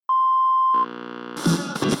Look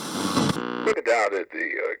down at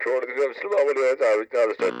the corner of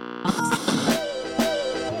the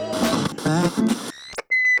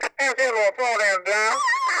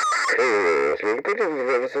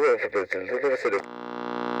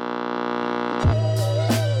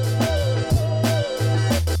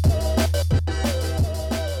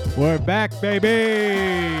We're back, baby.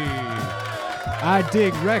 I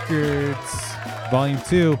Dig Records, Volume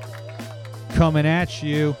 2, coming at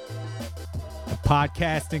you. A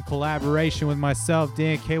podcast in collaboration with myself,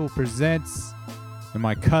 Dan Cable Presents, and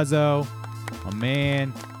my cuzzo, my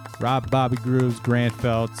man, Rob Bobby Grooves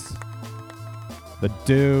Grandfeltz, the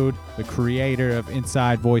dude, the creator of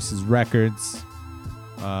Inside Voices Records.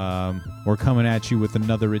 We're coming at you with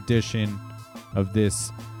another edition of this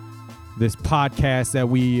podcast that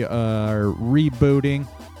we are rebooting.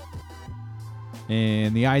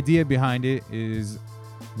 And the idea behind it is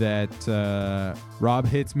that Rob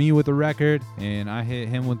hits me with a record and I hit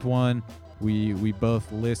him with one. We both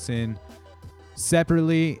listen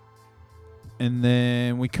separately and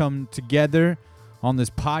then we come together on this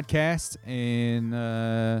podcast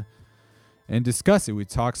and discuss it. We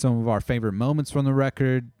talk some of our favorite moments from the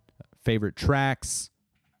record, favorite tracks,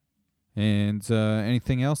 and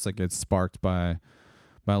anything else that gets sparked by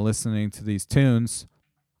listening to these tunes.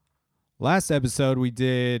 Last episode we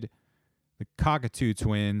did the Cockatoo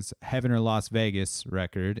Twins, Heaven or Las Vegas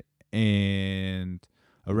record, and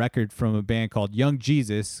a record from a band called Young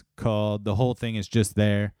Jesus called The Whole Thing Is Just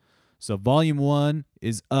There. So Volume 1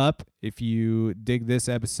 is up. If you dig this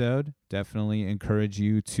episode, definitely encourage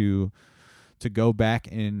you to go back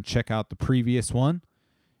and check out the previous one.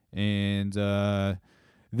 And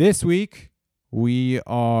this week, we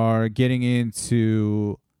are getting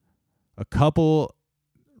into a couple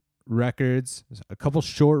records, a couple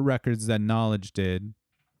short records that Knowledge did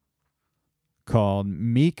called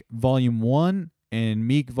Meek Volume 1 and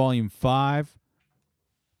Meek Volume 5.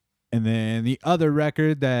 And then the other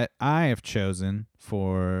record that I have chosen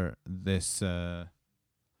for this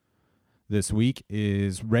week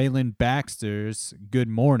is Raylan Baxter's Good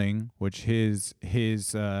Morning, which his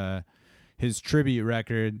tribute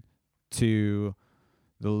record to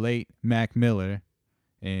the late Mac Miller.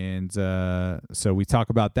 And so we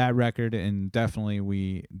talk about that record, and definitely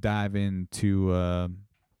we dive into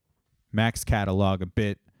Mac's catalog a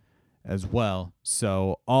bit as well.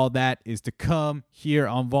 So all that is to come here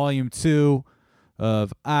on Volume 2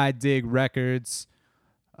 of I Dig Records.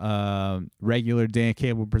 Regular Dan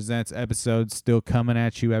Cable Presents episodes still coming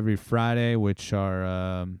at you every Friday, which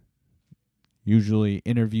are usually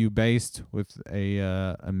interview based with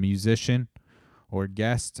a musician or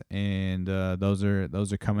guest, and those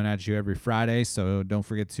are coming at you every Friday. So don't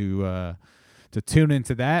forget to tune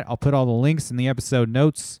into that. I'll put all the links in the episode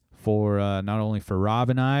notes for not only for Rob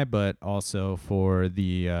and I, but also for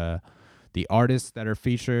the artists that are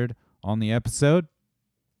featured on the episode.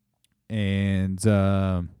 And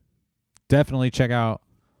definitely check out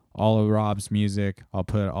all of Rob's music. I'll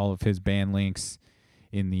put all of his band links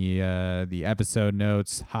in the episode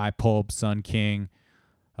notes. High Pulp, Sun King,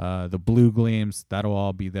 the Blue Gleams, that'll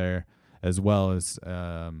all be there, as well as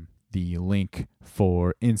the link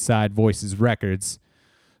for Inside Voices Records.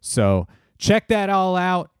 So check that all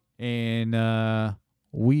out, and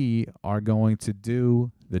we are going to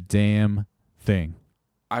do the damn thing.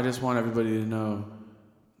 I just want everybody to know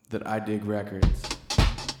that I dig records.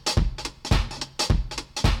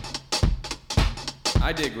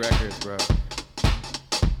 I dig records, bro.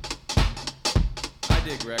 I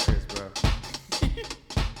dig records, bro.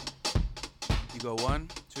 You go 1,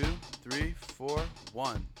 2, 3, 4,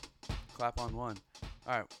 1. Clap on 1.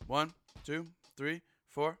 All right, 1, 2, 3,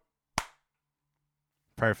 4.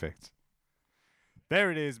 Perfect.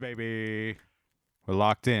 There it is, baby. We're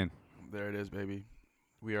locked in. There it is, baby.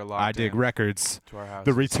 We are locked in. I Dig Records. To our house.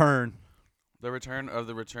 The return. The return of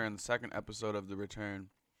the return. The second episode of the return.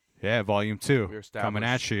 Yeah, Volume 2 We're established. coming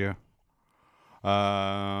at you.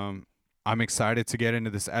 I'm excited to get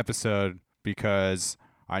into this episode because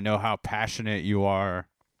I know how passionate you are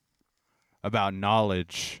about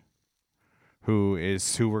Knowledge, who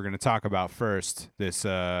we're going to talk about first. These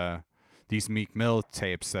Meek Mill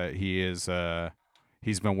tapes that he's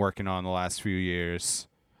been working on the last few years.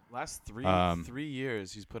 Last 3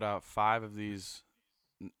 years, he's put out 5 of these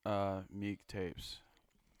Meek tapes.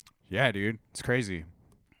 Yeah, dude, it's crazy.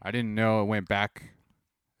 I didn't know it went back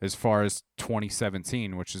as far as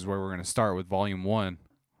 2017, which is where we're going to start with Volume 1,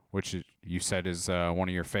 which you said is one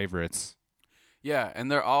of your favorites. Yeah,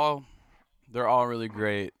 and they're all really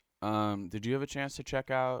great. Did you have a chance to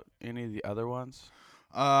check out any of the other ones?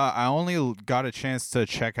 I only got a chance to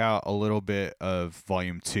check out a little bit of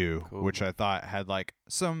Volume 2, Cool. which I thought had like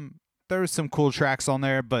there was some cool tracks on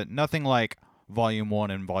there, but nothing like Volume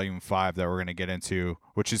 1 and Volume 5 that we're going to get into,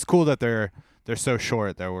 which is cool that they're so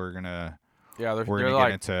short that we're going to Yeah, they're gonna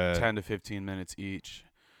like get into 10 to 15 minutes each,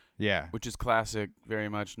 yeah. which is classic, very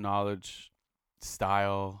much Knowledge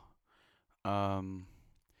style.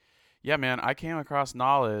 Yeah, man, I came across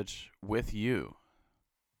Knowledge with you.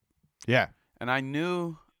 Yeah. And I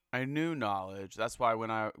knew Knowledge. That's why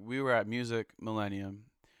when we were at Music Millennium,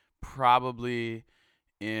 probably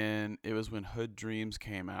it was when Hood Dreams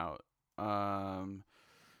came out.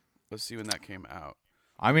 Let's see when that came out.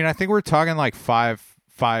 I mean, I think we're talking like 5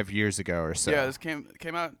 years ago or so. Yeah, this came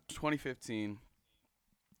out 2015.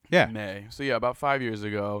 Yeah. May. So yeah, about 5 years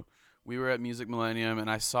ago, we were at Music Millennium, and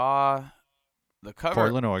I saw the cover.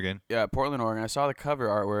 Portland, Oregon. Yeah, Portland, Oregon. I saw the cover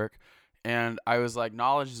artwork, and I was like,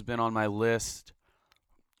 Knowledge has been on my list,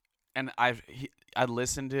 and I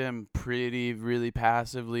listened to him really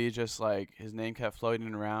passively, just like his name kept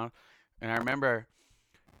floating around, and I remember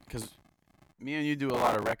because me and you do a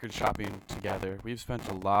lot of record shopping together. We've spent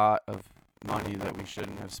a lot of money that we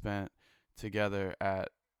shouldn't have spent together at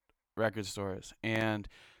record stores, and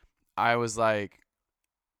I was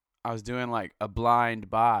doing like a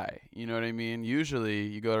blind buy. You know what I mean? Usually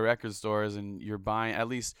you go to record stores and you're buying, at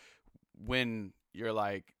least when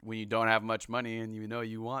you don't have much money and you know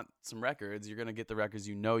you want some records, you're going to get the records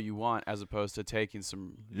you know you want, as opposed to taking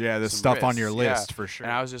some the some stuff on your risks. list Yeah. for sure.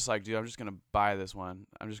 And I was just like, dude, I'm just going to buy this one.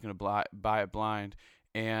 I'm just going to buy it blind.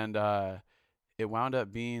 And it wound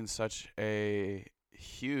up being such a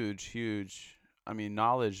huge, I mean,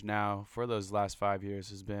 Knowledge now for those last 5 years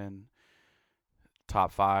has been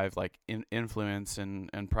top 5 like influence and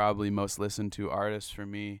probably most listened to artists for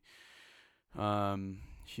me.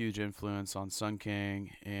 Huge influence on Sun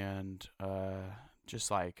King and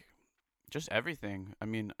just everything. I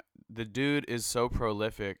mean, the dude is so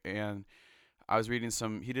prolific, and I was reading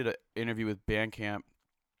he did an interview with Bandcamp.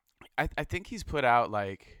 I think he's put out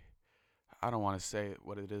like, I don't want to say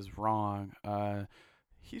what it is wrong.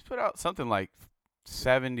 He's put out something like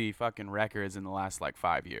 70 fucking records in the last like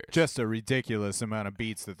 5 years. Just a ridiculous amount of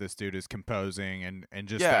beats that this dude is composing, and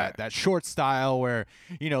just Yeah. that short style where,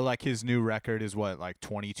 like his new record is what, like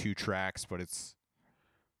 22 tracks, but it's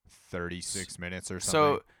 36 minutes or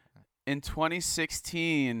something. So in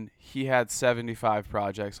 2016, he had 75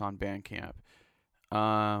 projects on Bandcamp.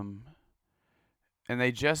 And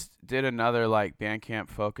they just did another like Bandcamp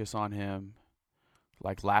focus on him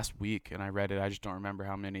like last week, and I read it. I just don't remember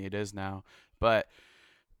how many it is now. But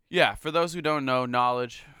yeah, for those who don't know,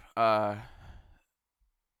 Knowledge,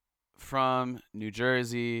 from New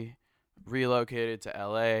Jersey, relocated to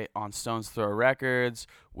LA on Stones Throw Records,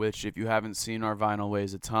 which if you haven't seen our vinyl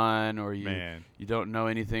weighs a ton, or you don't know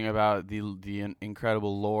anything about the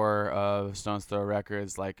incredible lore of Stones Throw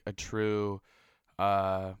Records, like a true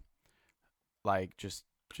like just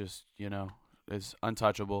is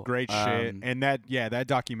untouchable. Great shit. And that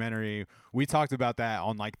documentary, we talked about that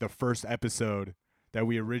on like the first episode that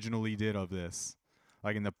we originally did of this.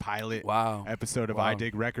 Like in the pilot episode of I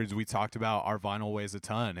Dig Records, we talked about Our Vinyl Weighs a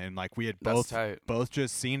Ton, and like we had both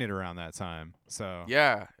just seen it around that time. So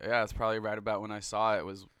yeah, it's probably right about when I saw it. It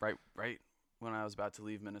was right when I was about to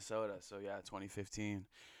leave Minnesota. So yeah, 2015.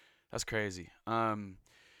 That's crazy.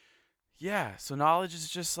 Yeah, so Knowledge is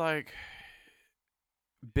just like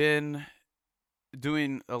been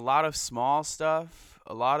doing a lot of small stuff,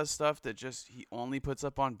 a lot of stuff that just he only puts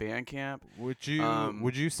up on Bandcamp. Would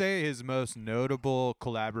you say his most notable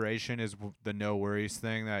collaboration is the No Worries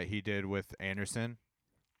thing that he did with Anderson?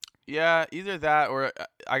 Yeah, either that or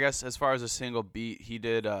I guess as far as a single beat, he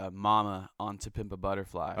did Mama on To Pimp a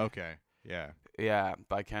Butterfly. Okay. Yeah. Yeah,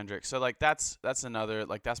 by Kendrick. So like that's another,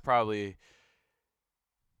 like that's probably,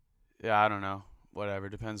 yeah, I don't know. Whatever,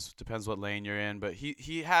 depends what lane you're in, but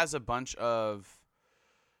he has a bunch of,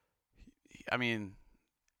 I mean,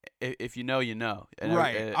 if you know, you know. And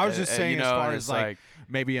right. I was just saying, as far as like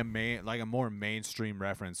maybe a more mainstream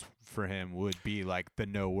reference for him would be like the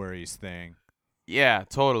No Worries thing. Yeah,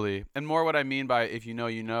 totally. And more what I mean by if you know,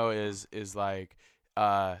 you know is like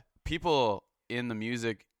people in the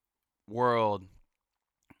music world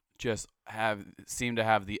just seem to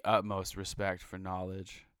have the utmost respect for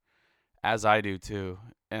Knowledge. As I do too,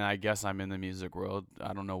 and I guess I'm in the music world.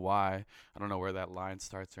 I don't know why. I don't know where that line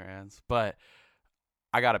starts or ends, but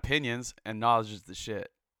I got opinions, and Knowledge is the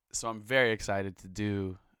shit. So I'm very excited to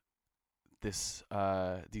do this,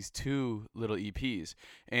 these 2 little EPs,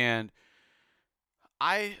 and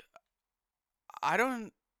I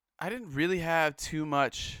didn't really have too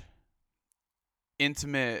much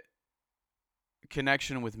intimate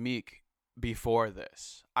connection with Meek before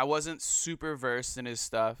this. I wasn't super versed in his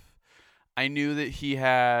stuff. I knew that he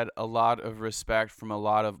had a lot of respect from a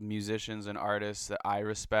lot of musicians and artists that I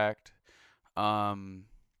respect. But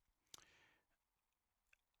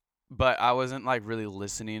I wasn't like really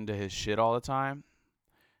listening to his shit all the time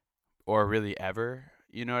or really ever,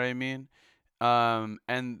 you know what I mean?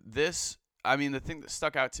 And this, I mean, the thing that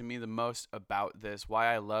stuck out to me the most about this,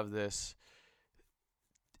 why I love this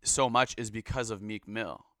so much, is because of Meek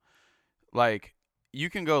Mill. Like, you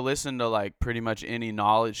can go listen to like pretty much any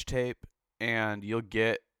Knowledge tape and you'll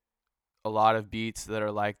get a lot of beats that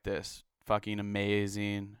are like this. Fucking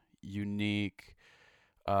amazing, unique,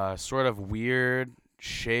 sort of weird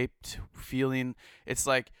shaped feeling. It's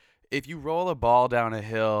like if you roll a ball down a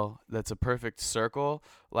hill that's a perfect circle,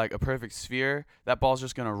 like a perfect sphere, that ball's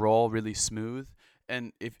just gonna roll really smooth.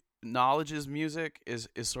 And if Knowledge's music is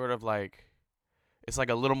sort of like, it's like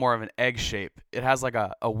a little more of an egg shape. It has like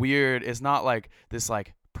a weird, it's not like this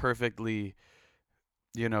like perfectly,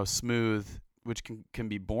 smooth, which can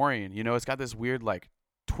be boring. It's got this weird like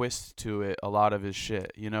twist to it, a lot of his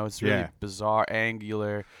shit. It's really bizarre,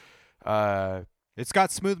 angular. It's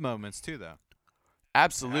got smooth moments too, though.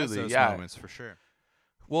 Absolutely, those yeah. moments for sure.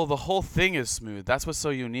 Well, the whole thing is smooth. That's what's so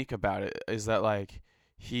unique about it, is that like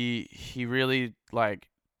he really like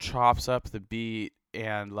chops up the beat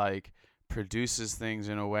and like produces things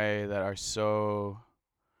in a way that are so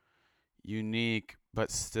unique,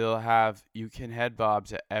 but still have, you can head bob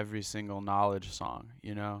to every single Knowledge song,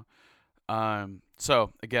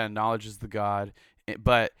 So again, Knowledge is the god,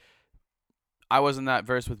 but I wasn't that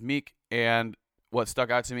versed with Meek, and what stuck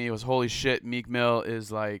out to me was, holy shit, Meek Mill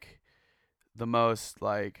is like the most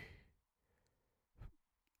like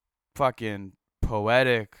fucking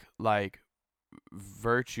poetic, like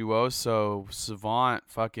virtuoso savant,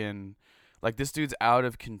 fucking like, this dude's out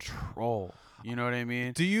of control. You know what I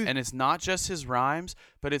mean? And it's not just his rhymes,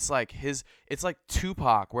 but it's like it's like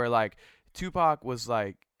Tupac, where like Tupac was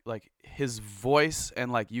like his voice,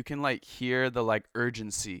 and like you can like hear the like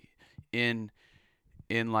urgency in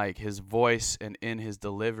like his voice and in his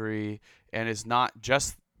delivery. And it's not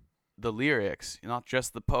just the lyrics, not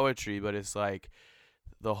just the poetry, but it's like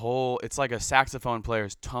the whole, it's like a saxophone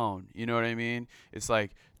player's tone. You know what I mean? It's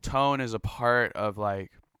like tone is a part of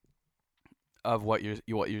like of what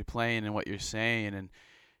you're playing and what you're saying. And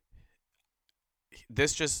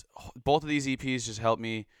this just, both of these EPs just helped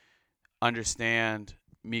me understand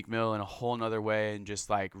Meek Mill in a whole nother way, and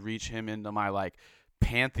just like reach him into my like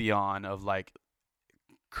pantheon of like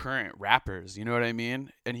current rappers, you know what I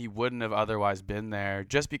mean? And he wouldn't have otherwise been there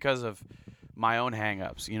just because of my own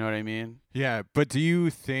hangups, you know what I mean? Yeah, but do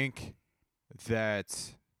you think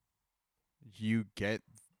that you get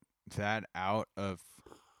that out of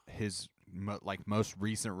his like most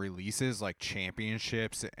recent releases, like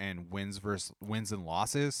championships and wins and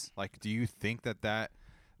losses? Like, do you think that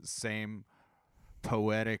same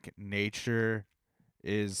poetic nature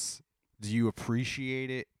is, do you appreciate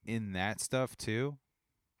it in that stuff too?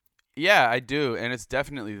 Yeah, I do, and it's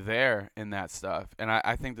definitely there in that stuff, and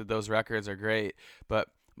I think that those records are great. But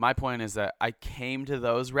my point is that I came to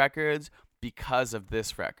those records because of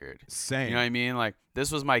this record. Same. You know what I mean? Like, this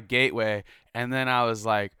was my gateway, and then I was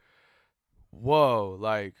like, whoa,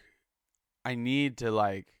 like, I need to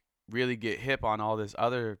like really get hip on all this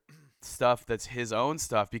other stuff that's his own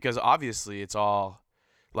stuff, because obviously it's all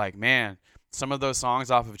like, man, some of those songs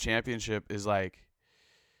off of Championship is like,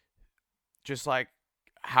 just like,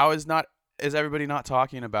 how is everybody not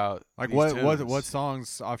talking about like these what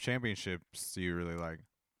songs off Championships do you really like?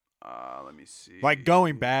 Let me see. Like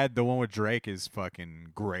Going Bad, the one with Drake, is fucking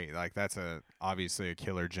great. Like, that's obviously a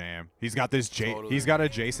killer jam. He's got this he's got a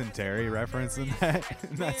Jason Terry reference in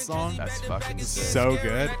that song. That's fucking sick. So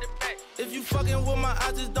good. If you fucking with my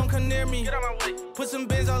eyes, just don't come near me. Get out my way. Put some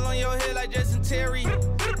bins all on your head like Jason Terry.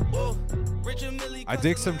 Whoa. I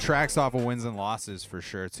dig some tracks off of Wins and Losses for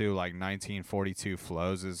sure too. Like 1942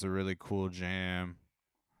 Flows is a really cool jam.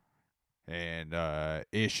 And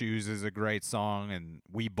Issues is a great song, and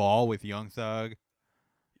We Ball with Young Thug.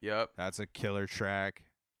 Yep. That's a killer track.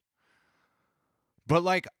 But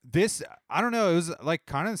like this, I don't know, it was like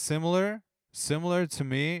kind of similar to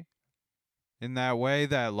me in that way,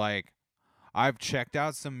 that like I've checked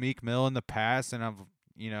out some Meek Mill in the past, and I've,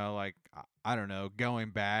 like, I don't know, Going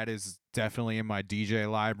Bad is definitely in my DJ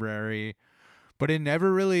library, but it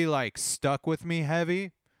never really like stuck with me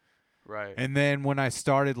heavy. Right. And then when I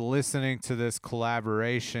started listening to this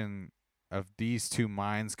collaboration of these two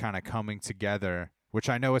minds kind of coming together, which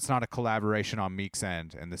I know it's not a collaboration on Meek's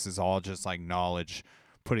end, and this is all just like Knowledge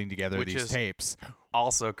putting together these tapes.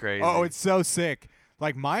 Also crazy. Oh, it's so sick.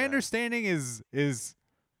 Like my understanding is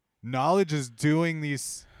Knowledge is doing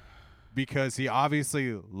these because he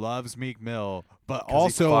obviously loves Meek Mill, but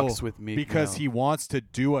also he fucks with Meek because Mill. he wants to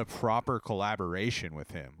do a proper collaboration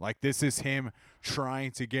with him. Like this is him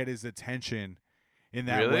trying to get his attention in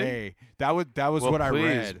that Really? way. That was Well, what I please.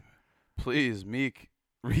 read. Please, Meek,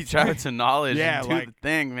 reach out to Knowledge Yeah, and do like- the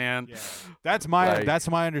thing, man. Yeah. That's my Like-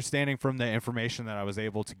 understanding from the information that I was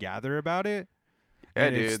able to gather about it. Yeah,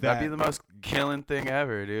 And it's dude, that'd be that- the most killing thing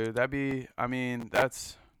ever, dude. That'd be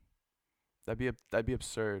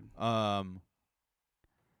absurd.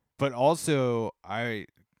 But also I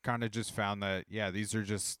kind of just found that these are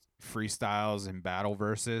just freestyles and battle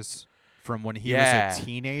verses from when he was Yeah. a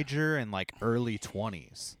teenager and like early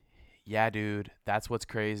 20s. Yeah, dude, that's what's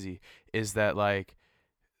crazy is that like,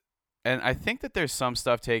 and I think that there's some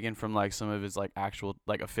stuff taken from like some of his like actual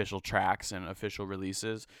like official tracks and official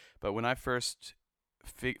releases. But when I first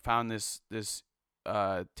found this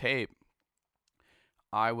tape,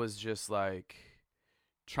 I was just like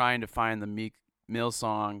trying to find the Meek Mill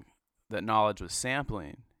song that Knowledge was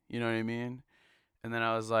sampling. You know what I mean? And then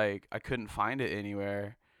I was like, I couldn't find it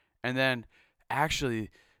anywhere. And then actually,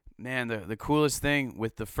 man, the coolest thing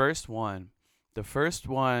with the first one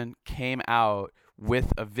came out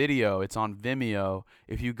with a video. It's on Vimeo.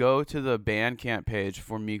 If you go to the Bandcamp page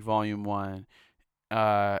for Meek Volume 1,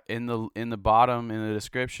 in the bottom in the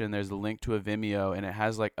description there's a link to a Vimeo, and it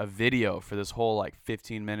has like a video for this whole like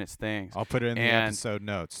 15 minutes thing. I'll put it in the And- episode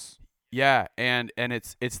notes. Yeah, and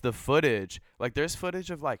it's the footage. Like there's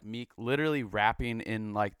footage of like Meek literally rapping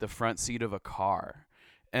in like the front seat of a car.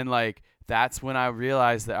 And like that's when I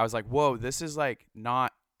realized that I was like, "Whoa, this is like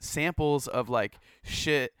not samples of like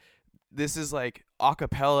shit. This is like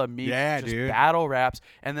acapella Meek just dude. battle raps."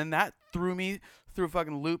 And then that threw me through a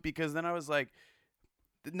fucking loop because then I was like,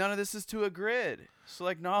 none of this is to a grid. So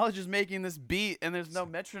like Knowledge is making this beat and there's no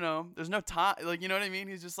metronome. There's no time. Like, you know what I mean?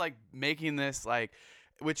 He's just like making this like,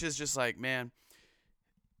 which is just like, man,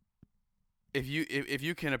 if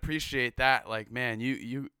you can appreciate that, like, man,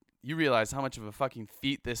 you realize how much of a fucking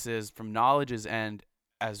feat this is from Knowledge's end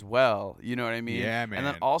as well. You know what I mean? Yeah, And then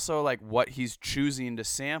man. also like what he's choosing to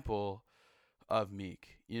sample of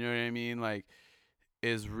Meek. You know what I mean? Like,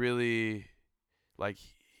 is really like,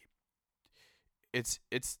 it's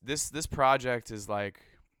this project is like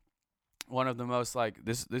one of the most like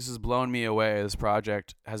this has blown me away. This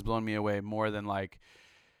project has blown me away more than like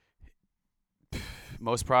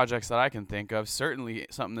most projects that I can think of. Certainly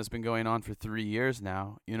something that's been going on for 3 years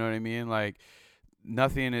now. You know what I mean? Like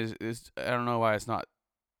nothing is I don't know why it's not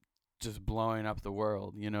just blowing up the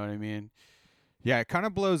world. You know what I mean? Yeah, it kind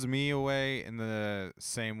of blows me away in the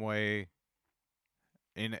same way,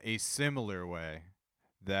 in a similar way,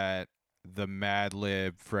 that the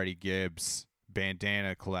Madlib, Freddie Gibbs,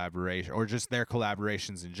 Bandana collaboration, or just their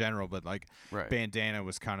collaborations in general, but like Right. Bandana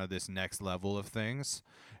was kind of this next level of things.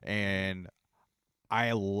 And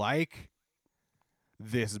I like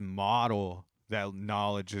this model that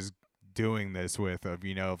Knowledge is doing this with, of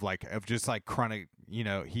just like chronic,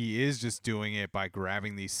 he is just doing it by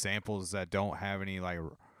grabbing these samples that don't have any like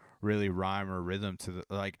really rhyme or rhythm to the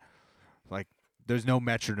like there's no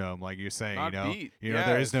metronome, like you're saying, Not beat. there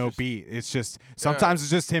Yeah, is it's no just- beat. It's just sometimes it's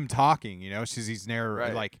just him talking, he's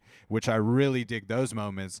Right. like, which I really dig those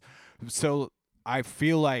moments. So I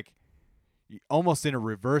feel like almost in a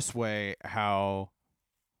reverse way how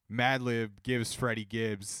Madlib gives Freddie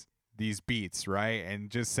Gibbs these beats, right? And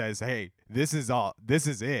just says, "Hey, this is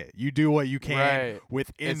it. You do what you can Right.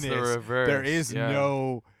 within It's this. the reverse. There is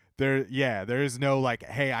yeah. there is no like,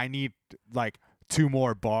 hey, I need like 2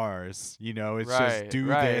 more bars, it's just Right, do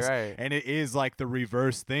right, this. right. And it is like the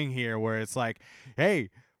reverse thing here where it's like, hey,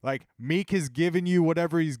 like Meek has given you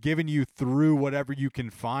whatever he's given you through whatever you can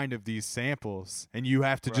find of these samples, and you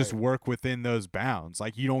have to just Right. work within those bounds.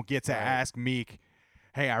 Like you don't get to Right. ask Meek,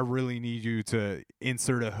 hey, I really need you to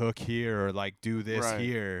insert a hook here or like do this Right.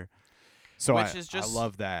 here. So Which I is just-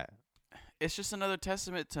 love that. It's just another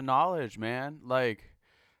testament to Knowledge, man. Like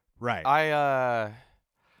Right.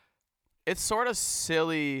 it's sort of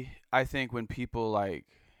silly, I think, when people like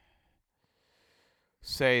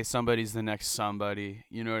say somebody's the next somebody,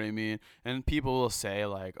 you know what I mean? And people will say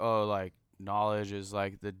like, "Oh, like Knowledge is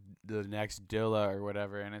like the next Dilla or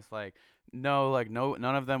whatever." And it's like, no, like none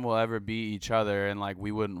of them will ever be each other, and like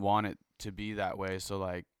we wouldn't want it to be that way. So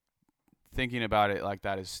like thinking about it like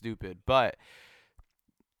that is stupid. But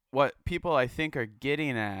what people I think are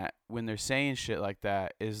getting at when they're saying shit like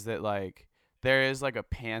that is that like there is like a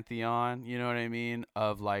pantheon, you know what I mean,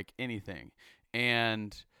 of like anything.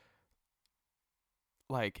 And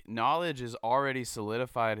like Knowledge has already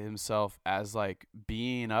solidified himself as like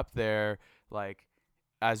being up there like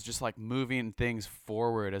as just like moving things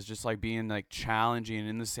forward, as just like being like challenging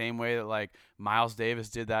in the same way that like Miles Davis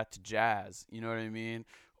did that to jazz, you know what I mean?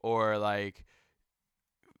 Or like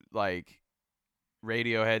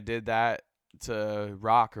Radiohead did that to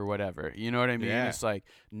rock or whatever, you know what I mean? Yeah. It's like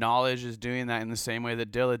Knowledge is doing that in the same way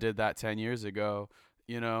that Dilla did that 10 years ago,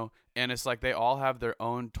 you know? And it's like they all have their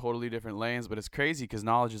own totally different lanes, but it's crazy because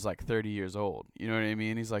Knowledge is like 30 years old, you know what I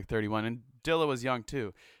mean? He's like 31, and Dilla was young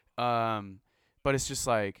too. But it's just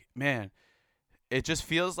like, man, it just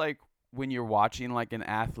feels like when you're watching like an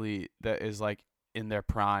athlete that is like in their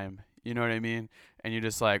prime, you know what I mean? And you're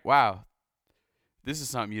just like, wow, this is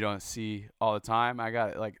something you don't see all the time. I'm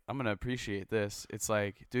going to appreciate this. It's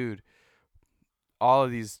like, dude, all of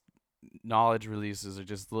these Knowledge releases are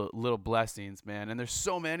just little blessings, man. And there's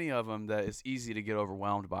so many of them that it's easy to get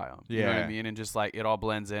overwhelmed by them. You know what I mean? And just like it all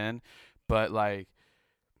blends in. But like,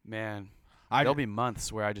 man, there'll be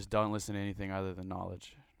months where I just don't listen to anything other than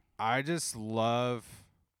Knowledge. I just love,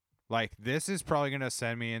 like, this is probably going to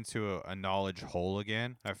send me into a Knowledge hole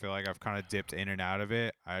again. I feel like I've kind of dipped in and out of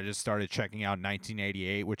it. I just started checking out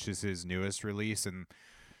 1988, which is his newest release, and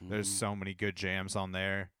there's so many good jams on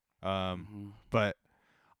there. But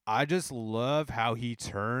I just love how he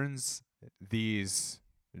turns these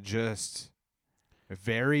just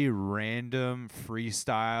very random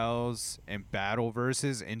freestyles and battle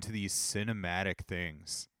verses into these cinematic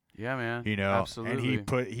things. Yeah, man. You know, absolutely.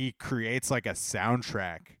 And he creates like a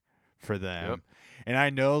soundtrack for them. Yep. And I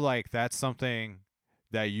know like that's something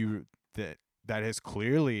that that has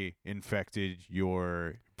clearly infected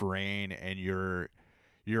your brain and your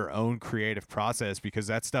own creative process, because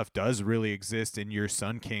that stuff does really exist in your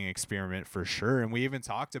Sun King experiment for sure. And we even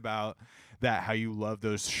talked about that, how you love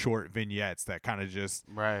those short vignettes that kind of just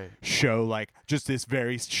show like just this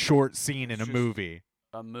very short scene in a movie.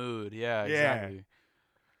 A mood, yeah, exactly.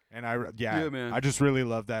 And I just really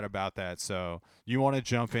love that about that. So you want to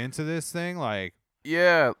jump into this thing? Like,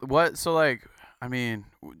 yeah, what? So like, I mean,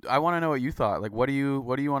 I want to know what you thought. Like, what do you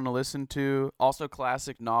want to listen to? Also,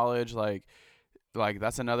 classic Knowledge, like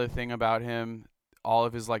that's another thing about him. All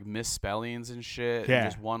of his like misspellings and shit, and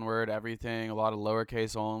just one word everything, a lot of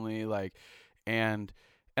lowercase only, like, and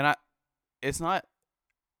it's not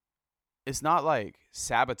like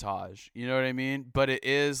sabotage, you know what I mean? But it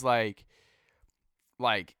is like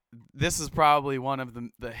this is probably one of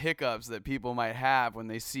the hiccups that people might have when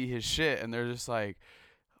they see his shit, and they're just like,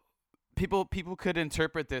 people could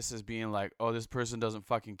interpret this as being like, oh, this person doesn't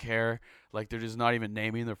fucking care, like they're just not even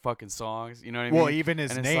naming their fucking songs, you know what I mean? Well, even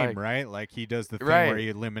his name, like, right? Like he does the thing where he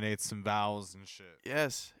eliminates some vowels and shit.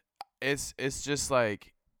 Yes, it's just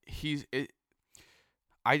like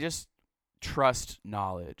I just trust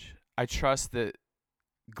Knowledge. I trust that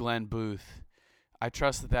Glenn Booth, I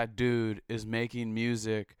trust that dude is making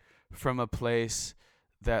music from a place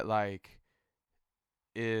that like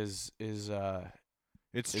is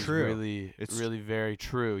it's true. It's really very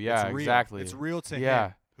true. Yeah, exactly. It's real to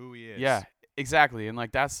him, who he is. Yeah, exactly. And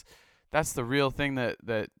like that's the real thing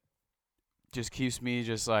that just keeps me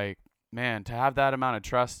just like, man, to have that amount of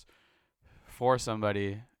trust for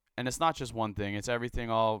somebody. And it's not just one thing, it's everything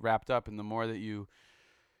all wrapped up. And the more that you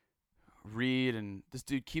read, and this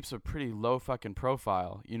dude keeps a pretty low fucking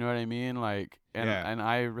profile, you know what I mean? Like, and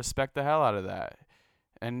I respect the hell out of that.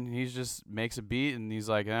 And he just makes a beat, and he's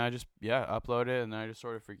like, I just upload it, and then I just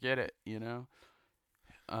sort of forget it, you know.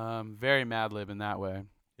 Very Madlib in that way.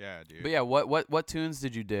 Yeah, dude. But yeah, what tunes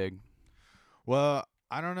did you dig? Well,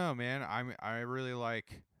 I don't know, man. I really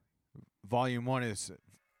like Volume 1 is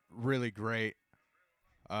really great.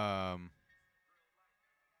 I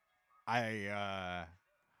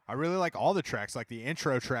really like all the tracks. Like the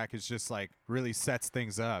intro track is just like really sets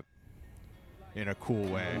things up in a cool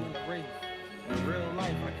way. In real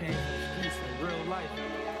life, I came from the streets. In real life,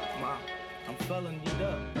 I'm felonied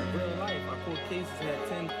up. In real life, I caught cases, had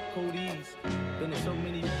 10 codees. Been in so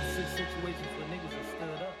many situations where niggas have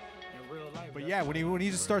stood up. In real life. But yeah, when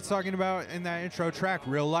he just starts talking about in that intro track,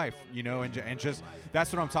 real life, you know, and just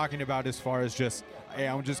that's what I'm talking about as far as just, hey,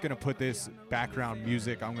 I'm just gonna put this background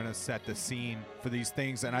music. I'm gonna set the scene for these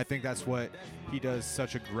things, and I think that's what he does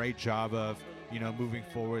such a great job of, you know, moving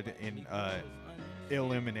forward in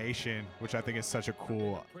Elimination, which I think is such a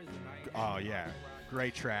cool,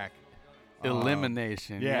 great track.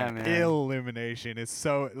 Elimination, yeah, man. Elimination. It's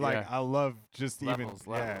so like I love just levels.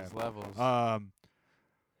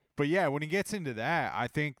 But yeah, when he gets into that, I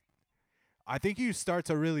think you start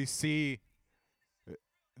to really see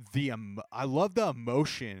I love the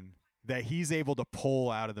emotion that he's able to pull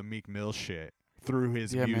out of the Meek Mill shit through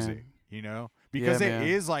his music, man. you know, because it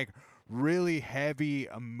is like really heavy,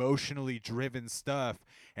 emotionally driven stuff.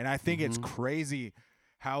 And I think it's crazy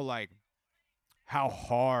how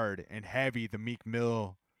hard and heavy the Meek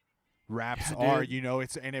Mill raps Yeah, are, dude. you know,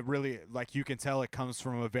 it really, like, you can tell it comes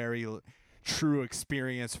from a very true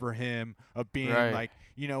experience for him of being Right. like,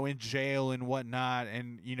 you know, in jail and whatnot,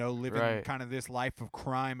 and, you know, living Right. kind of this life of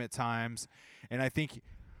crime at times. And I think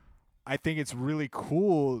it's really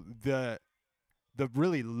cool the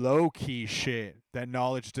really low key shit that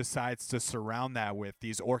Knowledge decides to surround that with,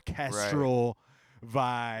 these orchestral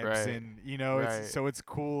vibes, Right. and, you know, Right. it's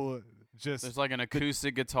cool. Just There's like an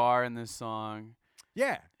acoustic guitar in this song.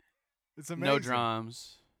 yeah, it's amazing. No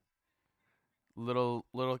drums. Little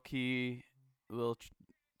key,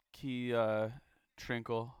 key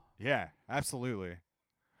trinkle. Yeah, absolutely.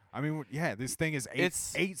 I mean, yeah, this thing is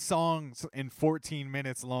It's- 8 songs and 14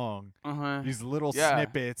 minutes long. Uh-huh. These little Yeah.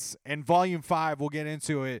 snippets, and Volume 5, we'll get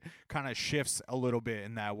into it, kind of shifts a little bit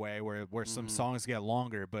in that way, where some songs get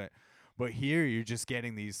longer, but here you're just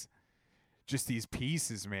getting these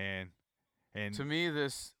pieces, man. And To me,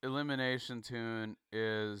 this Elimination tune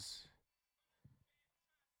is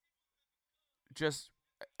just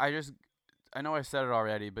I know I said it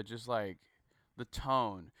already, but just like the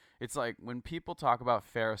tone. It's like when people talk about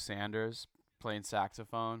Pharoah Sanders playing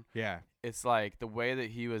saxophone, yeah, it's like the way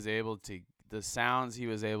that he was able to, the sounds he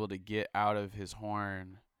was able to get out of his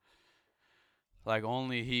horn, like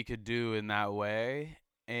only he could do in that way.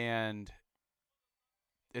 And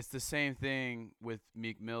it's the same thing with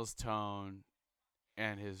Meek Mill's tone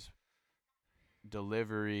and his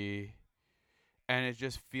delivery, and it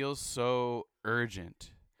just feels so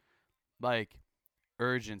urgent, like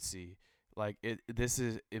urgency, like this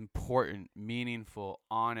is important, meaningful,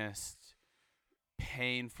 honest,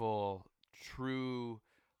 painful, true,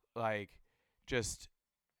 like just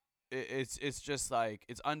it's just like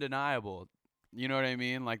it's undeniable, you know what I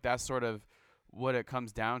mean? Like that's sort of what it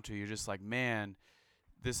comes down to. You're just like, man,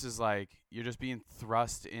 this is like you're just being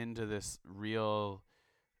thrust into this real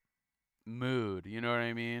mood, you know what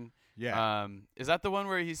I mean? yeah. Is that the one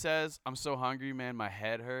where he says, "I'm so hungry, man, my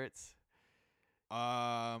head hurts"?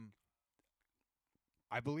 I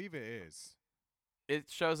believe it is. It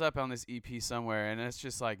shows up on this EP somewhere, and it's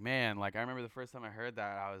just like, man, like I remember the first time I heard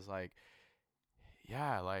that, I was like,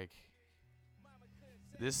 yeah, like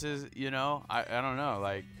this is, you know, I don't know,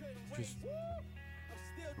 like just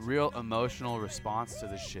real emotional response to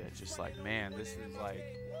this shit. Just like, man, this is like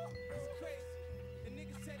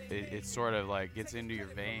it sort of like gets into your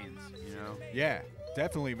veins, you know? Yeah,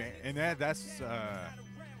 definitely, man. And that's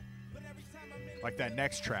like that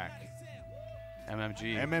next track.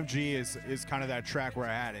 MMG. MMG is kind of that track where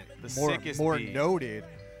I had it The more sickest beat. noted.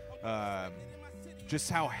 Just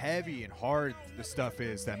how heavy and hard the stuff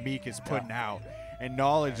is that Meek is putting out, and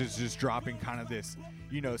Knowledge is just dropping kind of this,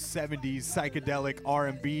 you know, 70s psychedelic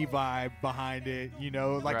R&B vibe behind it. You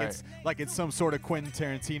know, like it's some sort of Quentin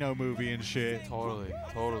Tarantino movie and shit. Totally,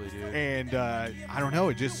 dude. And I don't know,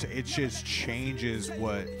 it just changes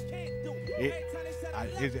what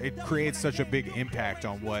it creates such a big impact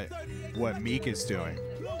on what Meek is doing.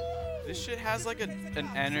 This shit has like an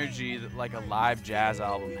energy that like a live jazz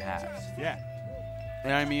album has. Yeah. You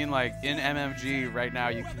know what I mean? Like in MMG right now,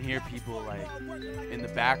 you can hear people like in the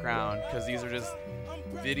background because these are just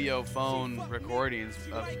video phone recordings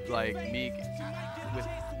of like Meek with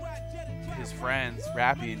his friends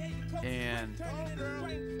rapping, and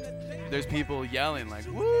there's people yelling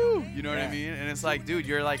like "woo," you know what I mean? And it's like, dude,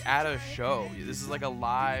 you're like at a show. This is like a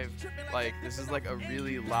live, like this is like a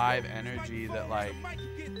really live energy that like,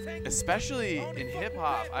 especially in hip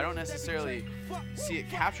hop, I don't necessarily see it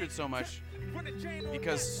captured so much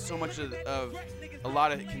because so much of a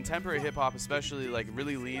lot of contemporary hip hop, especially, like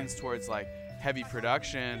really leans towards like heavy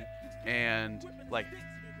production and like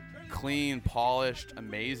clean, polished,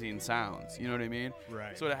 amazing sounds. You know what I mean?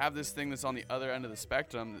 Right. So to have this thing that's on the other end of the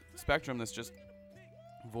spectrum that's just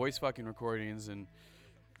voice fucking recordings, and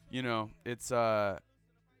you know, it's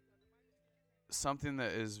something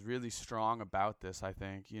that is really strong about this, I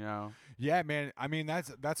think, you know. Yeah, man. I mean,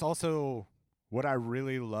 that's also what I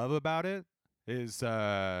really love about it is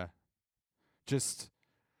just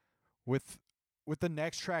with the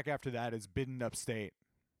next track after that is Bidden Upstate.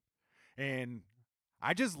 And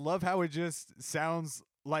I just love how it just sounds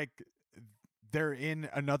like they're in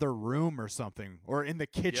another room or something, or in the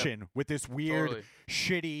kitchen with this weird, Totally.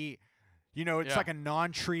 shitty, you know, it's like a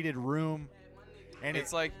non-treated room. And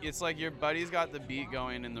It's like your buddy's got the beat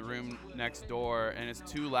going in the room next door, and it's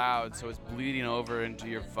too loud, so it's bleeding over into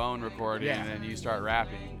your phone recording, Yeah. and then you start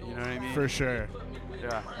rapping. You know what I mean? for sure.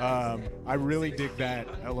 Yeah. I really dig that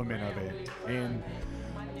element of it, and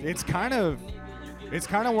it's kind of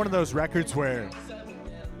one of those records where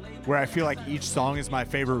where I feel like each song is my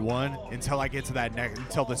favorite one until I get to that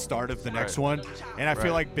until the start of the next one. And I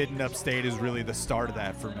feel like Bitten Upstate is really the start of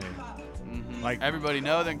that for me. Mm-hmm. Like Everybody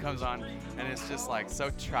Know then comes on, and it's just like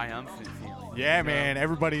so triumphant feeling. yeah, you know? man,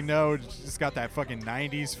 Everybody Know just got that fucking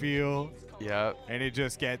 90s feel. Yep. And it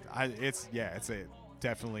just it's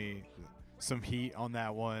definitely some heat on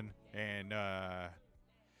that one. And I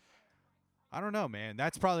don't know, man.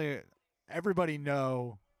 That's probably Everybody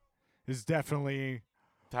Know is definitely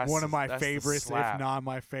one of my that's the favorites, if slap. not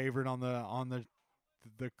my favorite on the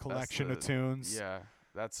collection of tunes. Yeah,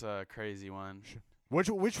 that's a crazy one.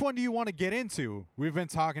 Which one do you want to get into? We've been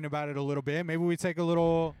talking about it a little bit. Maybe we take a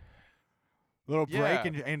little break Yeah.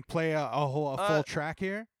 and play a full track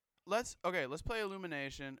here. Let's play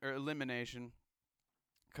elimination,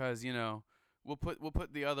 because we'll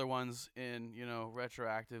put the other ones in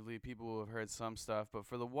retroactively. People will have heard some stuff, but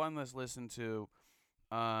for the one let's listen to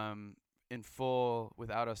in full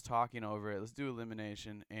without us talking over it, let's do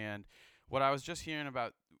elimination. And what I was just hearing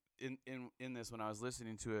about in this when I was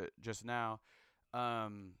listening to it just now,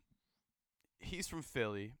 he's from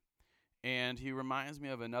Philly, and he reminds me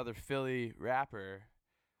of another Philly rapper,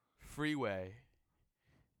 Freeway.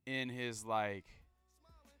 In his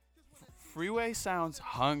Freeway sounds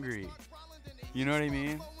hungry, you know what I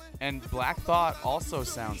mean? And Black Thought also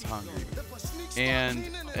sounds hungry. And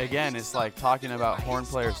again, it's like talking about horn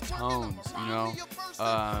players' tones,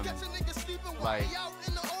 like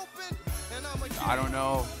I don't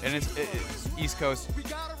know. And it's East Coast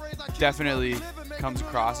definitely comes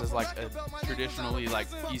across as like a traditionally like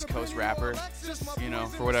East Coast rapper,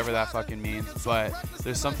 for whatever that fucking means. But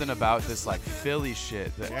there's something about this like Philly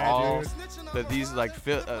shit that that these like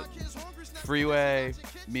Freeway,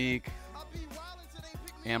 Meek,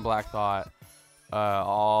 and Black Thought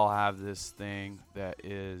all have this thing that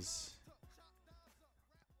is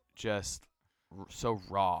just so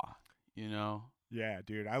raw, Yeah,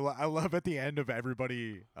 dude. I love at the end of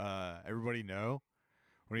Everybody Know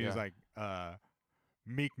when he's like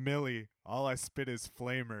Meek Millie, all I spit is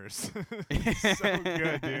flamers. So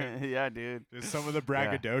good, dude. Yeah, dude. There's some of the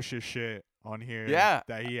braggadocious shit on here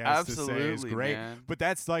that he has absolutely, to say is great. man. But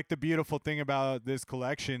that's like the beautiful thing about this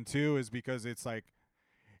collection too, is because it's like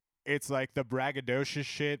the braggadocious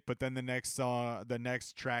shit, but then the next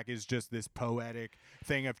track is just this poetic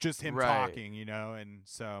thing of just him talking, and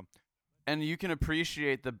so. And you can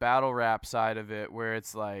appreciate the battle rap side of it, where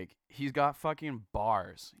it's like he's got fucking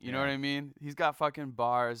bars. You know what I mean? He's got fucking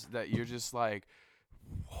bars that you're just like,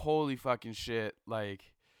 holy fucking shit, like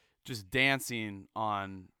just dancing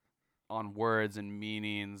on words and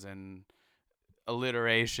meanings and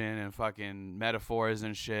alliteration and fucking metaphors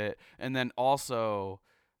and shit. And then also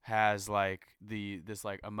has like this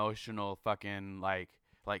like emotional fucking like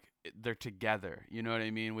they're together. You know what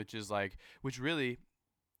I mean? Which really,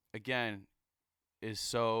 again, it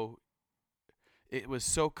was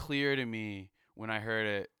so clear to me when I heard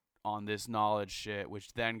it on this Knowledge shit,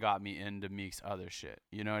 which then got me into Meek's other shit.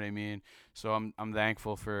 You know what I mean? So I'm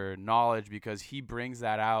thankful for Knowledge because he brings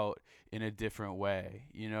that out in a different way.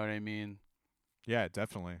 You know what I mean? Yeah,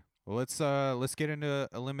 definitely. Well, let's get into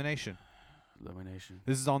Elimination.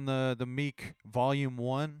 This is on the Meek Volume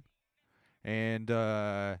 1,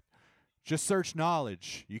 and just search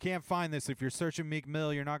Knowledge. You can't find this if you're searching Meek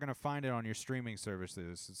Mill. You're not gonna find it on your streaming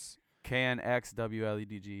services. It's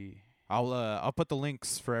KNXWLEDG. I'll put the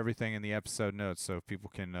links for everything in the episode notes so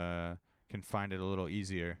people can find it a little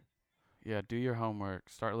easier. Yeah, do your homework.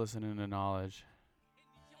 Start listening to Knowledge.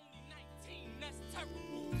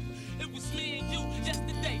 It was me and you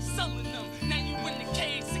yesterday selling them. Now you in the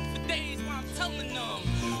cage sick for days while I'm telling them.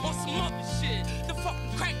 On some other shit, the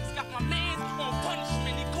fucking crackers got my mans on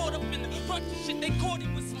punishment. He caught up in the bunch of shit. They caught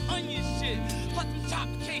him with some onion shit. Plus them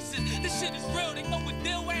chopper cases. This shit is real. They know what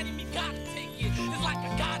deal at him. He gotta take it. It's like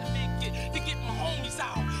I gotta make it to get my homies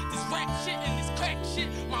out. This rap shit and this crack shit,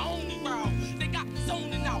 my only route. They got me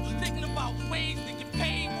zoning out, thinking about ways to get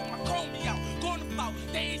paid with my chromie out. Going about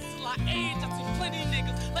days till I age. I see plenty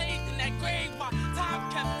niggas laid in that grave while time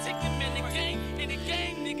kept ticking. Man, the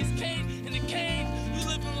gang, niggas came in the cage. You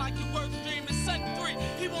living like your worst dream. His son 3,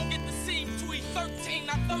 he won't get to see him till he's 13.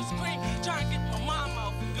 I thirst cream, trying to get my mom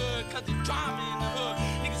out for good, cause the drama in the hood.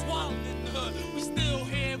 Niggas wildin' in the hood. We still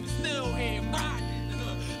here, riding in the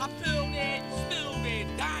hood. I feel that you still there,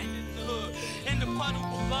 dying in the hood. In the puddle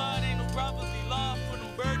of blood, ain't no brotherly love for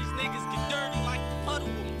them birdies. Niggas get dirty like the puddle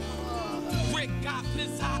of Rick got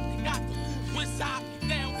piss hot, they got the whiz hot, they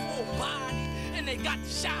down for a body. And they got the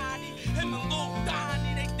shiny, him and Lil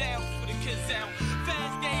Donnie, they down for the kids out.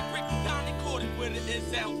 Fast gave Rick and Donnie caught it when it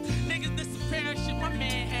is out. Niggas disappearing shit, my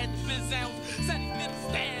man had the fizz out. Said he did a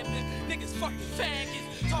stabbing, niggas fuck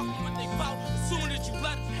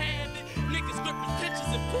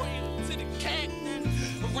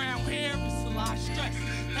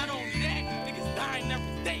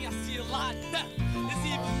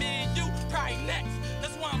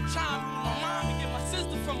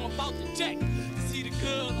out the jack to see the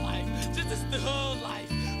good life. Just this the hood life.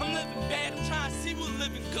 I'm living bad, I'm trying to see what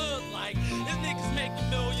living good like. These niggas making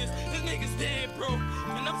millions, these niggas dead broke.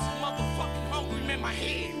 And I'm so motherfucking hungry, man, my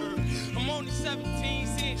head hurt. I'm only 17,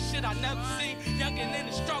 seeing shit I never seen. Young and in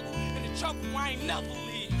the struggle, in the trouble I ain't never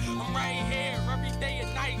leave. I'm right here, every day a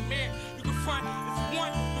nightmare. You can front if you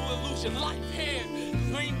want, you will lose your life here.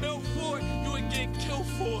 You ain't built for it, you would get killed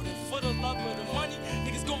for it. And for the love of the money,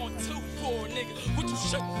 niggas going too for it, nigga. What you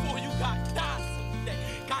shook for, you got die someday.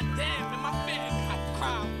 Goddamn, and my fan got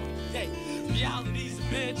cry one day. Reality's a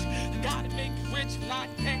bitch, I gotta make it rich, not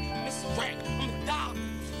dead. It's a wreck, I'ma die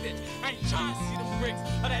with this bitch. I ain't trying to see the bricks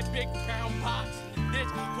of that big brown box in the ditch.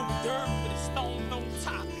 Full of dirt with a stone on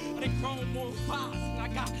top. They grown more vibes, and I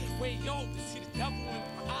got way old to see the devil in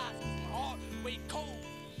my eyes. My heart way cold.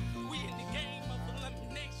 We in the game of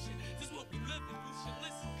elimination. This is what we live in. You should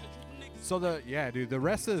listen, 'cause you niggas. So the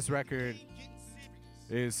rest of this record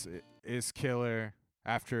is killer.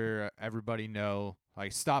 After Everybody Know,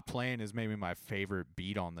 like Stop Playing is maybe my favorite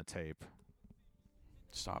beat on the tape.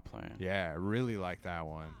 Stop playing. Yeah, I really like that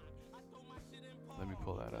one. Let me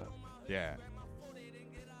pull that up. Yeah.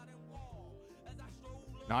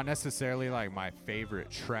 Not necessarily like my favorite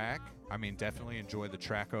track. I mean, definitely enjoy the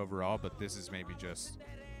track overall, but this is maybe just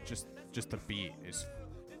the beat is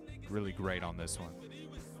really great on this one.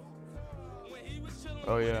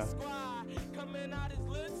 Oh yeah.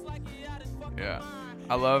 Yeah.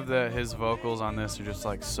 I love that his vocals on this are just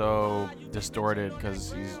like so distorted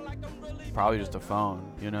because he's probably just a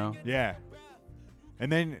phone, you know? Yeah.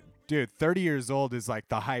 And then, dude, 30 Years Old is like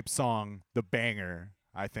the hype song, the banger,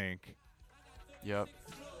 I think. Yep.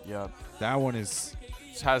 That one is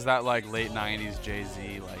Just has that like late 90s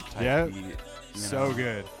Jay-Z like type beat. You so know?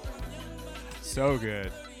 good. So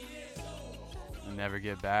good. And Never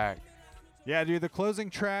Get Back. Yeah, dude, the closing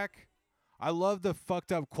track, I love the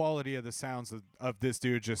fucked up quality of the sounds of this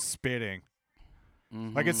dude just spitting.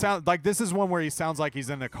 Like it sounds like this is one where he sounds like he's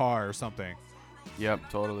in a car or something. Yep,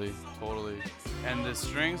 totally. And the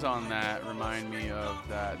strings on that remind me of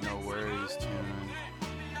that No Worries tune.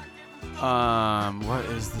 What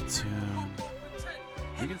is the tune?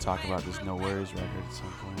 We can talk about this No Worries record at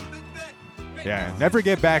some point. Yeah, Never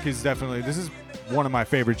Get Back is definitely, this is one of my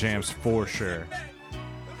favorite jams for sure.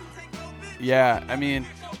 Yeah, I mean,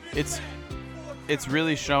 it's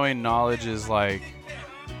really showing Knowledge is like,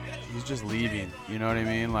 he's just leaving, you know what I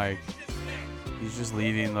mean? Like, he's just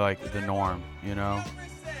leaving like the norm, you know?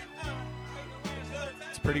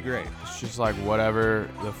 It's pretty great. It's just like whatever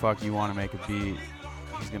the fuck you want to make a beat,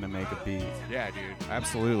 he's gonna make a beat. Yeah, dude,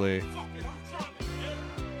 absolutely.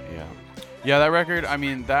 Yeah, that record, I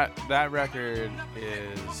mean, that record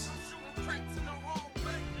is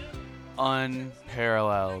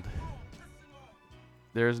unparalleled.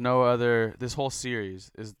 There's no other, this whole series,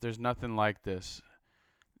 there's nothing like this.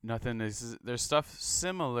 There's stuff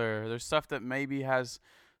similar. There's stuff that maybe has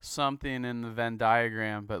something in the Venn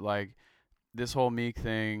diagram, but like this whole Meek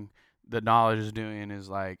thing, the Knowledge is doing is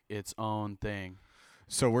like its own thing.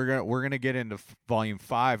 So we're gonna get into volume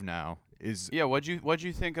 5 now. What'd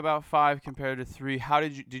you think about 5 compared to 3? How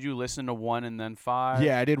did you listen to 1 and then 5?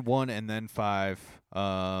 Yeah, I did 1 and then 5.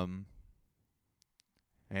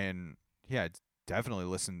 And yeah, I definitely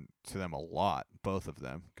listened to them a lot, both of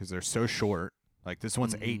them, because they're so short. Like this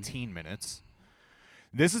one's 18 minutes.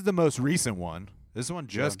 This is the most recent one. This one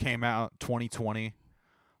just came out 2020.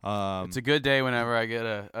 It's a good day whenever I get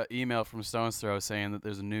a email from Stone's Throw saying that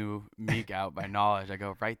there's a new Meek out by Knowledge. I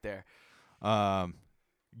go right there.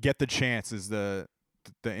 Get the Chance is the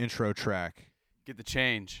intro track. Get the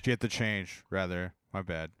Change. Get the Change, rather. My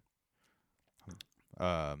bad.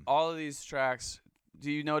 All of these tracks, do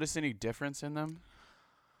you notice any difference in them?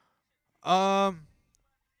 I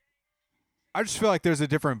just feel like there's a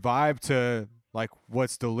different vibe to like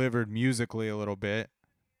what's delivered musically a little bit.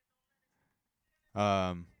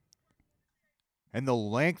 And the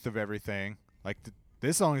length of everything. Like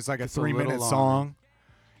this song is like a 3-minute song.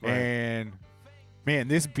 Right. And man,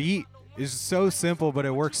 this beat is so simple, but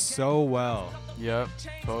it works so well. Yep,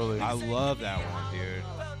 totally. I love that one, dude.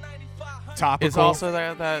 Topical. It's also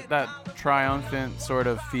that triumphant sort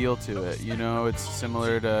of feel to it, you know? It's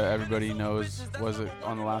similar to Everybody Knows, was it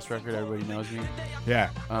on the last record, Everybody Knows Me? Yeah.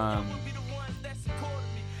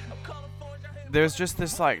 There's just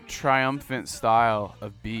this like triumphant style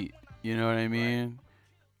of beat, you know what I mean?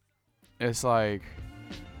 It's like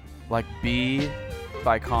B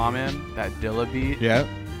by Common, that Dilla beat. Yeah.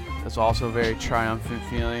 That's also a very triumphant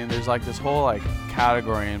feeling. There's like this whole like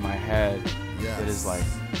category in my head that is like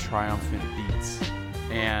triumphant beats,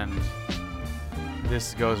 and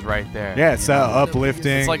this goes right there. Yeah, it's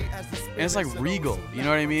uplifting. It's like and it's like regal. You know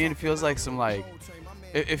what I mean? It feels like some like,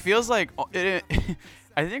 it feels like it.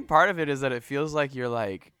 I think part of it is that it feels like you're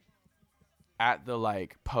like at the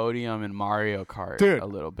like podium in Mario Kart, Dude, a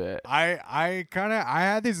little bit. I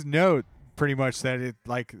had this note pretty much that it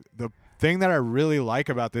like the thing that I really like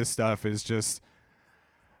about this stuff is just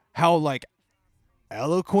how like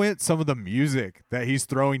eloquent some of the music that he's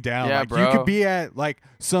throwing down. Yeah, like bro. you could be at like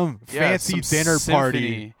some fancy some dinner party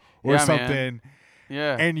symphony. or Yeah, man. something,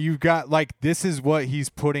 Yeah. and you got like this is what he's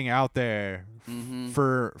putting out there Mm-hmm.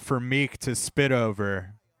 for Meek to spit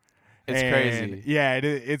over. It's And, crazy. Yeah,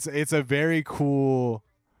 it's a very cool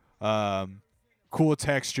cool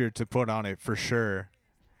texture to put on it for sure.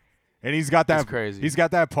 And he's got that It's crazy. He's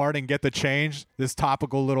got that part in Get the Change, this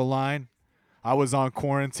topical little line. I was on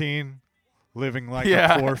quarantine, living like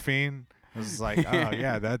Yeah. a poor fiend. I was like, oh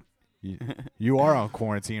yeah, that you are on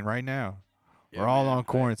quarantine right now. Yeah, We're all man. on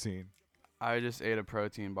quarantine. I just ate a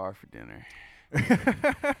protein bar for dinner.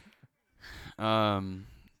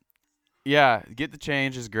 Yeah, Get the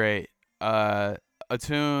Change is great. A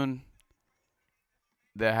tune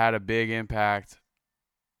that had a big impact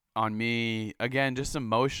on me, again, just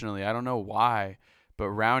emotionally. I don't know why, but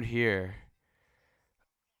Round Here,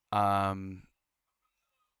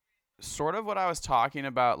 sort of what I was talking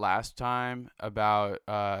about last time about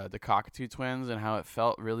the Cockatoo Twins and how it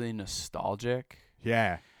felt really nostalgic.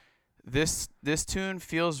 Yeah, This tune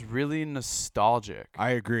feels really nostalgic.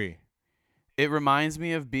 I agree. It reminds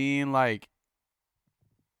me of being like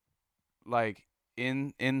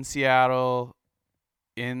in Seattle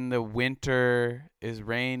in the winter, is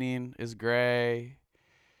raining, is gray.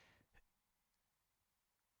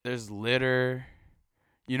 There's litter.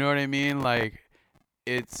 You know what I mean? Like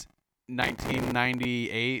it's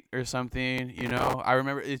 1998 or something, you know? I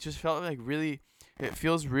remember it just felt like really, it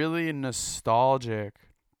feels really nostalgic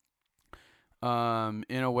in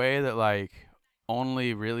a way that like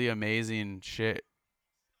only really amazing shit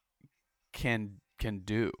can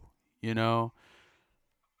do, you know?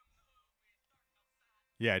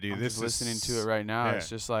 Yeah, dude, I'm this just listening is to it right now. yeah. It's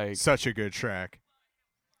just like such a good track.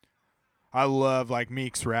 I love like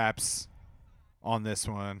Meek's raps on this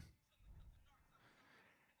one.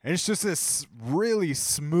 And it's just this really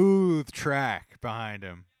smooth track behind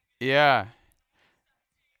him. yeah.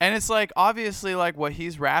 And it's like obviously like what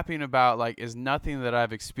he's rapping about like is nothing that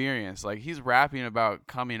I've experienced. Like he's rapping about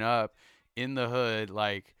coming up in the hood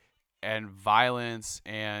like and violence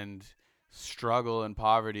and struggle and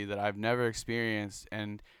poverty that I've never experienced,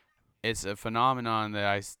 and it's a phenomenon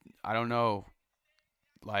that I don't know,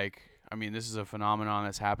 like I mean this is a phenomenon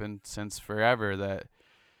that's happened since forever, that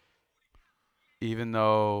even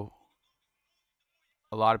though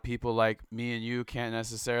a lot of people like me and you can't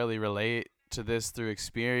necessarily relate to this through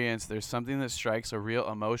experience, there's something that strikes a real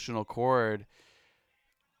emotional chord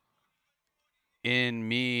in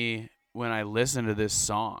me when I listen to this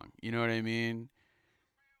song. You know what I mean?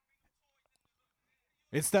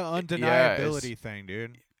 It's the undeniability thing,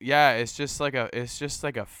 dude. Yeah, it's just like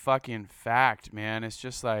a fucking fact, man. It's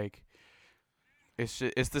just like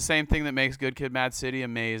it's the same thing that makes Good Kid, Mad City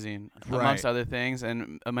amazing, amongst Right. other things,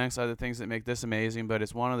 and amongst other things that make this amazing. But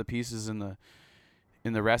it's one of the pieces in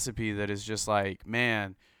the recipe that is just like,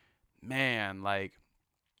 man, like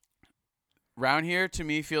Round Here to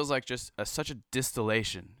me feels like just such a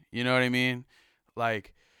distillation. You know what I mean?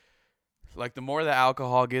 Like the more the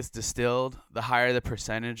alcohol gets distilled, the higher the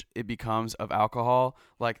percentage it becomes of alcohol.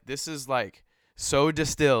 Like this is like so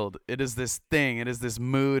distilled. It is this thing. It is this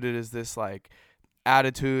mood. It is this like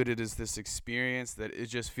attitude. It is this experience that it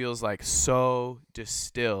just feels like so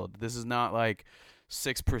distilled. This is not like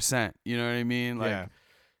 6%. You know what I mean? Like Yeah.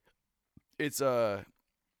 it's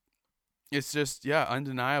just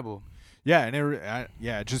undeniable. Yeah, and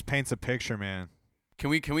it just paints a picture, man. Can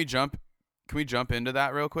we jump into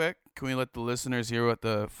that real quick? Can we let the listeners hear what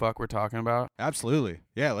the fuck we're talking about? Absolutely.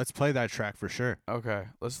 Yeah, let's play that track for sure. Okay,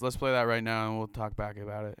 let's play that right now and we'll talk back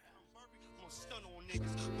about it.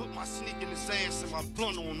 Put my sneak in his ass and my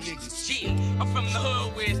blunt on niggas. Shit, I'm from the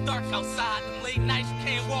hood where it's dark outside. Them late nights you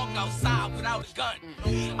can't walk outside without a gun.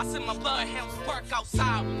 I send my bloodhounds to work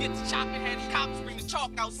outside. We get to chopping, had the cops bring the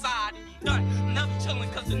chalk outside. And you done, never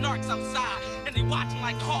chillin' cause the narcs outside. And they watching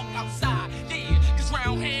like a hawk outside. Yeah, cause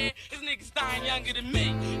round here, is niggas dying younger than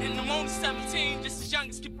me. And I'm only 17, just as young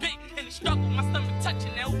as can be. In the struggle, my stomach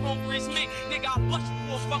touching, now who hungry is me? Nigga, I bust you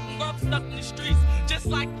for a fucking girl stuck in the streets. Just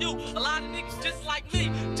like you, a lot of niggas just like me,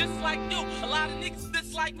 just like you. A lot of niggas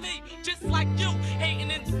just like me, just like you.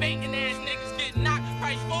 Hating and debating ass niggas getting knocked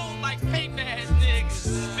price full like paper ass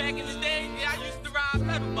niggas. Back in the day, yeah, I used to ride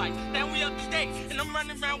pedal bikes. Now we up to date, and I'm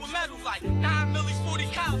running around with medals like 9 millis, 40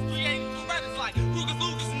 cows, 380 Berettas like Rugas,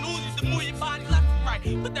 Lugas, and Uzis. The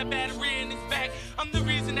back. Put that battery in his back. I'm the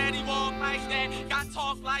reason that he walk like that. Got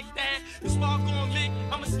talk like that. The spark on me,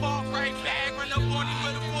 I'ma spark right back. Run up on him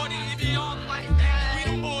with a 40, he be all like that.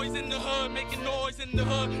 We them boys in the hood, making noise in the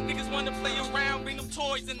hood. Niggas wanna play around, bring them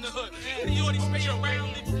toys in the hood. And he already spray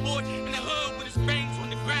around, leave a boy in the hood with his brains on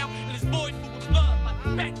the ground. And his boy full with blood,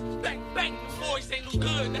 like bang, bang, bang. Them boys ain't no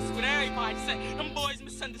good, that's what everybody say. Them boys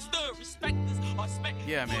misunderstood, respect this or respect.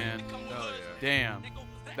 Yeah, man. Damn.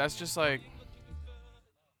 That's just like,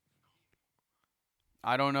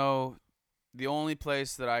 I don't know. The only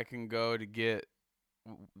place that I can go to get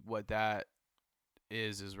what that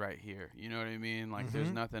is right here. You know what I mean? Like, there's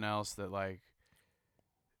nothing else that, like,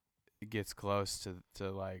 gets close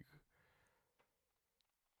to like,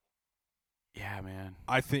 yeah, man.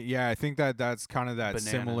 I think that's kind of that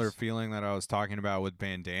similar Bananas. feeling that I was talking about with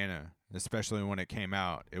Bandana, especially when it came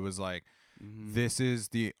out. It was like, this is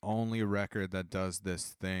the only record that does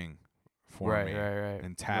this thing for me Right.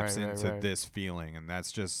 and taps Right, into right. this feeling, and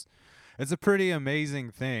that's just, it's a pretty amazing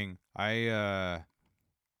thing. The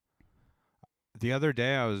other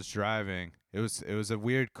day I was driving. It was a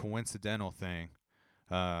weird coincidental thing.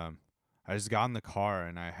 I just got in the car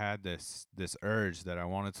and I had this urge that I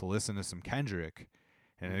wanted to listen to some Kendrick,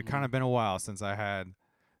 and it had kind of been a while since I had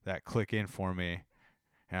that click in for me,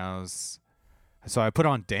 and so I put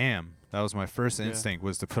on Damn. That was my first instinct,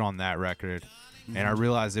 was to put on that record, and I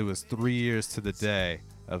realized it was 3 years to the day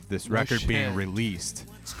of this No record being shit. released,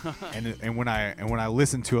 and when I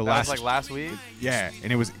listened to it That was like last week. yeah,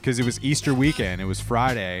 and it was because it was Easter weekend. It was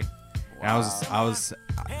Friday. And I was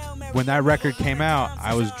when that record came out,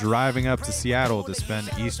 I was driving up to Seattle to spend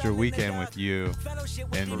Easter weekend with you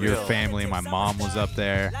and your real. family. My mom was up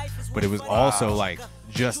there, but it was also like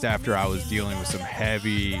just after I was dealing with some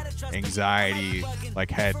heavy anxiety,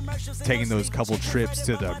 like had taken those couple trips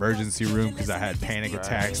to the emergency room because I had panic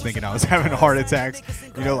attacks, thinking I was having heart attacks.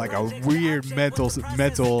 You know, like a weird mental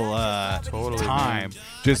Totally, time.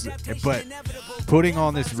 But putting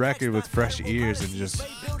on this record with fresh ears and just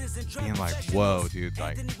being like, whoa, dude,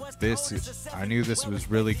 like I knew this was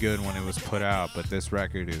really good when it was put out, but this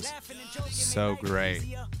record is so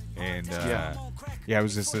great. And yeah, it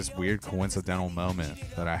was just this weird coincidental moment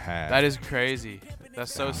that I had. That is crazy.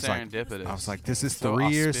 That's so I was like- serendipitous. I was like, this is So 3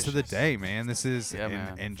 years to the auspicious. day, man. This is Yeah,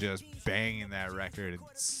 man. and just banging that record.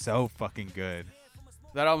 It's so fucking good.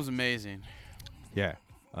 That album's amazing. Yeah.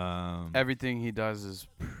 Everything he does is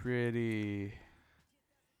pretty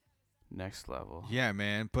next level. Yeah,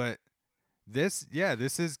 man. But this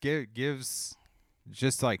is gives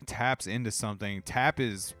just like taps into something. Tap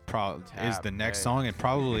is Tap, the next right. song, and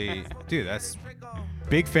probably, dude, that's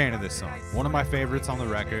big fan of this song. One of my favorites on the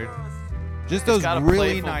record. Just those got a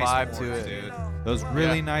really playful nice vibe horns, to it. dude. Those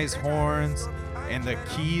really Yeah. nice horns and the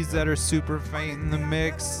keys that are super faint in the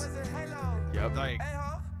mix. Yep. Like,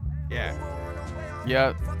 yeah.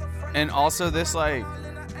 Yeah. And also this, like,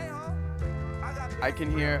 I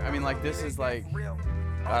can hear, I mean, like, this is like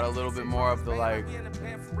got a little bit more of the, like,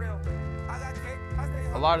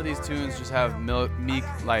 a lot of these tunes just have Meek,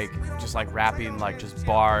 like, just like rapping, like, just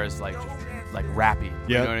bars, like, just, like rapping.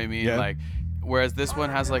 You Yep, know what I mean? yep. Like, whereas this one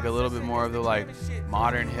has like a little bit more of the like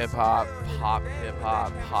modern hip hop, pop hip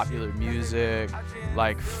hop, popular music,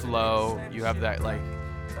 like flow. You have that like.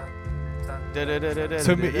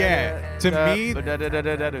 To me, yeah. To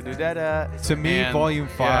me, And, Volume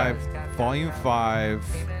yeah. 5,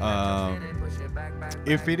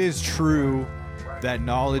 if it is true that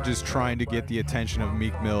Knowledge is trying to get the attention of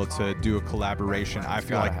Meek Mill to do a collaboration, I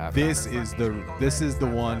feel Gotta like have this is the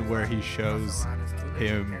one where he shows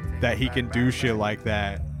him that he can do shit like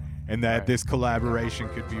that, and that Right. this collaboration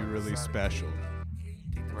could be really special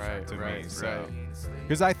Right, to right, me. So, right.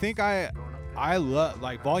 because I think I love,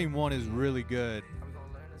 like, Volume 1 is really good,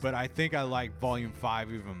 but I think I like Volume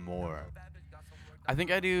 5 even more. I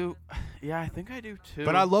think I do. Yeah, I think I do too.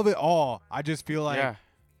 But I love it all. I just feel like Yeah.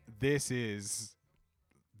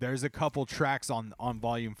 there's a couple tracks on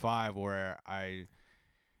Volume 5 where I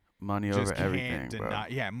Money just over can't everything, deny. bro.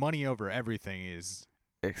 Yeah, Money Over Everything is,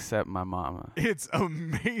 Except my mama. it's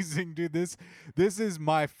amazing, dude. This is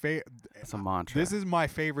my It's a mantra. this is my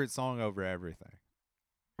favorite song over everything.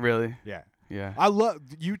 really. Yeah. Yeah. I love,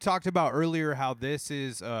 you talked about earlier how this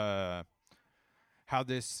is how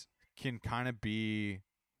this can kind of be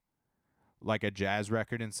like a jazz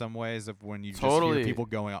record in some ways, of when you just Totally. hear people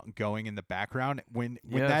going in the background, when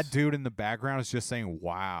Yes. that dude in the background is just saying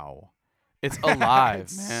wow. It's alive,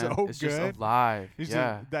 It's man. so it's good. just alive. He's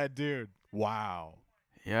Yeah. just, that dude, wow.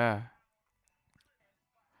 Yeah.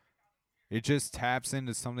 It just taps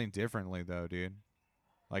into something differently though, dude.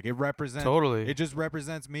 Like, it represents Totally. it just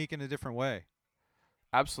represents Meek in a different way.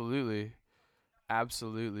 Absolutely.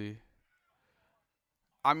 Absolutely.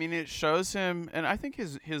 I mean, it shows him, and I think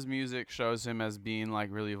his music shows him as being like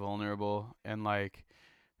really vulnerable and like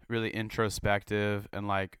really introspective, and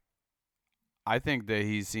like I think that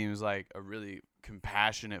he seems like a really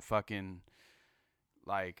compassionate fucking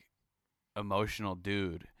like emotional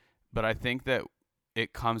dude. But I think that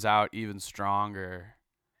it comes out even stronger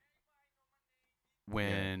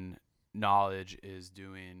when Knowledge is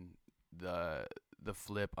doing the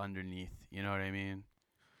flip underneath. You know what I mean?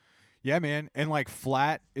 Yeah, man. And like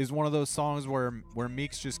Flat is one of those songs where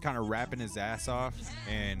Meek's just kind of rapping his ass off,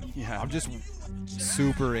 and I'm just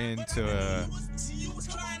super into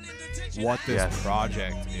what this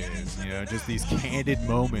project is. You know, just these candid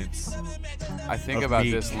moments. I think about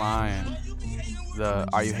Meek. This line: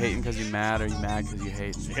 "Are you hating because you're mad? Or are you mad because you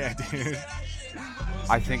hate me?" Yeah, dude.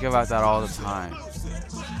 I think about that all the time.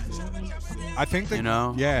 I think that, you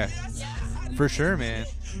know, yeah, for sure, man.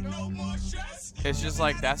 It's just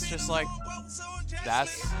like that's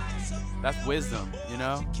wisdom, you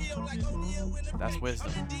know? That's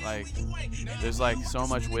wisdom. Like there's like so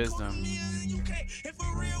much wisdom.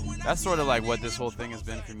 That's sort of like what this whole thing has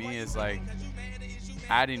been for me, is like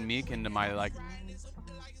adding Meek into my like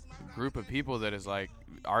group of people that is like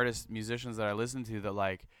artists, musicians that I listen to that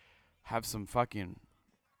like have some fucking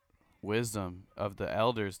wisdom of the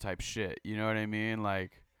elders type shit. You know what I mean?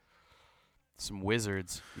 Like some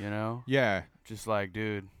wizards, you know? Yeah. Just like,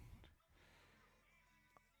 dude,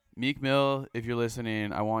 Meek Mill, if you're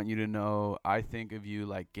listening, I want you to know I think of you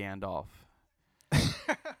like Gandalf.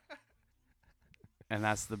 And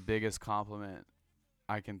that's the biggest compliment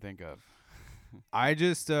I can think of. I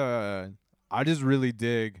just really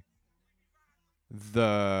dig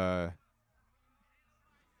the,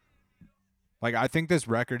 like, I think this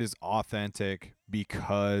record is authentic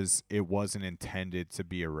because it wasn't intended to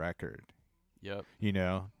be a record. Yep. You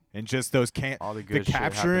know? And just those all the good shit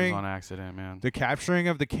happens on accident, man. The capturing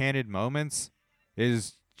of the candid moments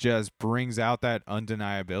is just brings out that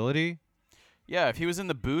undeniability. Yeah, if he was in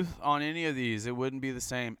the booth on any of these, it wouldn't be the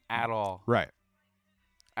same at all. Right.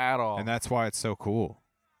 At all. And that's why it's so cool.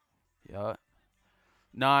 Yeah.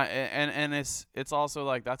 Nah, and it's also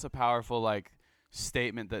like that's a powerful like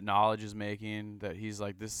statement that Knowledge is making, that he's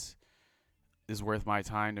like, this is worth my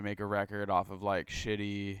time to make a record off of like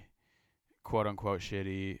shitty, quote unquote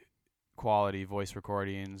shitty quality voice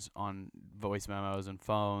recordings on voice memos and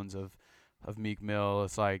phones of Meek Mill.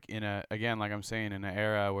 It's like again, like I'm saying, in an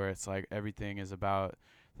era where it's like everything is about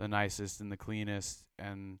the nicest and the cleanest,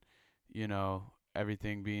 and you know,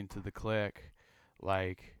 everything being to the click.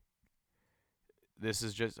 Like this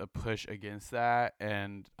is just a push against that,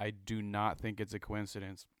 and I do not think it's a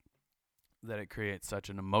coincidence that it creates such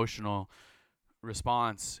an emotional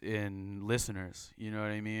response in listeners. You know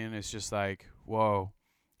what I mean? It's just like, whoa.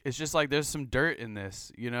 It's just like there's some dirt in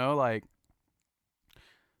this, you know? Like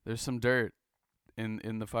there's some dirt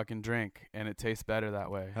in the fucking drink, and it tastes better that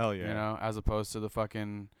way. Hell yeah. You know, as opposed to the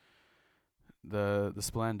fucking the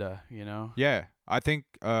Splenda, you know? Yeah. I think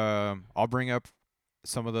I'll bring up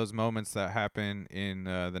some of those moments that happen in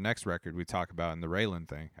the next record we talk about in the Raylan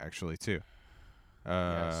thing, actually, too.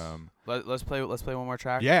 Yes. Let's play one more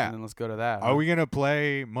track. Yeah. And then let's go to that. Are we gonna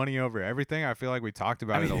play Money Over Everything? I feel like we talked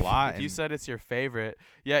about it a lot. If you said it's your favorite,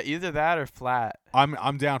 yeah, either that or Flat.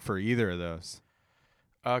 I'm down for either of those.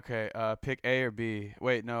 Okay, pick A or B.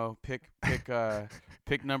 Wait, no, pick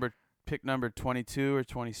number 22 or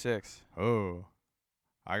 26. Oh,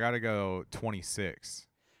 I gotta go 26.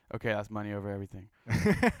 Okay, that's Money Over Everything.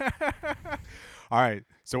 All right,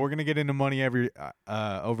 so we're gonna get into Money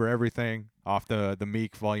Over Everything off the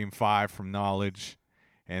Meek Volume 5 from Knowledge,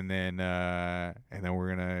 and then we're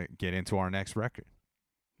gonna get into our next record.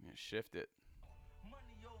 Yeah, shift it.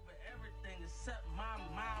 Money over everything except my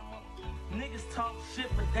mama. Niggas talk shit,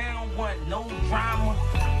 but they don't want no drama.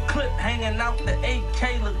 Clip hanging out the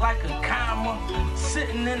AK look like a comma.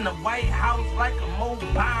 Sitting in the White House like a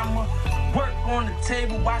Obama. Work on the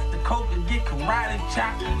table, watch the coca get karate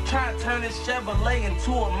chop. Try to turn this Chevrolet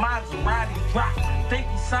into a Maserati drop. Think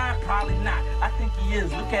he signed? Probably not. I think he is.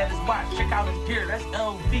 Look at his watch. Check out his gear. That's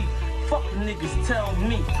LV. Fuck the niggas tell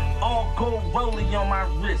me. All gold rollie on my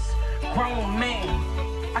wrist. Grown man.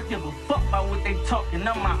 I give a fuck about what they talking.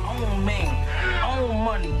 I'm my own man. Own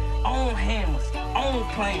money. Own hammers. Own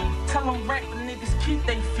plan. Tell them rapper niggas keep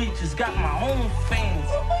they features. Got my own fans.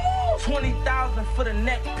 20,000 for the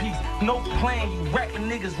neck piece. No plan. You rapping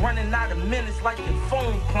niggas running out of minutes like your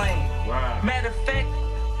phone playing. Wow. Matter of fact,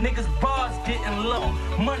 niggas bars getting low.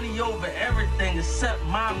 Money over everything except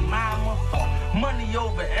my mama. Money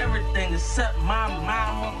over everything except my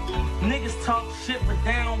mama. Niggas talk shit but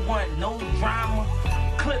they don't want no drama.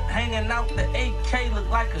 clip hanging out the AK look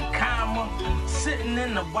like a comma. Sitting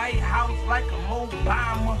in the White House like a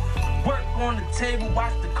Obama. Work on the table,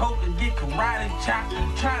 watch the coca get karate chop.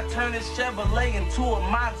 Try to turn this Chevrolet into a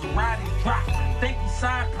Maserati drop. Think he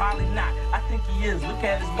signed? Probably not. I think he is. Look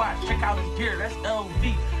at his watch. Check out his gear. That's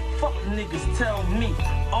LV. Fuck niggas tell me.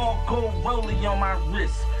 All gold rollie on my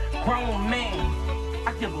wrist. Grown man.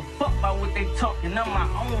 I give a fuck about what they talking. I'm my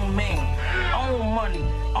own man. Own money.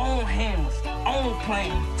 Own hammers. Own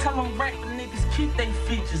plan. Tell them rapper niggas keep they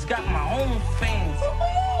features. Got my own fans.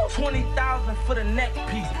 20,000 for the neck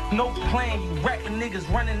piece. No plan. You rapping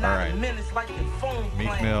niggas running out of minutes like your phone Meek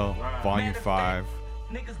plan. Mill, Volume 5.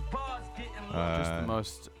 Niggas bars getting Just the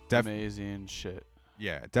most amazing shit.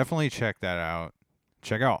 Yeah, definitely check that out.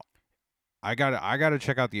 Check out. I gotta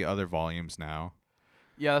check out the other volumes now.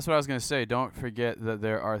 Yeah, that's what I was gonna say. Don't forget that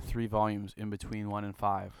there are 3 volumes in between 1 and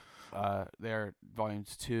 5. They're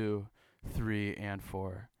volumes 2, 3, and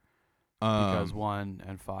 4. Because 1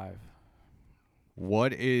 and 5.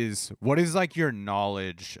 What is like your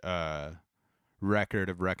knowledge record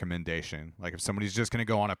of recommendation? Like if somebody's just gonna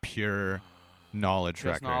go on a pure knowledge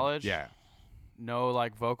Just record. knowledge? Yeah. No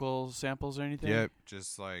like vocal samples or anything? Yep.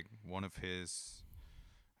 Just like one of his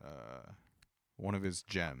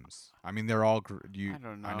gems. I mean, they're all I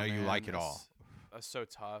don't know. I know you man. like it all. That's so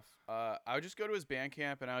tough. I would just go to his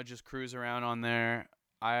Bandcamp and I would just cruise around on there.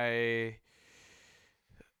 I'm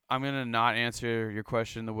gonna not answer your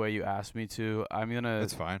question the way you asked me to.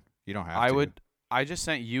 That's fine. You don't have to. I just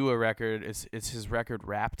sent you a record. It's his record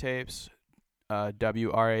Rap Tapes.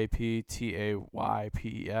 WRAPTAYPES.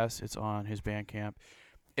 It's on his Bandcamp.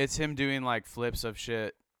 It's him doing like flips of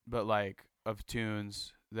shit, but like of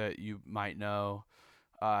tunes that you might know.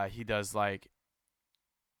 He does like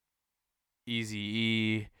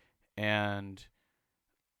Eazy-E and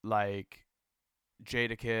like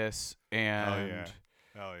Jadakiss and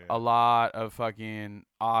a lot of fucking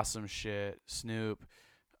awesome shit. Snoop.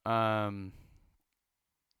 I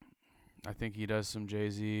think he does some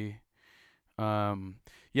Jay-Z.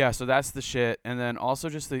 Yeah, so that's the shit. And then also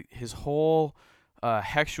just his whole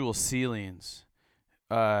Hexual Ceilings.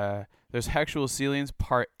 There's Hexual Ceilings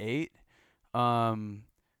Part 8.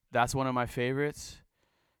 That's one of my favorites.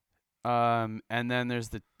 And then there's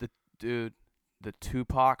the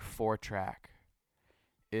Tupac 4-track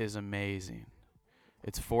is amazing.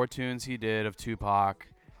 It's 4 tunes he did of Tupac,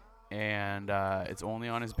 and it's only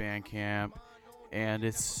on his Bandcamp. And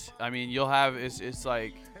you'll have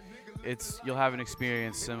you'll have an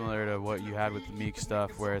experience similar to what you had with the Meek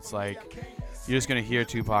stuff, where it's like you're just gonna hear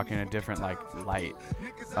Tupac in a different light.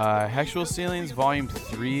 Hexual Ceilings Volume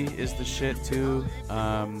 3 is the shit too.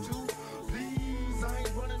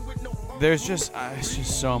 There's just it's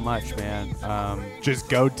just so much, man. Just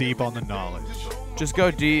go deep on the knowledge. Just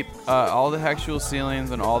go deep. All the Hexual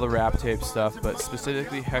Ceilings and all the Rap Tape stuff, but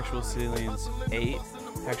specifically Hexual Ceilings 8,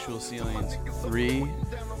 Hexual Ceilings 3,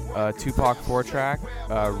 Tupac 4-track,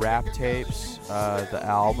 Rap Tapes, the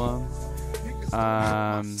album.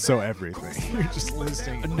 So everything. You're just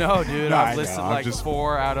listing. No, dude, No, I've I listed know, like just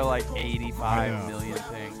 4 out of like 85 million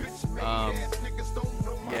things.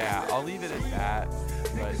 Yeah, I'll leave it at that.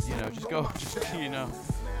 But just go,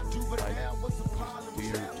 like do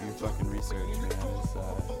your fucking research, man.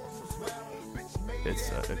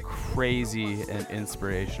 It's a crazy and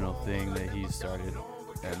inspirational thing that he started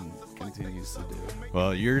and continues to do.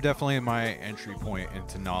 Well, you're definitely my entry point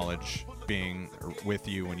into knowledge, being with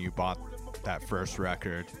you when you bought that first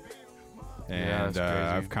record. And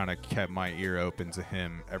I've kind of kept my ear open to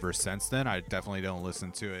him ever since then. I definitely don't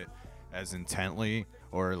listen to it as intently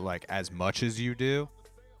or like as much as you do.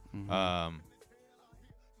 Mm-hmm.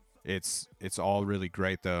 It's all really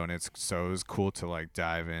great though, and it was cool to like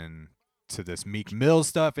dive in to this Meek Mill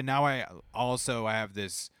stuff, and now I have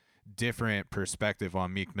this different perspective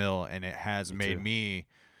on Meek Mill, and it has made me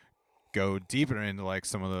go deeper into like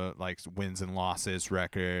some of the like wins and losses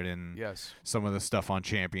record and some of the stuff on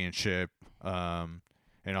Championship, and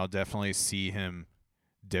I'll definitely see him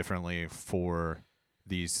differently for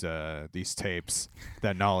these tapes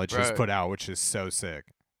that Knowledge has put out, which is so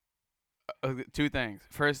sick. 2 things.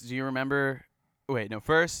 First, do you remember? Wait, no.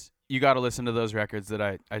 First, you got to listen to those records that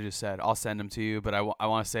I just said. I'll send them to you, but I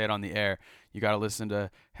want to say it on the air. You got to listen to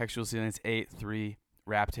Hexual Ceilings 8, 3,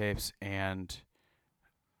 Rap Tapes, and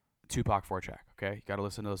Tupac 4-track. Okay, you got to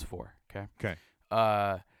listen to those 4. Okay. Okay.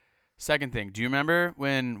 Second thing, do you remember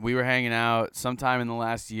when we were hanging out sometime in the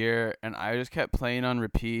last year, and I just kept playing on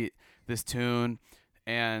repeat this tune,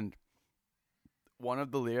 and one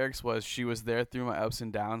of the lyrics was, "She was there through my ups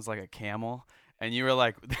and downs like a camel," And you were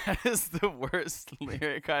like, that is the worst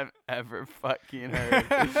lyric I've ever fucking heard.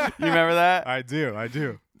 You remember that? I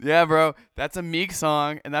do. Yeah, bro. That's a Meek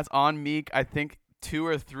song, and that's on Meek, I think, 2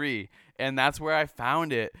 or 3. And that's where I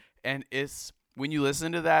found it. And it's when you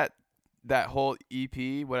listen to that whole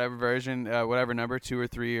EP, whatever version, whatever number, 2 or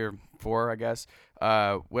 3 or 4, I guess,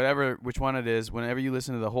 which one it is, whenever you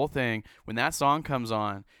listen to the whole thing, when that song comes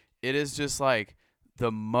on, it is just like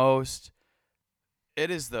it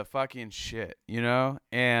is the fucking shit, you know?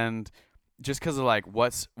 And just because of like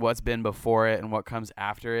what's been before it and what comes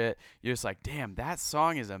after it, you're just like, damn, that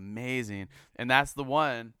song is amazing. And that's the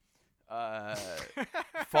one,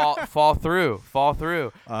 fall through.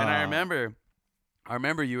 And I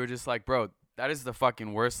remember you were just like, bro, that is the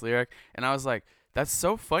fucking worst lyric. And I was like, that's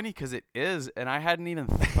so funny because it is, and I hadn't even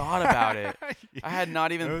thought about it. I had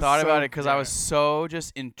not even thought about it because I was so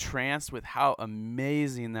just entranced with how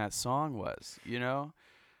amazing that song was, you know?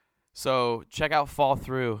 So check out Fall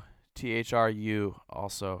Through, THRU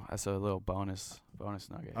also. That's a little bonus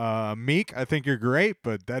nugget. Meek, I think you're great,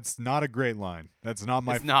 but that's not a great line. That's not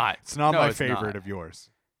my It's not. It's not No, my it's favorite not. of yours.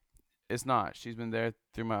 It's not. She's been there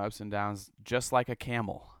through my ups and downs just like a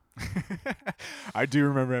camel. I do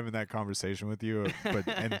remember having that conversation with you,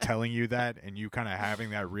 and telling you that, and you kind of having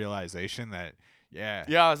that realization that, yeah,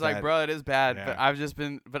 I was like, bro, it is bad, yeah. but I've just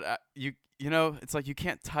been, you know, it's like you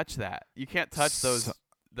can't touch that. You can't touch those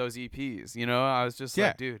EPs. You know, I was just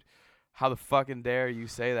like, dude, how the fucking dare you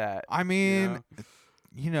say that? I mean,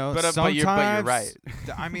 you know, but sometimes, you're right.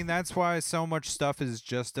 I mean, that's why so much stuff is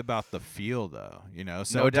just about the feel, though. You know,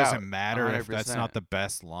 so No it doesn't doubt. matter if that's 100%. not the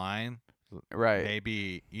best line. Right.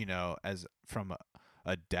 Maybe, you know, as from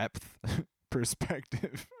a depth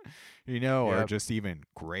perspective, you know, or Yep. just even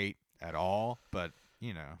great at all. But,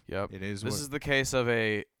 you know, Yep. it is This what is the case of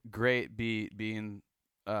a great beat being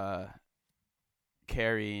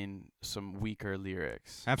carrying some weaker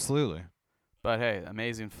lyrics. absolutely. But hey,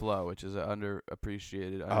 amazing flow, which is an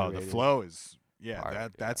underappreciated. Oh, the underrated flow is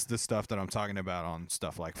part, that's the stuff that I'm talking about on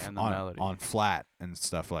stuff like And the on melody. on Flat and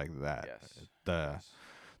stuff like that. Yes.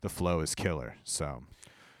 The flow is killer. So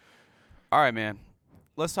All right, man.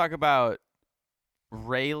 Let's talk about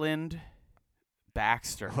Rayland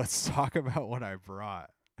Baxter. let's talk about what I brought.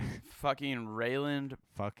 Fucking Rayland.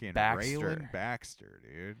 Fucking Baxter. Rayland Baxter,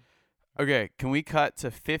 dude. Okay, can we cut to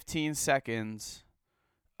 15 seconds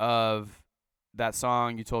of that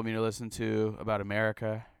song you told me to listen to about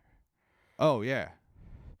America? Oh yeah,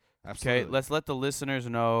 absolutely. Okay, let's let the listeners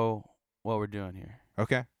know what we're doing here.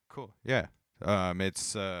 Okay, cool. Yeah.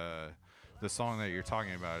 It's the song that you're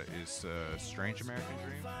talking about is "Strange American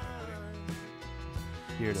Dream."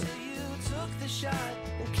 Here it is. You took the shot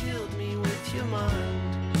and killed me with your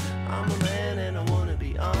mind. I'm a man and I wanna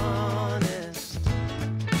be honest.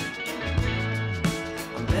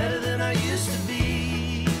 I'm better than I used to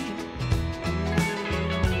be.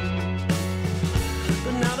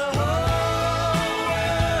 But now the whole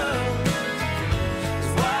world is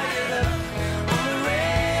wired up on the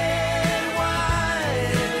red,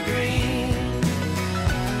 white, and the green.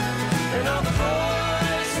 And all the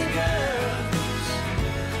boys and girls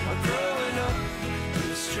are growing up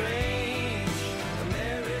in a strange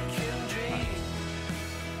American dream.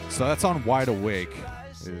 So that's on "Wide Awake."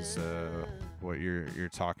 Is what you're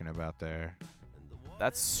talking about there?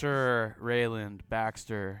 That's Sir Rayland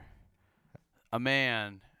Baxter, a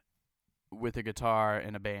man with a guitar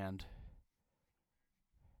and a band.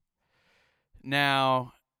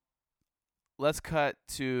 Now, let's cut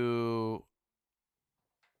to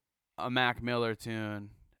a Mac Miller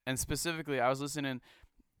tune. And specifically, I was listening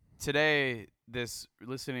today,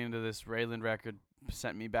 listening to this Rayland record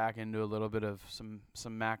sent me back into a little bit of some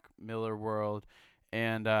Mac Miller world.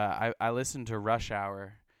 And I listened to Rush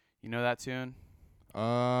Hour. You know that tune?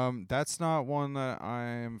 That's not one that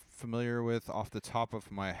I'm familiar with off the top of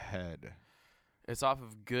my head. It's off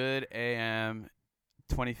of Good AM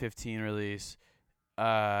 2015 release.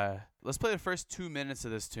 Let's play the first 2 minutes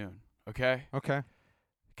of this tune, okay? Okay.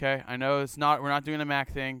 Okay, I know we're not doing a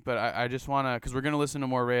Mac thing, but I just want to, because we're going to listen to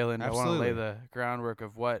more Rayland. I want to lay Absolutely. the groundwork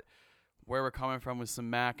of where we're coming from with some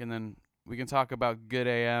Mac, and then we can talk about Good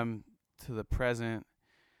AM to the present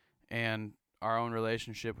and our own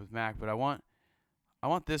relationship with Mac. But I want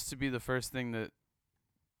this to be the first thing that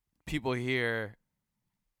people hear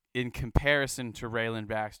in comparison to Rayland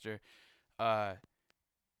Baxter.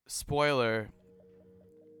 Spoiler,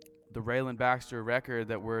 the Rayland Baxter record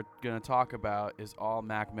that we're going to talk about is all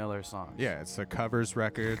Mac Miller songs. Yeah, it's a covers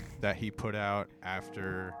record that he put out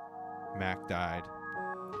after Mac died.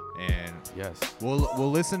 And Yes.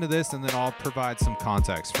 we'll listen to this, and then I'll provide some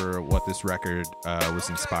context for what this record was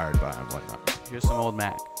inspired by and whatnot. Here's some old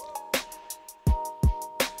Mac.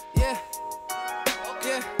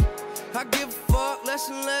 I give a fuck less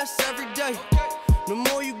and less every day. The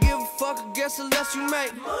more you give a fuck, I guess the less you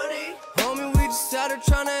make. Money. Homie, we just out here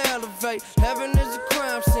trying to elevate. Heaven is a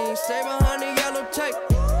crime scene, stay behind the yellow tape.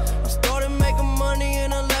 I started making money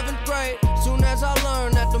in 11th grade. Soon as I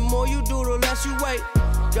learned that the more you do, the less you wait.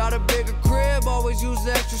 Got a bigger crib, always use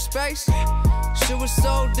the extra space. Shit was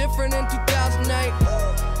so different in 2008.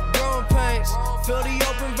 Growing pains, fill the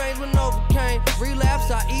open veins with Novocaine. Relapse,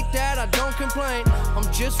 I eat that, I don't complain. I'm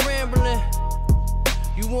just rambling.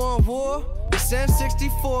 You want war? It's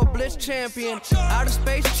N64, Blitz champion. Outer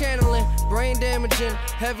space channeling, brain damaging.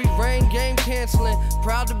 Heavy rain, game canceling.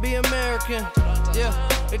 Proud to be American. Yeah,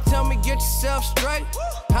 they tell me get yourself straight.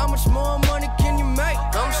 How much more money can you make?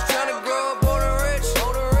 I'm just trying to grow up older rich.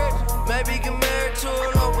 Maybe get married to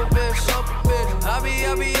an Oprah bitch. I be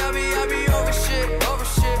over shit.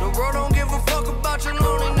 The world don't give a fuck about your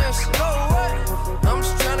loneliness. No way. I'm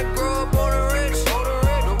just trying to grow up older rich.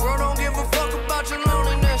 The world don't give a fuck about your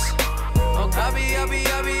loneliness. I be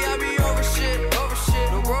over shit.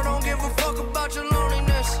 The world don't give a fuck about your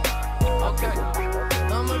loneliness. Okay.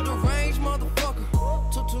 I'm a deranged motherfucker.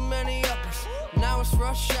 Too many uppers. Now it's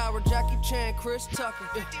rush hour. Jackie Chan, Chris Tucker.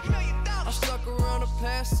 Yeah. I stuck around the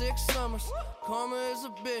past 6 summers. Karma is a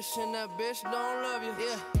bitch and that bitch don't love you.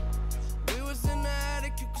 Yeah. We was in the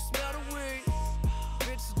attic, you could smell the weed.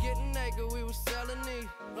 Bitches getting naked, we was selling need.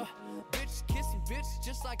 Bitches kissing bitches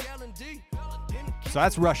just like L&D. So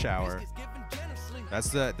that's Rush Hour.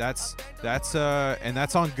 And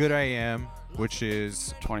that's on Good I Am, which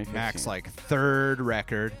is 2015. Mac's like third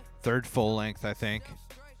record, third full length, I think.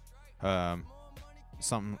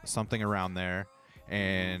 Something around there.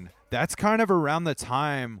 And that's kind of around the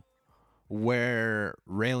time where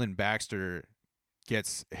Raylan Baxter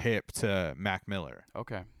gets hip to Mac Miller.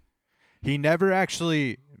 Okay. He never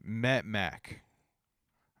actually met Mac,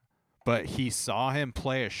 but he saw him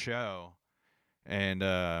play a show. And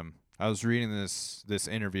I was reading this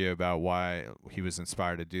interview about why he was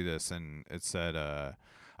inspired to do this, and it said,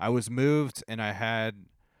 I was moved, and I had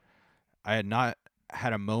not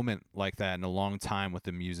had a moment like that in a long time with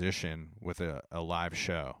a musician with a live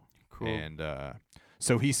show. Cool. And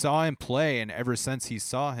so he saw him play, and ever since he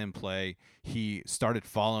saw him play, he started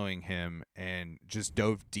following him and just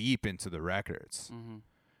dove deep into the records. Mm-hmm.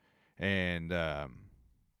 And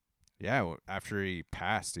after he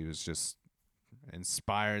passed, he was just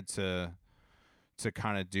inspired to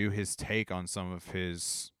kind of do his take on some of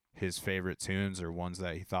his favorite tunes or ones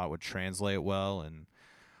that he thought would translate well. And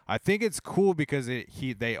I think it's cool because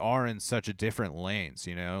they are in such a different lanes,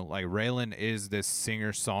 you know? Like Raylan is this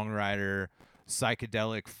singer-songwriter,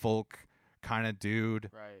 psychedelic folk kind of dude.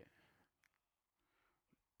 Right.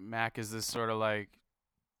 Mac is this sort of like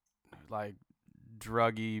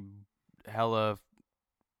druggy, hella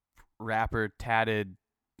rapper, tatted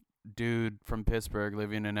dude from Pittsburgh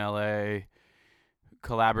living in LA,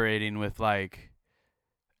 collaborating with like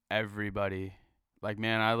everybody. Like,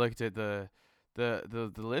 man, I looked at the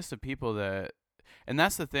list of people that, and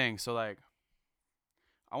that's the thing. So like,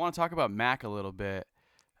 I want to talk about Mac a little bit.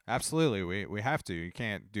 Absolutely, we have to. You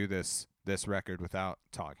can't do this record without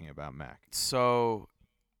talking about Mac. So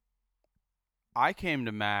I came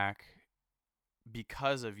to Mac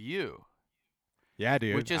because of you. Yeah,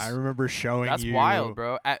 dude. Which is, I remember showing that's you wild,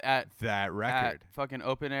 bro. At that record. At fucking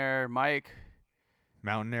Open Air Mike.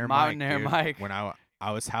 Mountain Air Mike. Mike. When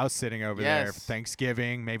I was house sitting over there for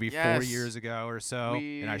Thanksgiving, maybe 4 years ago or so,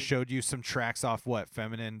 and I showed you some tracks off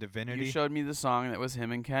Feminine Divinity. You showed me the song that was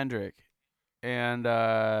him and Kendrick. And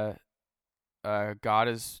God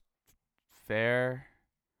is Fair.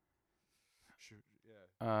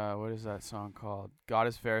 What is that song called? God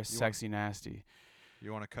is Fair, Sexy Nasty.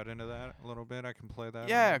 You want to cut into that a little bit? I can play that.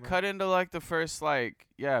 Yeah, cut into like the first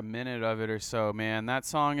minute of it or so, man. That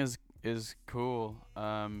song is cool.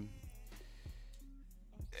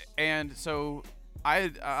 And so I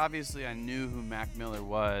knew who Mac Miller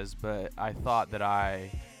was, but I thought that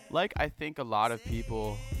I think a lot of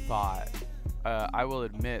people thought, I will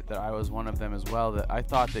admit that I was one of them as well, that I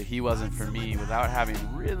thought that he wasn't for me without having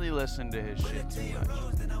really listened to his shit too much.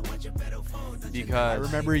 Because I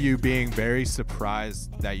remember you being very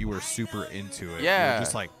surprised that you were super into it. Yeah. You were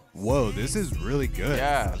just like, whoa, this is really good.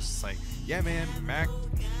 Yeah. I was just like, yeah, man, Mac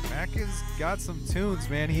has got some tunes,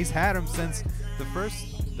 man. He's had them since the first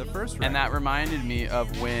record. And that reminded me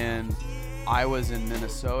of when I was in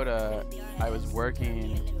Minnesota. I was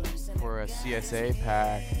working for a CSA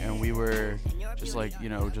pack, and we were just like, you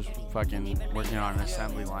know, just fucking working on an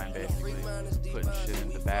assembly line, basically putting shit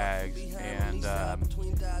into bags. And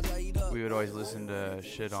we would always listen to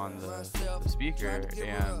shit on the speaker,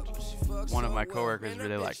 and one of my coworkers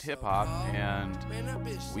really liked hip hop, and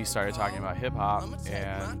we started talking about hip hop,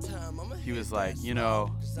 and he was like, you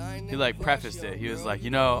know, he like prefaced it. He was like, you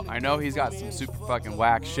know, I know he's got some super fucking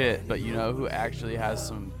whack shit, but you know who actually has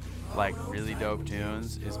some like really dope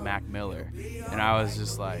tunes is Mac Miller. And I was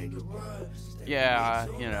just like, yeah,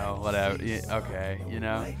 you know, whatever, okay, you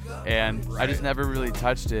know. And I just never really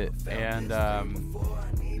touched it. And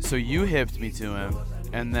so you hipped me to him,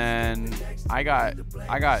 and then I didn't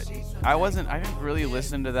really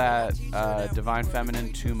listen to that Divine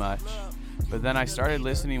Feminine too much. But then I started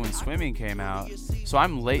listening when Swimming came out, so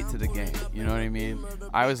I'm late to the game. You know what I mean?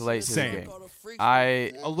 I was late to the game.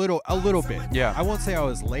 A little bit. Yeah. I won't say I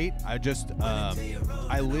was late. I just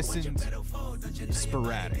I listened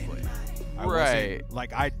sporadically.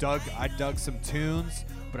 Like I dug some tunes,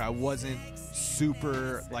 but I wasn't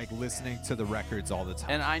super like listening to the records all the time.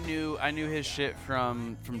 And I knew his shit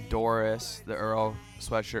from Doris, the Earl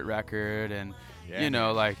Sweatshirt record, and you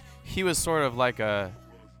know, like he was sort of like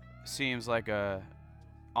seems like a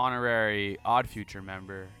honorary Odd Future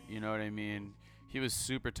member. You know what I mean? He was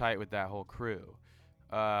super tight with that whole crew.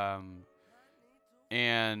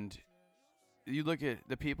 And you look at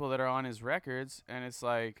the people that are on his records, and it's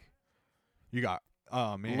like you got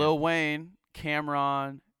Lil Wayne,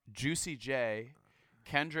 Cameron, Juicy J,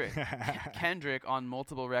 Kendrick on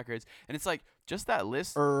multiple records. And it's like just that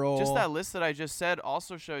list that I just said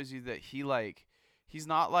also shows you that he's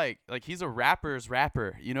not like he's a rapper's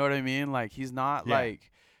rapper. You know what I mean? Like he's not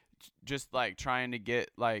like just like trying to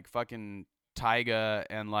get like fucking Tyga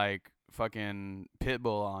and like fucking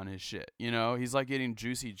Pitbull on his shit. You know, he's like getting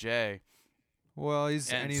Juicy J. Well, he's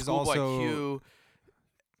Schoolboy also Q,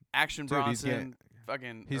 Action Bronson.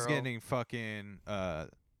 He's Earl. getting fucking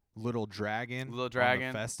Little Dragon on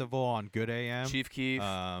the festival on Good AM. Chief Keef.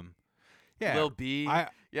 Lil B.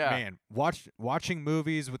 Man, watching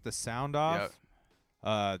movies with the sound off.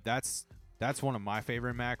 That's one of my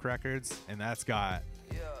favorite Mac records, and that's got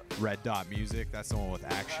Red Dot Music. That's the one with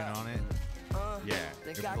Action on it.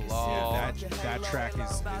 That track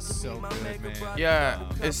is so good, man. Yeah,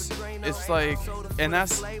 it's like, and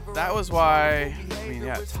that was why. I mean,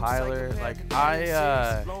 yeah, Tyler. Like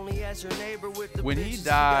when he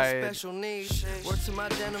died, I'm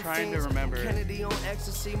trying to remember.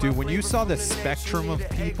 Dude, when you saw the spectrum of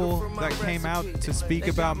people that came out to speak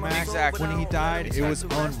about Mac when he died, it was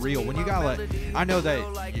unreal. When you got like, I know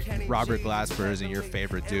that Robert Glasper isn't your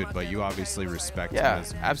favorite dude, but you obviously respect him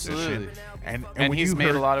as a musician. Absolutely. And when he's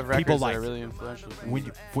made a lot of records like, that are really influential. And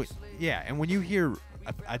when you hear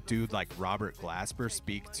a dude like Robert Glasper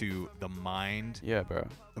speak to the mind, bro,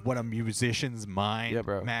 what a musician's mind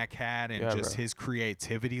Mac had, and just his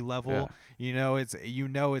creativity level,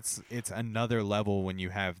 it's another level when you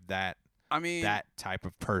have that. I mean, that type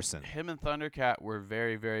of person. Him and Thundercat were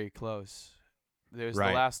very, very close. There's the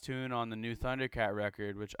last tune on the new Thundercat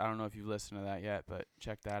record, which I don't know if you've listened to that yet, but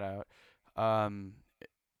check that out.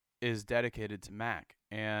 Is dedicated to Mac.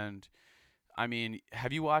 And I mean,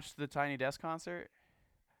 have you watched the Tiny Desk concert?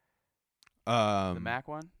 The Mac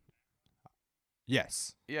one?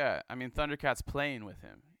 Yes. Yeah, I mean, Thundercat's playing with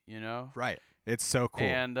him, you know? Right. It's so cool.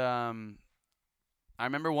 And I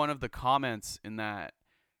remember one of the comments in that,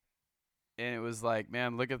 and it was like,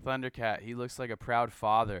 man, look at Thundercat. He looks like a proud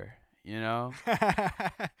father, you know?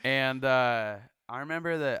 And I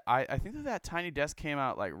remember that I think that Tiny Desk came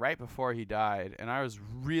out like right before he died, and I was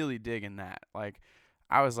really digging that. Like,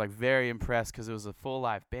 I was like very impressed because it was a full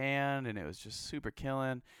live band, and it was just super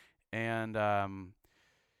killing. And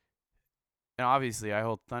obviously I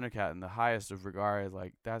hold Thundercat in the highest of regard.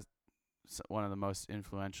 Like, that's one of the most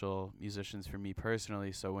influential musicians for me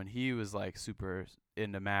personally. So when he was like super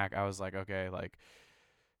into Mac, I was like, okay, like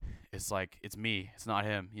it's me, it's not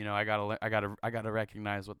him. You know, I gotta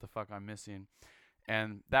recognize what the fuck I'm missing.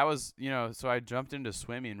 And that was, you know, so I jumped into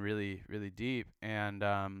Swimming really, really deep. And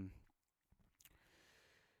then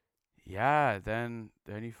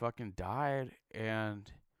he fucking died,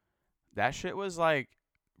 and that shit was like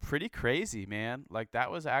pretty crazy, man. Like,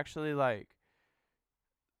 that was actually like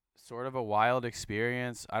sort of a wild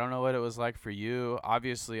experience. I don't know what it was like for you.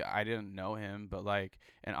 Obviously I didn't know him, but like,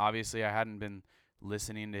 and obviously I hadn't been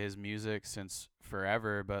listening to his music since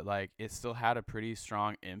forever, but like it still had a pretty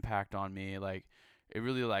strong impact on me. Like, it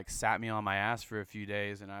really like sat me on my ass for a few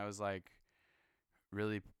days, and I was like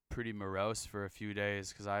really pretty morose for a few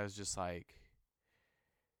days because I was just like,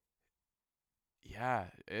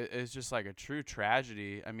 it's just like a true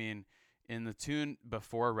tragedy. I mean, in the tune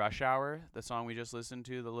before Rush Hour, the song we just listened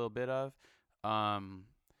to, the little bit of,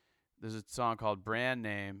 there's a song called Brand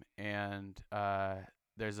Name, and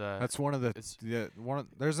there's a That's one of the, it's-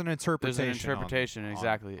 there's an interpretation. there's an interpretation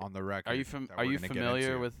exactly. on the record. Are you that are we're you gonna get familiar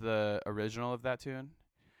into. with the original of that tune?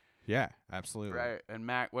 Yeah, absolutely. Right. And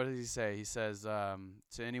Mac, what does he say? He says, to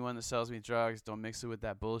anyone that sells me drugs, don't mix it with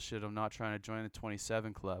that bullshit. I'm not trying to join the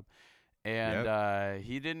 27 club. And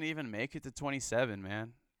he didn't even make it to 27,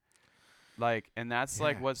 man. Like, and that's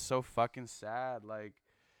like Yeah. what's so fucking sad. Like,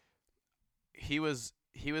 he was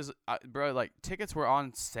bro, like, tickets were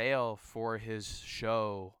on sale for his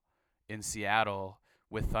show in Seattle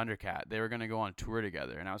with Thundercat. They were going to go on tour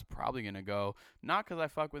together, and I was probably going to go, not because I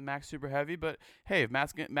fuck with Mac super heavy, but hey, if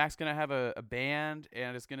Mac's going to have a band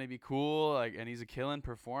and it's going to be cool, like, and he's a killing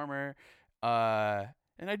performer, and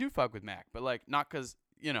I do fuck with Mac, but like, not because,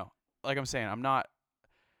 you know, like I'm saying, I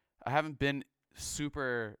haven't been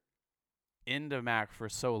super into Mac for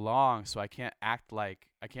so long, so I can't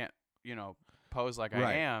you know, pose like I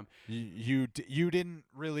Right. am. You didn't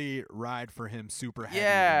really ride for him super heavy when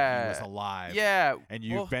Yeah. he was alive. Yeah. And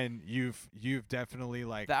well, you've definitely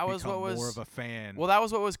like That was become what more was- of a fan. Well, that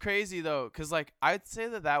was what was crazy though, cause like I'd say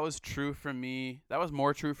that was true for me. That was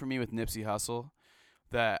more true for me with Nipsey Hussle,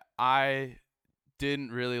 that I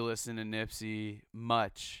didn't really listen to Nipsey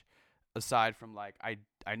much, aside from like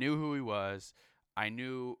I knew who he was. I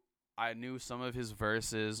knew some of his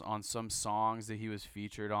verses on some songs that he was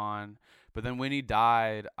featured on. But then when he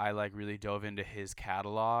died, I like really dove into his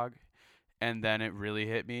catalog, and then it really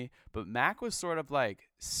hit me. But Mac was sort of like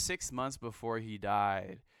 6 months before he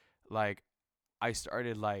died. Like I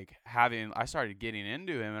started getting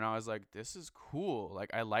into him, and I was like, this is cool. Like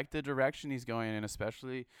I like the direction he's going in,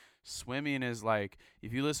 especially Swimming is like,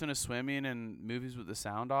 if you listen to Swimming and movies with the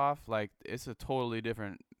sound off, like it's a totally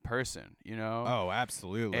different person, you know? Oh,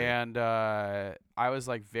 absolutely. And I was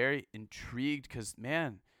like very intrigued because,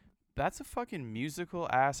 man, that's a fucking musical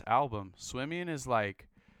ass album. Swimming is like,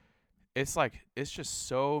 it's just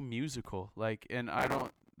so musical. Like, and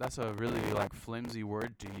that's a really like flimsy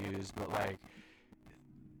word to use, but like,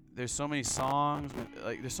 there's so many songs,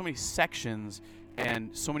 like there's so many sections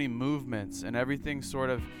and so many movements, and everything sort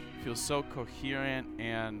of feels so coherent,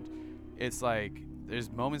 and it's like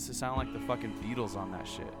there's moments that sound like the fucking Beatles on that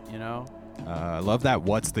shit, you know? I love that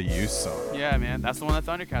What's the Use song. Yeah, man, that's the one that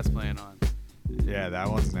Thundercat's playing on. Yeah, that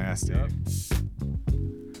one's nasty.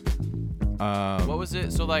 What was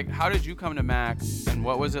it? So like, how did you come to Mac, and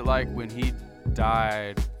what was it like when he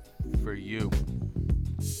died for you?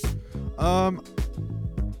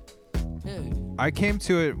 I came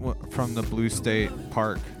to it from the Blue State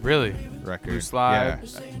Park Really? record. Blue Slide?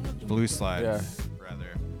 Yeah. Blue Slide, Yeah.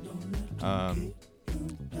 rather.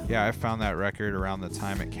 Yeah, I found that record around the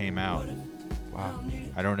time it came out. Wow.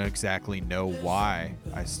 I don't exactly know why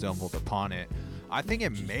I stumbled upon it. I think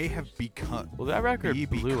it may have become Well, that record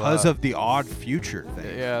blew because up. of the Odd Future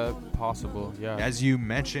thing. Yeah, possible. Yeah. As you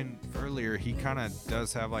mentioned earlier, he kind of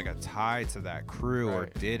does have like a tie to that crew, or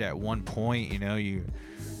Right. did at one point. You know, you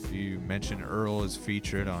mentioned Earl is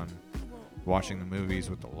featured on watching the movies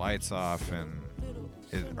with the lights off with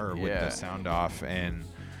Yeah. the sound off, and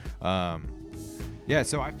yeah.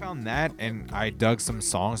 So I found that, and I dug some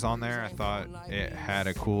songs on there. I thought it had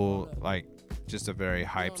a cool, like, just a very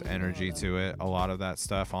hyped energy to it. A lot of that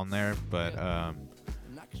stuff on there, but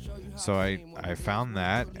so I found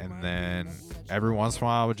that, and then every once in a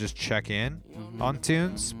while I would just check in on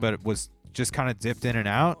tunes, but it was just kind of dipped in and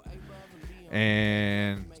out,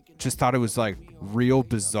 and just thought it was like real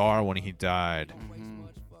bizarre when he died.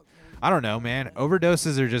 I don't know, man.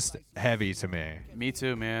 Overdoses are just heavy to me. Me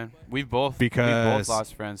too, man. We've both Because-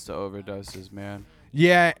 lost friends to overdoses, man.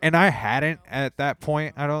 Yeah, and I hadn't at that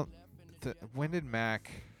point. I don't. When did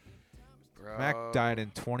Mac? Bro. Mac died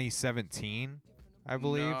in 2017, I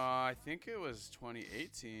believe. No, I think it was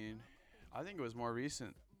 2018. I think it was more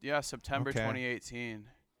recent. Yeah, September Okay. 2018.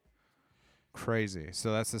 Crazy.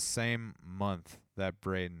 So that's the same month that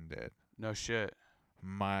Braden did. No shit.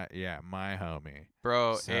 My homie.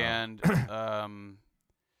 Bro, So- and a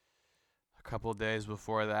couple of days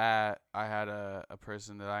before that, I had a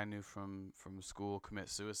person that I knew from school commit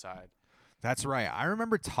suicide. That's right. I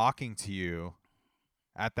remember talking to you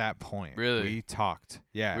at that point. Really? We talked.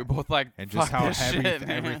 Yeah. We were both like, and just "Fuck how this heavy shit, man."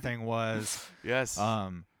 everything was. Yes.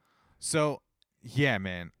 So yeah,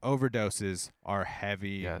 man, overdoses are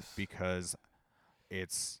heavy Yes. because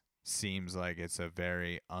seems like it's a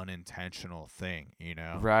very unintentional thing, you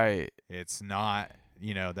know? Right. It's not,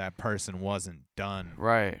 that person wasn't done,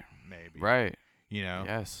 Right. maybe. Right. You know?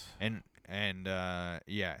 Yes. And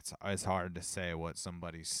yeah, it's hard to say what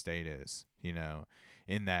somebody's state is,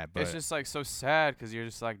 in that. But it's just like so sad because you're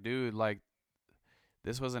just like, dude, like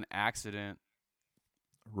this was an accident.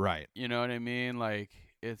 right. You know what I mean? Like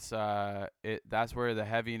it's that's where the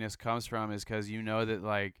heaviness comes from, is because you know that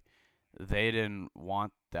like they didn't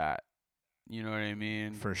want that. You know what I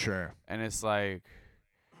mean? For sure. And it's like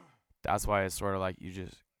that's why it's sort of like you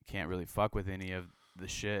just can't really fuck with any of the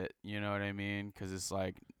shit. You know what I mean? Because it's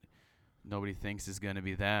like nobody thinks it's gonna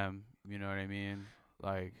be them. You know what I mean?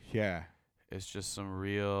 Like Yeah. it's just some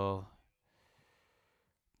real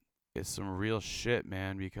shit,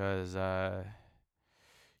 man, because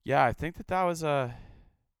yeah, I think that was yeah,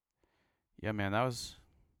 man, that was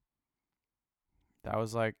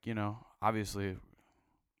like, you know, obviously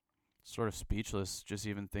sort of speechless just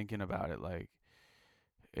even thinking about it. Like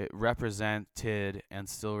it represented and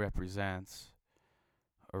still represents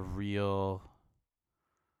a real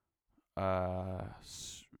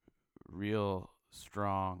real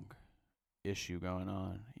strong issue going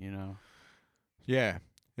on, you know. Yeah.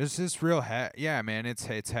 It's just real yeah, man, it's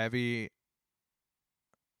heavy.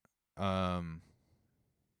 And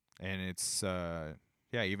it's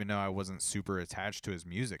yeah, even though I wasn't super attached to his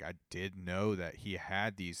music, I did know that he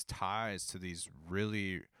had these ties to these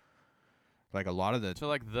really, like, a lot of the To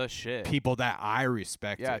like the shit. people that I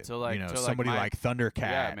respected. Yeah, to like you know, to somebody like Thundercat.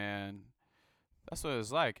 Yeah, man. That's what it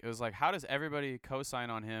was like. It was like, how does everybody co-sign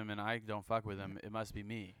on him and I don't fuck with him? It must be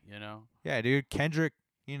me, you know? Yeah, dude, Kendrick,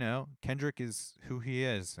 you know, Kendrick is who he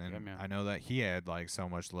is, and Yeah, man. I know that he had like so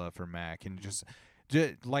much love for Mac, and just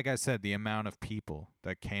like I said, the amount of people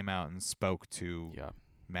that came out and spoke to Yeah.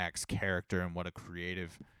 Mac's character and what a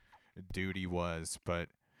creative dude he was. But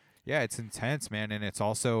yeah, it's intense, man, and it's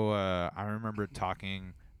also I remember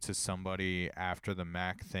talking to somebody after the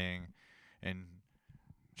Mac thing, and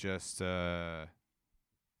just him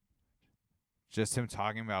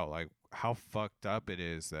talking about like how fucked up it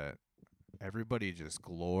is that everybody just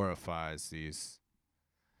glorifies these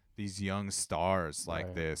young stars like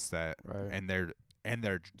Right. this, that Right. and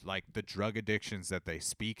they're like the drug addictions that they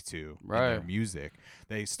speak to in Right. their music.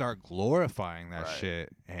 They start glorifying that Right. shit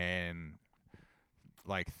and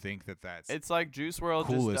like think that that's It's like Juice WRLD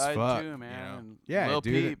cool just as died fuck, too, you man. know? And Yeah, Lil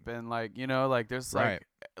dude. Peep and like, you know, like there's Right.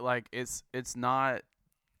 like it's not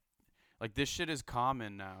like this shit is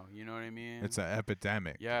common now, you know what I mean? it's an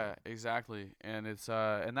epidemic. Yeah, exactly. And it's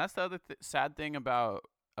and that's the other sad thing about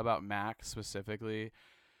Mac specifically,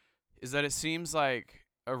 is that it seems like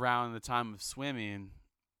around the time of Swimming,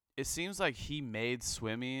 it seems like he made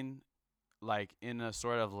Swimming like in a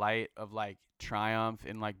sort of light of like triumph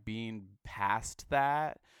and like being past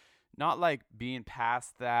that, not like being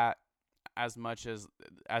past that as much as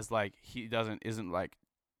like he isn't like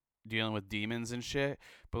dealing with demons and shit,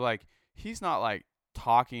 but like he's not like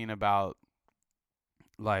talking about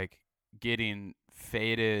like getting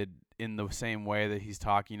faded in the same way that he's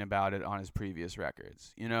talking about it on his previous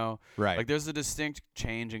records, you know? Right. Like there's a distinct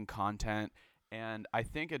change in content, and I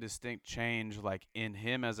think a distinct change like in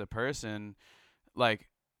him as a person. Like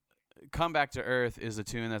Come Back to Earth is a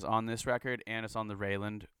tune that's on this record and it's on the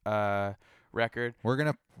Rayland record. We're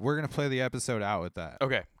gonna play the episode out with that.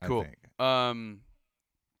 Okay, I cool. think.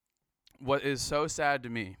 What is so sad to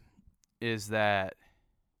me is that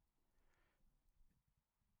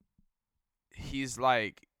he's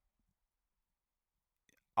like,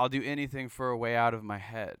 I'll do anything for a way out of my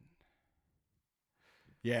head.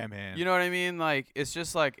 Yeah, man. You know what I mean? Like it's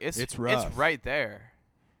just like It's rough. It's right there.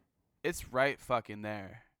 It's right fucking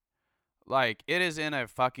there. Like it is in a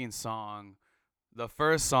fucking song, the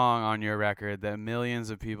first song on your record that millions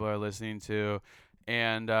of people are listening to,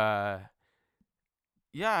 and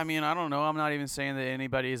yeah, I mean, I don't know. I'm not even saying that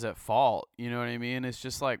anybody is at fault. You know what I mean? It's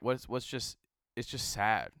just like it's just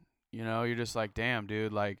sad. You know, you're just like, damn,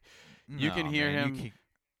 dude. Like you No, can hear man, him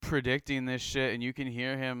predicting this shit, and you can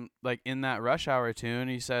hear him like in that Rush Hour tune.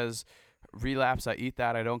 He says, "Relapse, I eat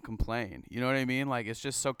that, I don't complain." You know what I mean? Like it's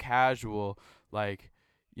just so casual. Like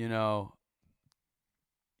you know,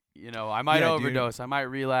 I might Yeah, dude. overdose, I might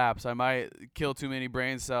relapse, I might kill too many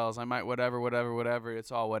brain cells, I might whatever.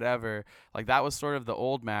 It's all whatever. Like that was sort of the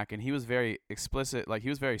old Mac, and he was very explicit. Like he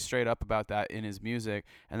was very straight up about that in his music.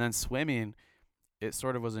 And then Swimming, it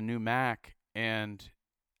sort of was a new Mac. And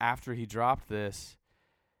after he dropped this,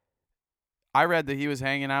 I read that he was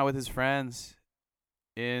hanging out with his friends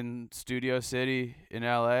in Studio City in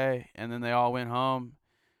LA, and then they all went home,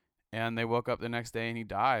 and they woke up the next day and he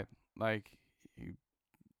died. Like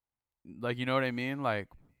you know what I mean? Like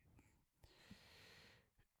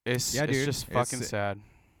it's Yeah, dude. just fucking sad.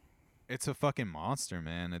 It's a fucking monster,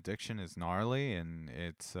 man. Addiction is gnarly, and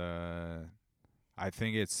it's I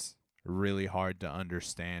think it's really hard to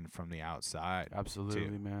understand from the outside.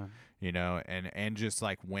 Absolutely, man. You know, and just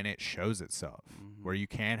like when it shows itself, where you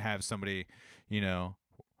can have somebody, you know,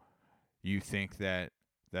 you think that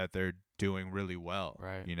they're doing really well,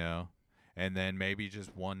 Right. you know, and then maybe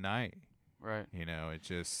just one night, Right. you know, it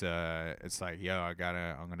just it's like, yo,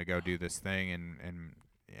 I'm gonna go do this thing,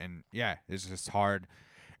 and yeah, it's just hard.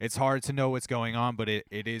 It's hard to know what's going on, but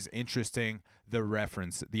it is interesting,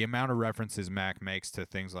 the amount of references Mac makes to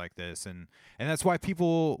things like this, and that's why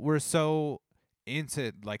people were so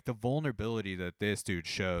into like the vulnerability that this dude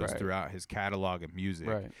shows Right. throughout his catalog of music.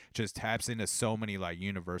 Right. Just taps into so many like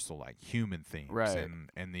universal like human themes, Right.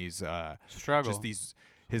 and these Struggle. just these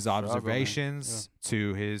his Struggle, man. observations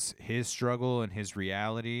to his struggle and his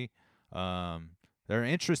reality. They're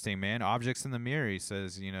interesting, man. Objects in the Mirror, he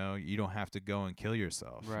says, you know, you don't have to go and kill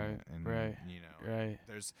yourself. Right, And right, you know, right.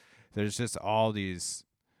 there's just all these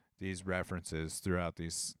references throughout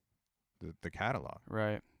the catalog.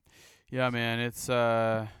 Right. Yeah, man. It's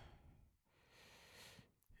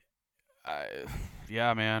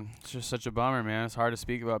yeah, man. It's just such a bummer, man. It's hard to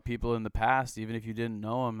speak about people in the past, even if you didn't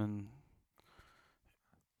know them, and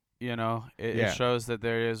you know, it Yeah. shows that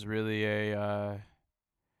there is really a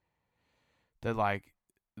that like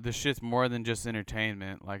the shit's more than just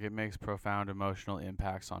entertainment. Like it makes profound emotional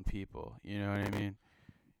impacts on people. You know what I mean?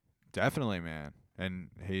 Definitely, man. And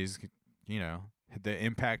he's, you know, the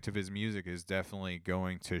impact of his music is definitely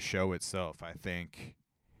going to show itself, I think,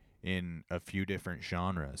 in a few different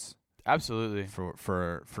genres Absolutely.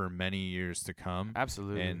 for many years to come.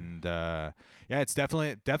 Absolutely. And yeah, it's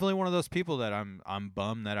definitely one of those people that I'm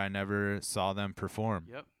bummed that I never saw them perform.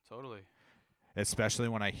 Yep. Totally. Especially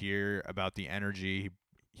when I hear about the energy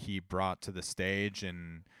he brought to the stage,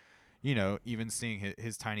 and you know, even seeing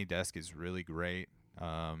his Tiny Desk is really great.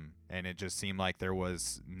 And it just seemed like there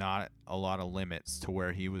was not a lot of limits to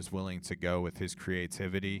where he was willing to go with his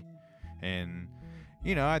creativity. And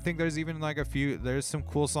you know, I think there's even like there's some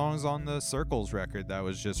cool songs on the Circles record that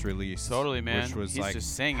was just released. Totally, man. Which was He's like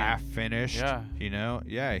just singing. half finished. Yeah. You know?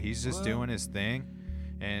 Yeah, he's just doing his thing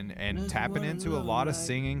and tapping into a lot of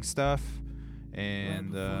singing stuff.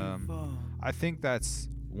 And I think that's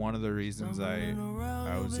one of the reasons I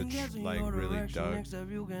was really dug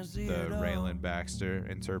the Raylan Baxter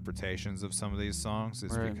interpretations of some of these songs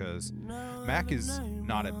is Right. because Mac is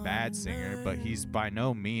not a bad singer, but he's by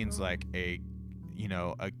no means like a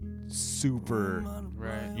super,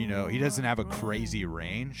 Right. you know, he doesn't have a crazy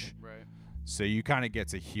range. Right. So you kind of get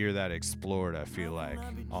to hear that explored, I feel like,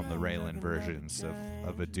 on the Raylan versions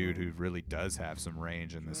of a dude who really does have some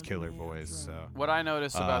range in this killer voice. So What I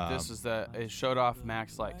noticed about this is that it showed off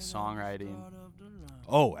Mac's like songwriting.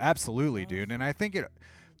 oh, absolutely, dude. And I think it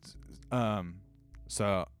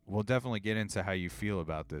so we'll definitely get into how you feel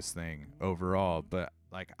about this thing overall, but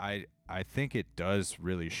like I think it does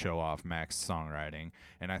really show off Mac's songwriting,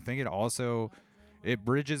 and I think it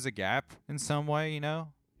bridges a gap in some way, you know?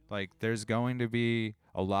 Like there's going to be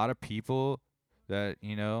a lot of people that,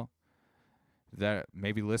 you know, that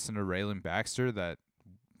maybe listen to Raylan Baxter that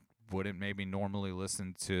wouldn't maybe normally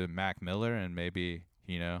listen to Mac Miller, and maybe,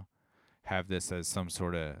 you know, have this as some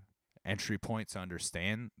sort of entry point to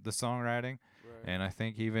understand the songwriting. And I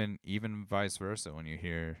think even vice versa, when you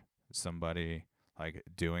hear somebody like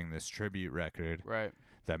doing this tribute record Right.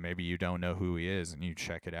 that maybe you don't know who he is, and you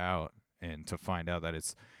check it out, and to find out that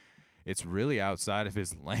it's really outside of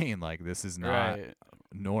his lane. Like this is not Right.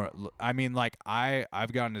 I mean, like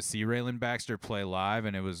I've gotten to see Raylan Baxter play live,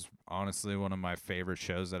 and it was honestly one of my favorite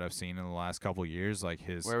shows that I've seen in the last couple years. Like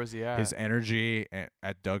Where was he at? his energy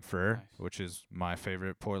at Doug Fir, Nice. which is my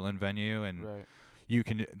favorite Portland venue, and Right.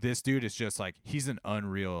 this dude is just like, he's an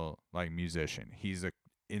unreal like musician. He's a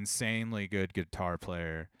insanely good guitar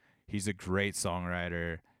player. He's a great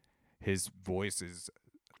songwriter. His voice is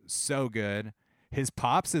so good. His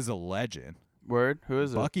pops is a legend. Word? Who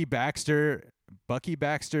is it? Bucky Baxter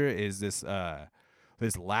is this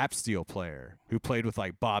lap steel player who played with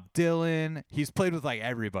like Bob Dylan. He's played with like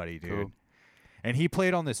everybody, dude. Cool. And he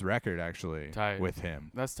played on this record actually Tight. with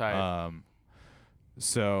him. That's tight.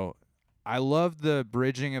 So I love the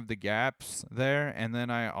bridging of the gaps there, and then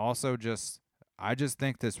I also just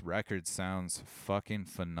think this record sounds fucking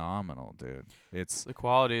phenomenal, dude. It's the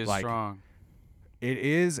quality is like, strong. It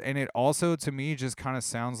is, and it also to me just kind of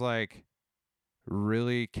sounds like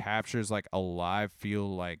really captures like a live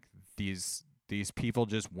feel. Like these people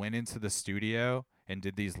just went into the studio and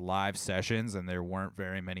did these live sessions, and there weren't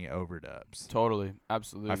very many overdubs. Totally.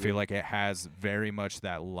 Absolutely. I feel like it has very much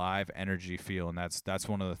that live energy feel, and that's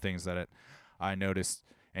one of the things that I noticed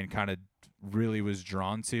and kind of really was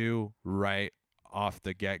drawn to right off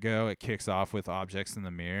the get go. It kicks off with Objects in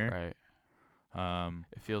the Mirror. Right.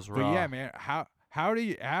 It feels But raw. yeah, man, how do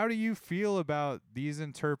you feel about these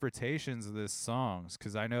interpretations of this songs?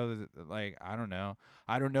 Because I know that, like, I don't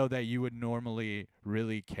know that you would normally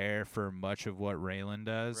really care for much of what Raylan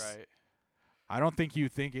does. Right. I don't think you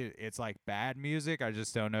think it's like bad music. I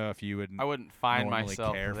just don't know if you would. I wouldn't find normally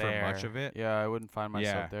myself care there. for much of it. Yeah, I wouldn't find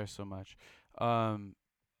myself Yeah. there so much.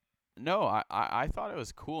 No, I thought it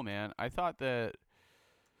was cool, man. I thought that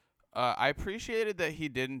I appreciated that he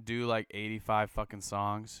didn't do like 85 fucking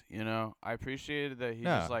songs, you know? I appreciated that he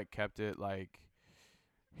just Yeah. like kept it like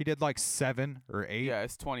He did like 7 or 8. yeah,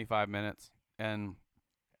 it's 25 minutes and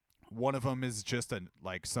One of them is just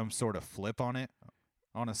like some sort of flip on it,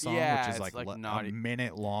 on a song, Yeah, which is it's like, like a naughty.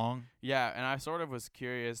 minute long. yeah, and I sort of was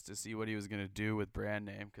curious to see what he was going to do with Brand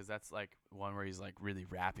Name cuz that's like one where he's like really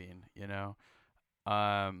rapping, you know?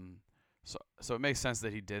 So it makes sense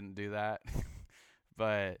that he didn't do that.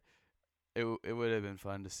 But it would have been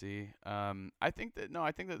fun to see. I think that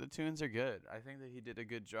the tunes are good. I think that he did a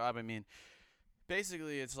good job. I mean,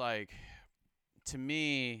 basically it's like, to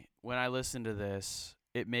me, when I listened to this,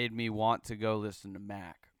 it made me want to go listen to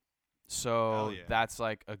Mac. So Hell yeah. that's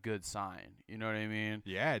like a good sign. You know what I mean?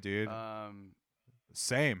 Yeah, dude. Um,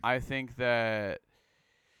 Same. I think that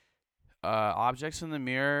Objects in the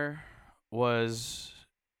Mirror was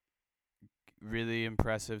really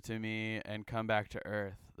impressive to me, and Come Back to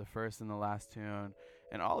Earth, the first and the last tune,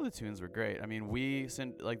 and all the tunes were great. I mean,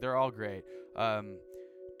 they're all great.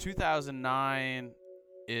 2009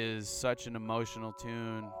 is such an emotional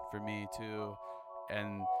tune for me too,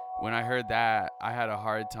 and when I heard that, I had a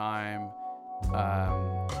hard time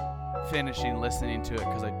finishing listening to it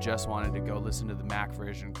because I just wanted to go listen to the Mac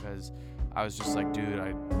version because I was just like, dude,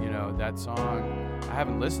 that song, I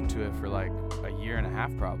haven't listened to it for like a year and a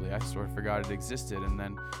half probably. I sort of forgot it existed, and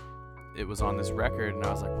then it was on this record, and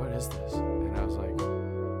I was like, what is this? And I was like,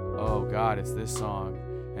 oh God, it's this song.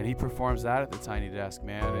 And he performs that at the Tiny Desk,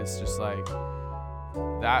 man. It's just like,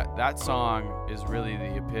 that song is really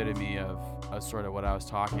the epitome of sort of what I was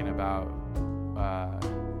talking about.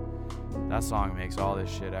 That song makes all this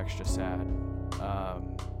shit extra sad.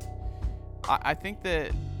 I think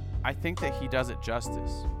that he does it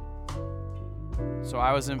justice. So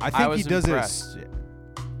I was impressed.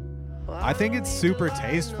 I think it's super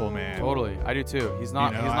tasteful, man. Totally, I do too. He's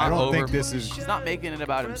not. You know, he's I not don't over. think this is- He's not making it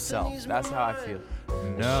about himself. That's how I feel.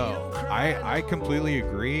 No, I completely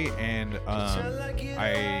agree, and I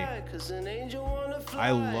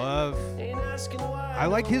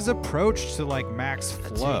like his approach to like Mac's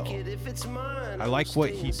flow. I like what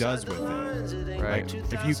he does with it. Right.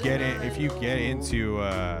 Like if you get into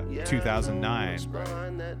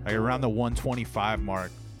 2009, like around the 125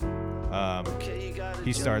 mark,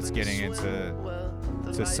 he starts getting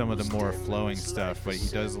into some of the more flowing stuff, but he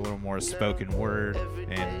does a little more spoken word,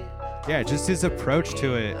 and yeah, just his approach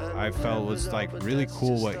to it, I felt was like really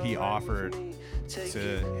cool what he offered to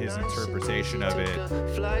his interpretation of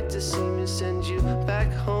it. Flight to see me send you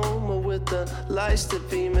back home, or with the lights that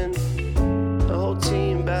beaming. The whole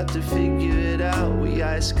team about to figure it out. We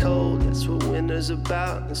ice cold, that's what winter's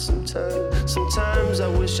about. And sometimes I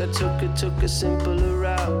wish I took a simpler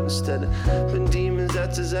route. Instead of Van Demons,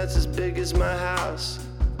 that's as big as my house.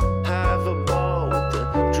 Have a ball with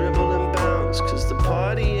the dribble and bounce, cause the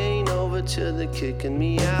party ain't over till they're kicking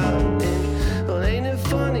me out. And, well, ain't it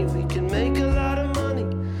funny, we can make a lot of money,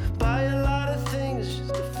 buy a lot of things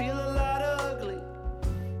just to feel a lot ugly.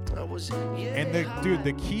 And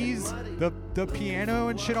the keys, the piano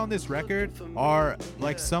and shit on this record are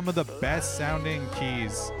like some of the best sounding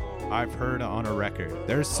keys I've heard on a record.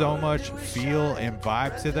 There's so much feel and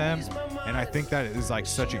vibe to them, and I think that is like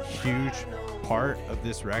such a huge part of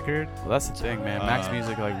this record. Well, that's the thing, man. Mac's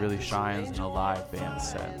music like really shines in a live band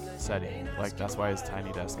setting. Like that's why his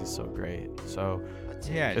Tiny Desk is so great. So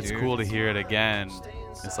Yeah, it's dude. cool to hear it again.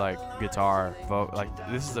 It's like guitar, like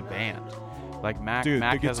this is a band. Like Mac, Dude,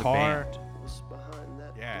 Mac the has a guitar, band.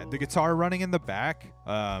 yeah, the guitar running in the back,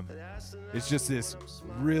 it's just this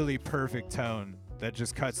really perfect tone that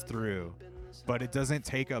just cuts through, but it doesn't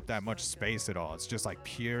take up that much space at all. It's just like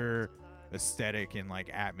pure aesthetic and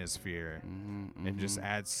like atmosphere. It just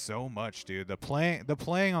adds so much, dude. The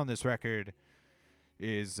playing on this record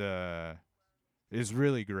is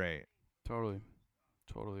really great. Totally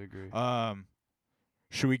agree.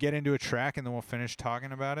 Should we get into a track and then we'll finish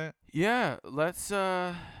talking about it? Yeah, let's.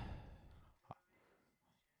 I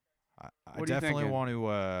What are you definitely thinking? want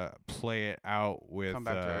to play it out with Come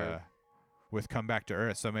Back to Earth. with Come Back to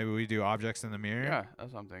Earth. So maybe we do Objects in the Mirror. Yeah,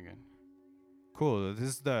 that's what I'm thinking. Cool. This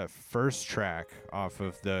is the first track off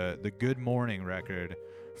of the Good Morning record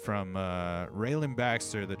from Raylan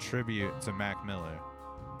Baxter, the tribute to Mac Miller.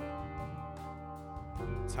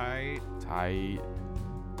 Tight.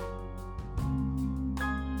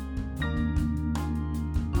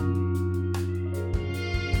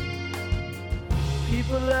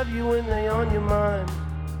 People love you when they on your mind.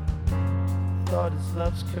 Thought is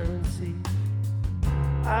love's currency.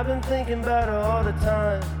 I've been thinking about her all the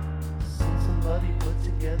time. Since somebody put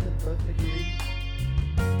together perfectly.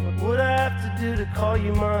 What would I have to do to call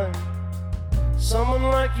you mine? Someone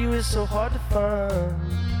like you is so hard to find.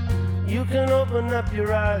 You can open up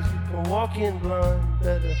your eyes, you can walk in blind.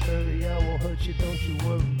 Better hurry, I won't hurt you, don't you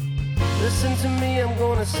worry. Listen to me, I'm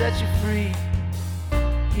gonna set you free.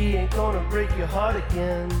 He ain't gonna break your heart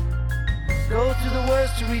again. Go through the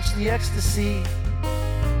worst to reach the ecstasy.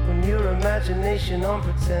 When your imagination on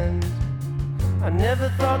pretend. I never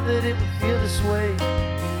thought that it would feel this way.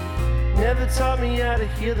 Never taught me how to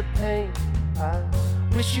heal the pain. I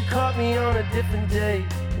wish you caught me on a different day.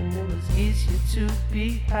 And it was easier to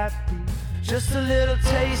be happy. Just a little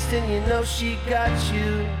taste and you know she got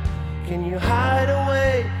you. Can you hide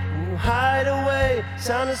away? Can you hide away?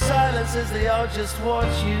 Sound of silence as they all just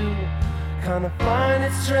watch you. Kinda find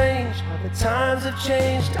it strange how the times have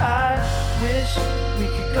changed. I wish we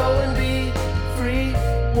could go and be free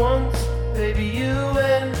once. Baby, you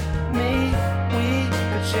and me, we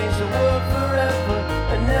could change the world forever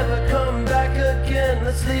and never come back again.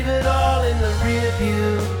 Let's leave it all in the rear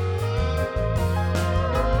view.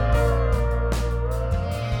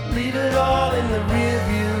 Leave it all in the rear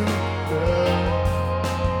view, girl.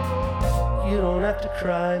 You don't have to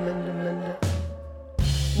cry, Menda.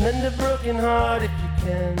 Mend a broken heart if you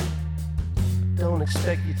can. Don't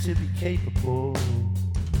expect you to be capable.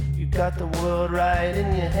 You got the world right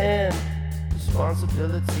in your hand.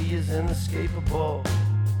 Responsibility is inescapable.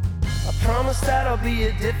 I promise that I'll be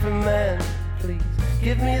a different man. Please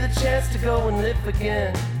give me the chance to go and live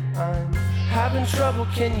again. I'm having trouble,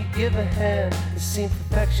 can you give a hand? It seems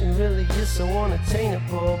perfection really is so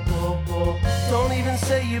unattainable. Don't even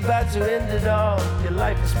say you're about to end it all. Your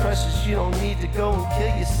life is precious, you don't need to go and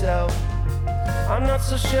kill yourself. I'm not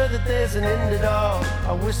so sure that there's an end at all.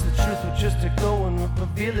 I wish the truth would just to go and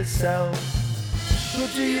reveal itself. Who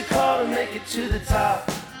do you call to make it to the top?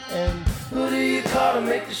 And who do you call to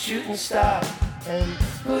make the shooting stop? And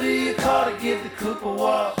who do you call to give the coupe a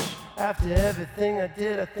wash? After everything I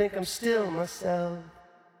did, I think I'm still myself.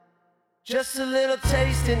 Just a little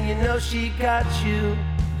taste and you know she got you.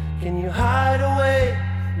 Can you hide away?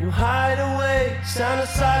 You hide away. Sound of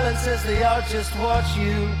silence as they all just watch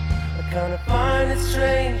you. I kinda find it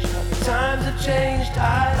strange how the times have changed.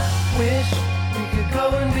 I wish we could go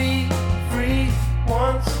and be free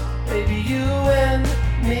once. Baby, you and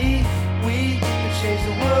me, we could change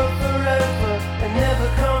the world forever and never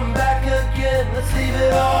come back again. Let's leave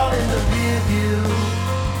it all in the rear view.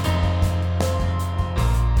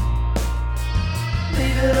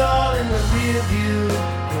 Leave it all in the rear view,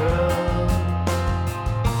 girl.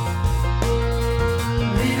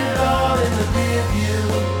 Leave it all in the rear view.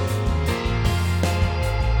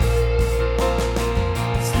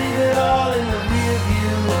 Let's leave it all in the rear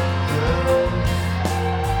view, girl.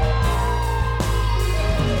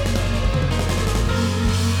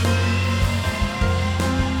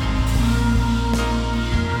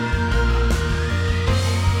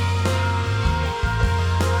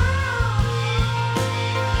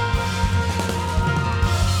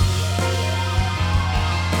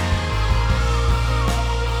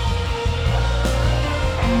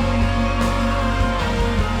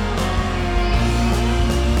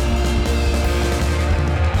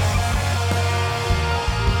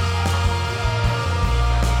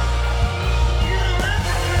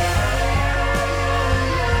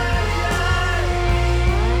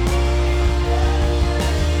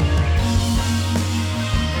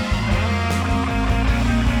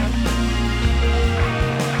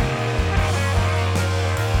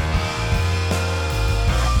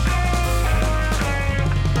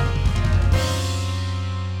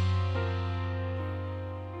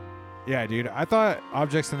 Yeah, dude. I thought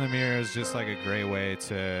Objects in the Mirror is just like a great way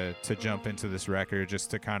to jump into this record,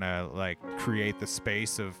 just to kind of like create the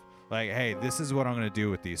space of like, hey, this is what I'm going to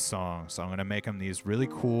do with these songs. So I'm going to make them these really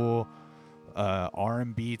cool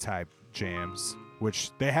R&B type jams,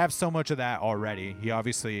 which they have so much of that already. He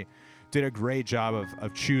obviously did a great job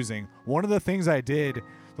of choosing. One of the things I did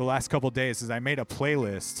the last couple of days is I made a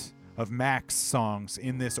playlist of Mac's songs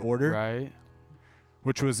in this order. Right.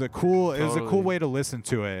 Which was a cool, it was a cool way to listen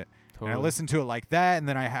to it. Totally. And I listened to it like that, and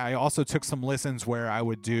then I also took some listens where I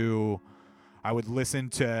would do I would listen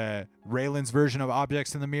to Raylan's version of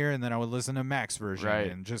Objects in the Mirror, and then I would listen to Mac's version,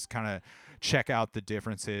 Right. and just kind of check out the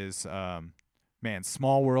differences. Man,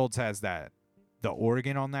 Small Worlds has that. The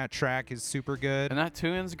organ on that track is super good. And that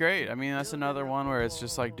tune's great. I mean, that's another one where it's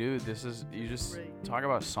just like, dude, you just talk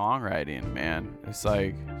about songwriting, man. It's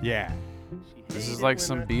like, Yeah. this is like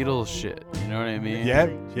some Beatles shit. You know what I mean?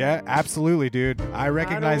 Yeah, absolutely, dude. I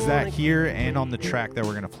recognize that here and on the track that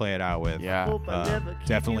we're gonna play it out with. Yeah.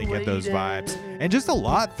 Definitely get those vibes, and just a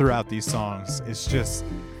lot throughout these songs. It's just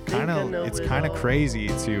kind of crazy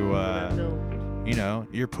to.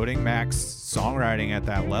 You're putting Mac's songwriting at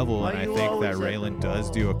that level, and I think that Raylan does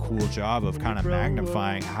do a cool job of kind of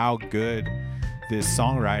magnifying how good this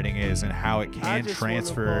songwriting is and how it can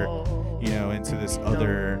transfer, into this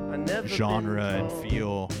other genre and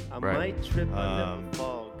feel. Right.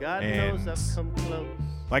 And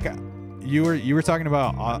like you were talking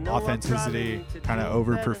about authenticity, kind of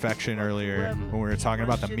over perfection earlier when we were talking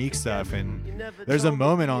about the Meek stuff, and there's a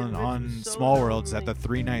moment on Small Worlds at the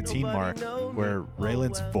 3:19 mark where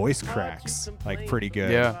Raylan's voice cracks like pretty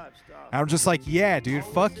good. Yeah. I'm just like, yeah, dude,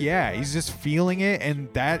 fuck yeah. He's just feeling it,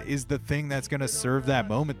 and that is the thing that's gonna serve that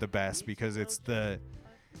moment the best, because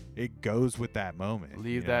it goes with that moment.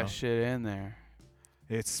 Leave that shit in there.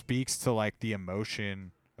 It speaks to like the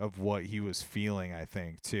emotion of what he was feeling, I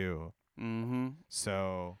think, too. Mm-hmm.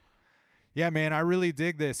 So, yeah, man, I really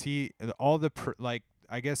dig this.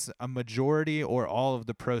 I guess a majority or all of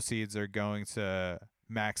the proceeds are going to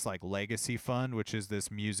Mac's like legacy fund, which is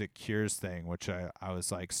this Music Cures thing, which I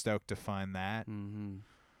was like stoked to find that. Mm-hmm.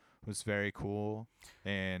 It was very cool.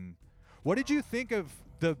 And what did you think of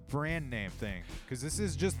the brand name thing? Because this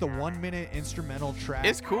is just the 1 minute instrumental track.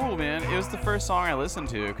 It's cool, man. It was the first song I listened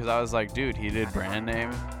to because I was like, dude, he did brand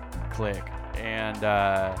name. Click. And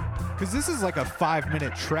because this is like a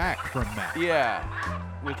 5-minute track from Mac. yeah,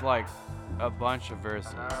 with like a bunch of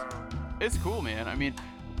verses. It's cool, man. I mean,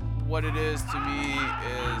 what it is to me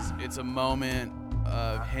is it's a moment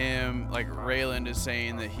of him, like Raylan is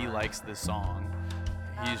saying that he likes this song.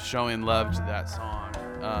 He's showing love to that song.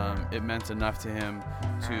 It meant enough to him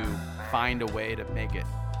to find a way to make it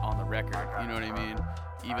on the record. You know what I mean?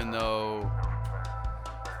 Even though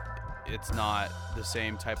it's not the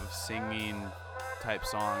same type of singing type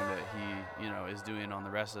song that he, is doing on the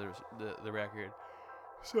rest of the record.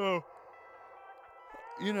 So,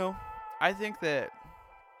 I think that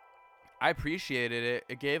I appreciated it.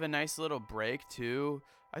 It gave a nice little break too.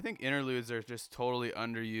 I think interludes are just totally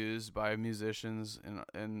underused by musicians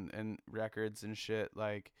and records and shit.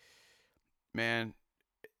 Like, man,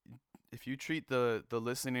 if you treat the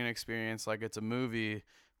listening experience like it's a movie,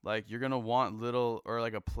 like you're gonna want little, or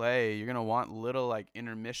like a play, you're gonna want little like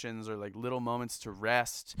intermissions or like little moments to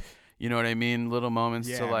rest. You know what I mean? Little moments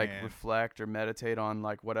to like reflect or meditate on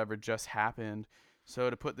like whatever just happened. So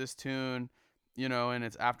to put this tune, and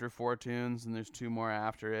it's after 4 tunes and there's 2 more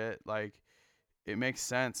after it, like it makes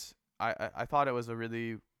sense. I thought it was a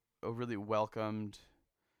really welcomed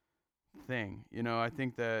thing. I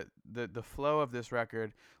think that the flow of this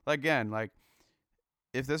record, again, like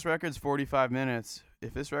if this record's 45 minutes,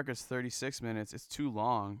 if this record's 36 minutes, it's too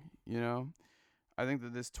long, I think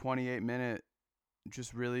that this 28-minute,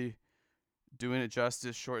 just really doing it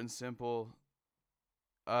justice, short and simple,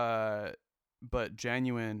 but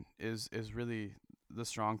genuine is really the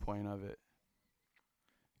strong point of it.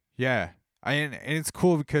 Yeah. And it's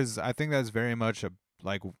cool because I think that's very much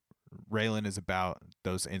like Raylan is about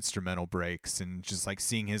those instrumental breaks and just like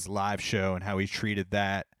seeing his live show and how he treated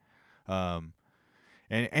that. And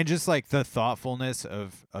just like the thoughtfulness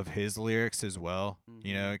of his lyrics as well.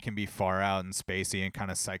 Mm-hmm. It can be far out and spacey and kind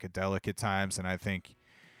of psychedelic at times, and I think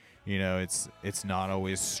it's not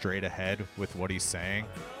always straight ahead with what he's saying.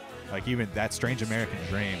 Like even that Strange American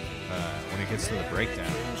Dream, when it gets to the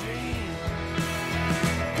breakdown.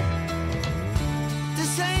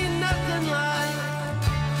 This ain't nothing like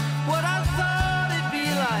what I thought it'd be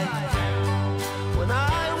like when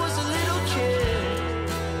I was a little kid.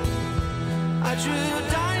 I drew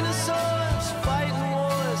dinosaurs fighting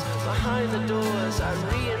wars behind the doors. I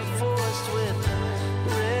reinforced with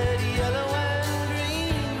red, yellow, and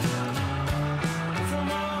green. From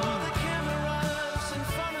all the cameras in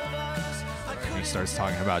front of us, I And he starts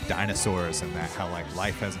talking about dinosaurs and that how like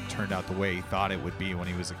life hasn't turned out the way he thought it would be when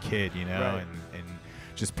he was a kid, Right. and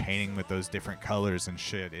just painting with those different colors and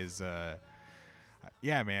shit is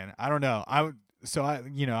yeah, man. I don't know. I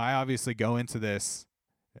obviously go into this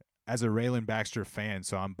as a Raylan Baxter fan,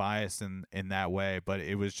 so I'm biased in that way, but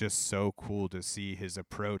it was just so cool to see his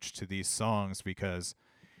approach to these songs because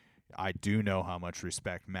I do know how much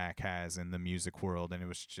respect Mac has in the music world, and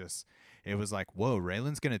it was like, whoa,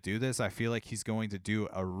 Raylan's gonna do this. I feel like he's going to do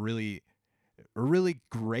a really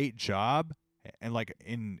great job, and like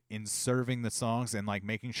in serving the songs and like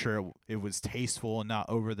making sure it was tasteful and not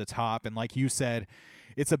over the top. And like you said,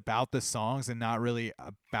 it's about the songs and not really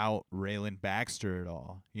about Raylan Baxter at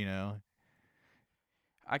all, you know?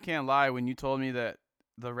 I can't lie. When you told me that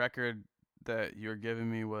the record that you're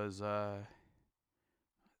giving me was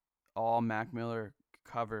all Mac Miller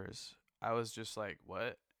covers, I was just like,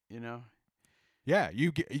 what? You know? Yeah,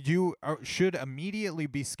 you should immediately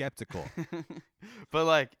be skeptical. But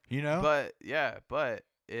like, you know? But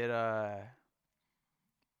it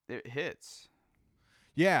hits.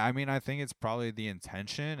 Yeah, I mean, I think it's probably the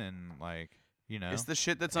intention and like, you know. It's the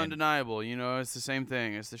shit that's undeniable, you know? It's the same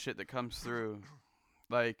thing. It's the shit that comes through.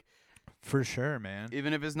 Like, for sure, man.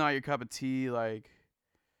 Even if it's not your cup of tea, like,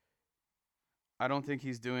 I don't think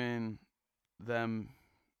he's doing them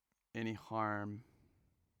any harm.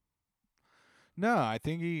 No, I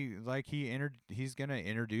think he's gonna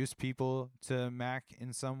introduce people to Mac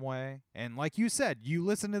in some way, and like you said, you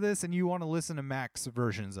listen to this and you want to listen to Mac's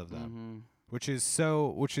versions of them, which is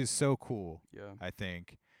so cool. Yeah, I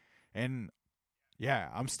think, and yeah,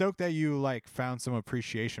 I'm stoked that you like found some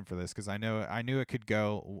appreciation for this because I knew it could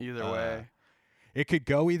go either way. It could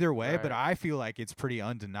go either way, Right. but I feel like it's pretty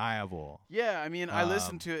undeniable. Yeah, I mean, I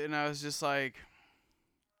listened to it and I was just like,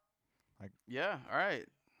 yeah, all right.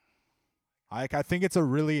 I think it's a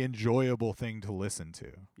really enjoyable thing to listen to.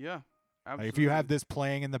 Yeah, absolutely. Like if you have this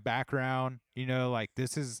playing in the background, you know, like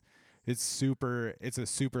it's a super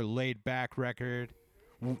laid back record.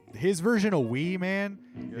 His version of We, man,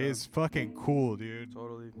 is fucking cool, dude.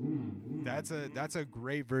 Totally. That's a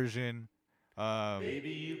great version. Baby,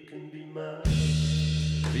 you can be mine.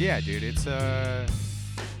 But yeah, dude, it's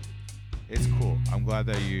cool. I'm glad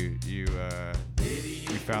that you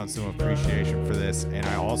found some appreciation for this, and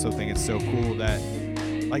I also think it's so cool that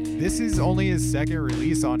like this is only his second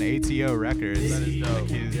release on ATO Records. That is dope.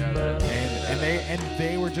 Like and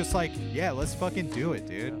they were just like, yeah, let's fucking do it,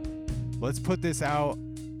 dude. Let's put this out,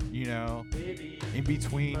 you know, in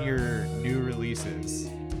between your new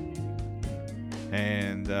releases.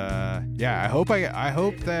 And yeah, I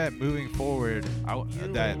hope that moving forward,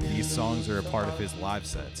 that these songs are a part of his live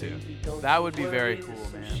set too. That would be very cool,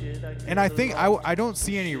 man. And I think I don't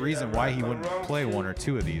see any reason why he wouldn't play one or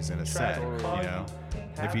two of these in a set. You know,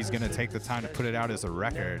 if he's gonna take the time to put it out as a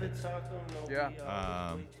record.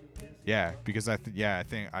 Yeah. Yeah, because I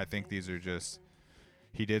think these are just.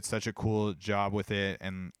 He did such a cool job with it,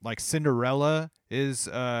 and like Cinderella is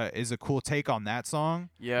a cool take on that song.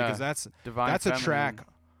 Yeah, because that's Divine a Feminine. track.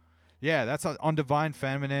 Yeah, that's on Divine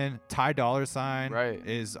Feminine. Ty Dolla $ign Right.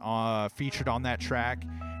 is featured on that track,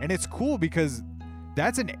 and it's cool because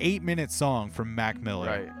that's an 8-minute song from Mac Miller.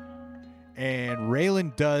 Right. And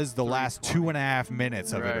Raylan does the last 2.5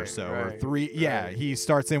 minutes of it or so, or 3. Yeah, he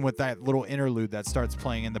starts in with that little interlude that starts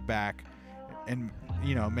playing in the back, and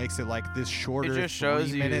you know makes it like this shorter. It just shows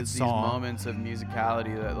you 3-minute these song. moments of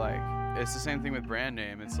musicality that like it's the same thing with Brand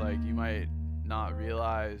Name. It's like you might not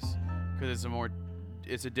realize because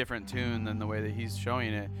it's a different tune than the way that he's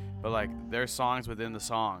showing it, but like there's songs within the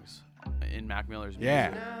songs in Mac Miller's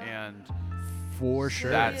music. And for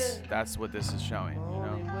sure. That's what this is showing, you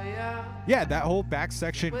know. Yeah, that whole back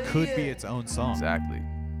section could be its own song. Exactly.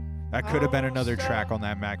 That could have been another track on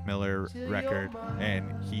that Mac Miller record,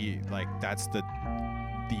 and that's the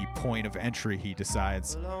point of entry he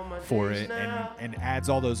decides for it, and adds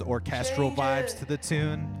all those orchestral vibes to the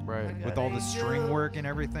tune, right? With all the string work and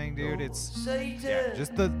everything, dude. It's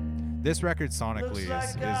just this record sonically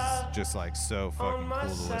is just like so fucking cool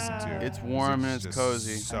to listen to. It's warm and it's just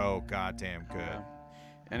cozy. So goddamn good. Yeah.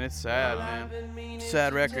 And it's sad, man.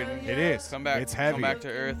 Sad record. It is. Come back. It's heavy. Come Back to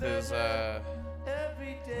Earth is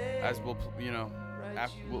as we'll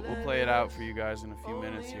we'll play it out for you guys in a few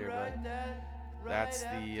minutes here, but that's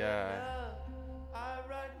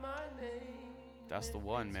the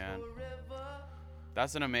one, man.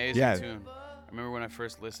 That's an amazing tune. I remember when I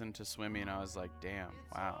first listened to Swimming, I was like, damn,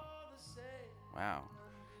 wow,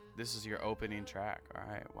 this is your opening track. All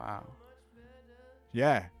right, wow.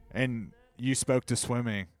 Yeah, and you spoke to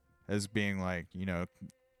Swimming as being like, you know,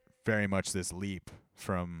 very much this leap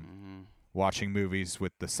from watching movies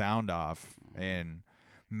with the sound off and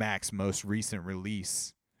Mac's most recent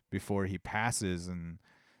release before he passes, and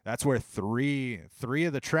that's where three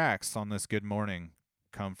of the tracks on this Good Morning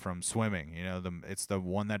come from Swimming. You know, it's the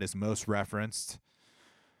one that is most referenced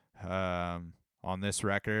on this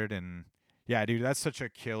record, and yeah, dude, that's such a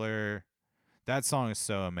killer. That song is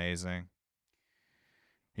so amazing.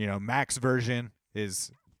 You know, Mac's version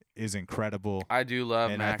is incredible. I do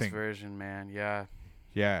love and Mac's version, man. Yeah.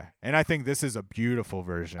 Yeah, and I think this is a beautiful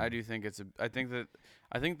version. I do think I think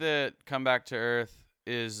that Come Back to Earth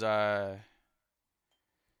is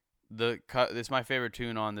it's my favorite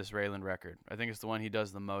tune on this Raylan record. I think it's the one he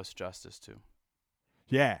does the most justice to.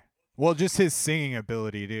 Yeah. Well, just his singing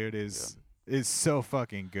ability, dude, is so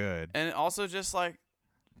fucking good. And also just like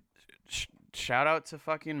shout out to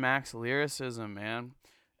fucking Mac's lyricism, man.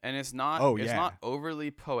 And it's not it's not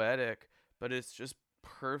overly poetic, but it's just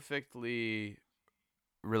perfectly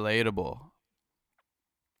relatable.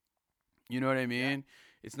 You know what I mean?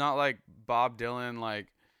 Yeah. It's not like Bob Dylan, like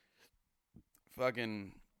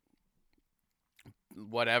fucking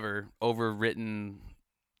whatever overwritten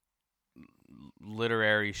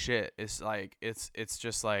literary shit. It's like it's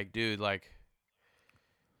just like, dude, like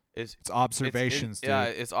it's observations, dude. Yeah,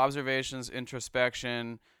 it's observations,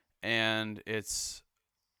 introspection, and it's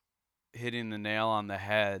hitting the nail on the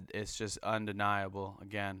head. It's just undeniable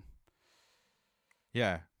again.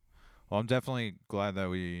 Yeah. Well, I'm definitely glad that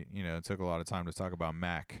we, took a lot of time to talk about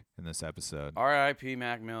Mac in this episode. R.I.P.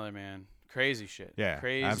 Mac Miller, man. Crazy shit. Yeah,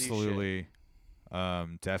 crazy absolutely.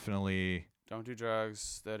 Shit. Definitely. Don't do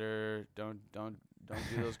drugs that are don't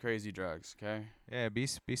do those crazy drugs. Okay. Yeah, be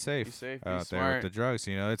safe. Be safe. Be out smart. there with the drugs.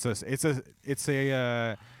 It's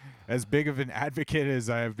a as big of an advocate as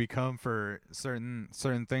I have become for certain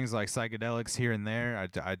things like psychedelics here and there.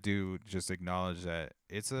 I do just acknowledge that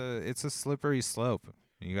it's a slippery slope.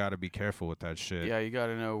 You got to be careful with that shit. Yeah, you got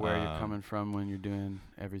to know where you're coming from when you're doing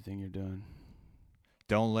everything you're doing.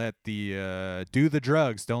 Don't let do the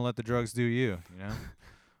drugs. Don't let the drugs do you.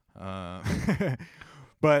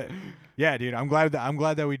 But yeah, dude, I'm glad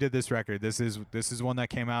that we did this record. This is one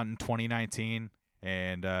that came out in 2019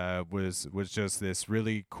 and was just this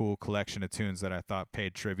really cool collection of tunes that I thought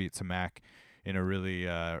paid tribute to Mac in a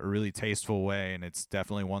really tasteful way, and it's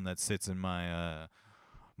definitely one that sits in my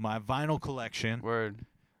my vinyl collection. Word.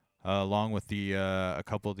 Along with a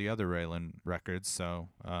couple of the other Raylan records. So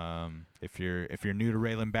if you're new to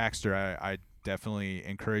Raylan Baxter, I definitely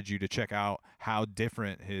encourage you to check out how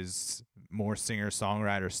different his more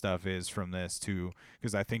singer-songwriter stuff is from this too,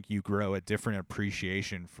 because I think you grow a different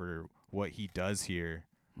appreciation for what he does here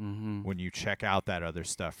when you check out that other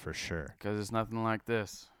stuff for sure. Because it's nothing like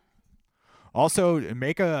this. Also,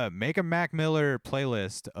 make a Mac Miller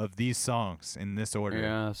playlist of these songs in this order.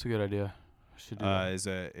 Yeah, that's a good idea. Should do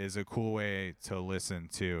that. Is a cool way to listen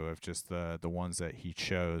to of just the ones that he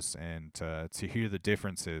chose, and to hear the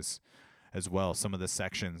differences as well. Some of the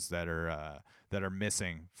sections that are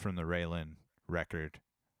missing from the Raylan record.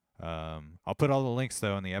 I'll put all the links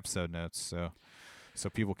though in the episode notes so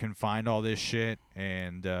people can find all this shit.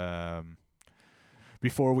 And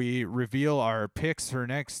before we reveal our picks for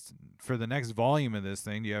the next volume of this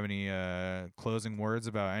thing, do you have any closing words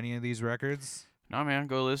about any of these records? No, man,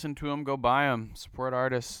 go listen to them, go buy them, support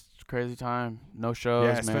artists. It's a crazy time. No shows,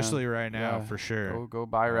 yeah, especially right now, for sure. Go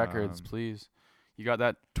buy records, please. You got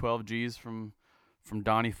that 12 G's from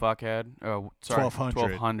Donnie Fuckhead? Oh, sorry,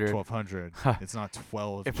 1200. 1200. It's not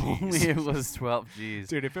 12 G's. If only it was 12 G's.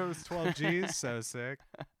 Dude, if it was 12 G's, so sick.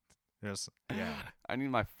 Yeah. I need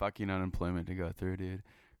my fucking unemployment to go through, dude.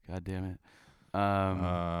 God damn it.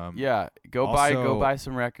 Yeah, go buy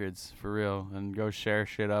some records for real, and go share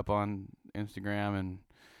shit up on Instagram, and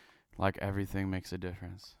like everything makes a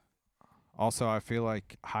difference. Also, I feel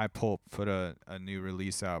like High Pulp put a new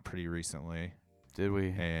release out pretty recently. Did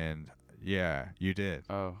we? And yeah, you did.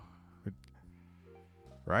 Oh.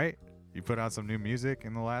 Right? You put out some new music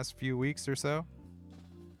in the last few weeks or so?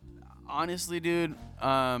 Honestly, dude,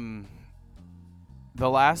 the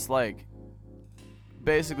last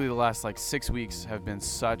 6 weeks have been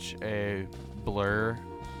such a blur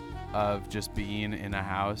of just being in a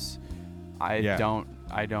house. I don't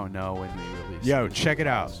know when they release. Yo, check it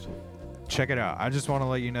out. Check it out. I just want to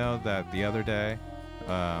let you know that the other day,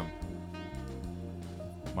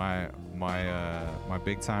 my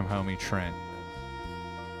big time homie Trent,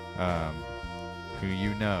 who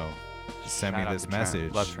sent me this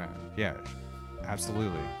message. Love Trent. Yeah,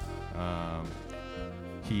 absolutely.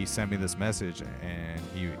 He sent me this message, and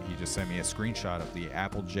he just sent me a screenshot of the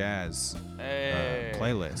Apple Jazz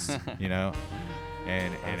playlist,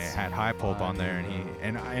 and it had High Pulp on there,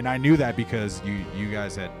 and I knew that because you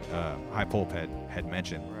guys had High Pulp had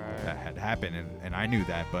mentioned that had happened, and I knew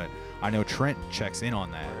that, but I know Trent checks in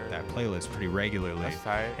on that playlist pretty regularly. That's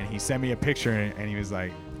tight. And he sent me a picture, and he was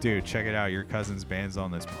like, dude, check it out, your cousin's band's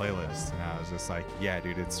on this playlist. And I was just like, yeah,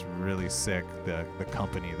 dude, it's really sick, the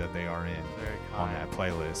company that they are in on that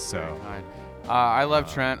playlist. So I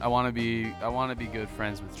love Trent. I want to be good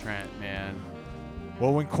friends with Trent, man.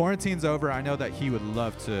 Well, when quarantine's over, I know that he would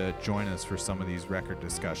love to join us for some of these record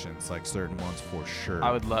discussions, like certain ones for sure.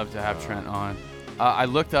 I would love to have Trent on. I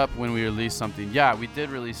looked up when we released something. Yeah, we did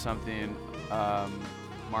release something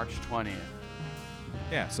March 20th.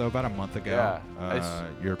 Yeah, so about a month ago, Yeah,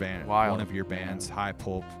 your band, wild, one of your bands, High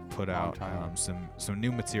Pulp, put Long out time. some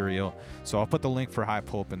new material. So I'll put the link for High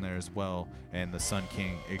Pulp in there as well, and the Sun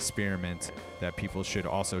King Experiment that people should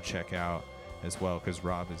also check out as well, because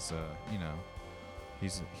Rob is,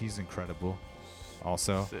 he's incredible.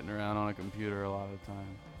 Also, Sitting around on a computer a lot of the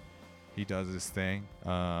time. he does his thing.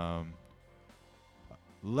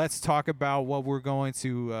 Let's talk about what we're going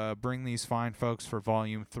to bring these fine folks for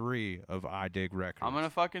Volume 3 of I Dig Records. I'm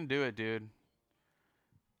gonna fucking do it, dude.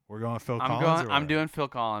 We're going Phil I'm Collins. going. or I'm what? doing Phil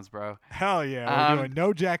Collins, bro. Hell yeah, we're doing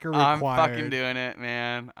No Jacket Required. I'm fucking doing it,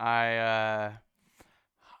 man. I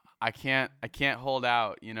can't hold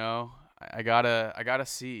out, you know. I gotta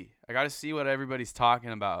see what everybody's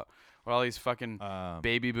talking about. What all these fucking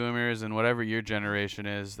baby boomers and whatever your generation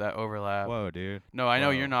is that overlap. Whoa, dude. No, I know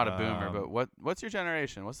Whoa, you're not a boomer, but what's your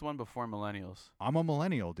generation? What's the one before millennials? I'm a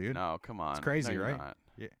millennial, dude. No, come on. It's crazy, No, you're right? not.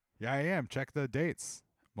 Yeah, I am. Check the dates.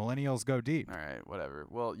 Millennials go deep. All right, whatever.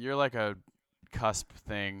 Well, you're like a cusp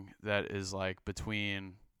thing that is like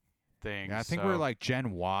between things. Yeah, I think so- we're like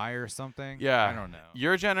Gen Y or something. Yeah. I don't know.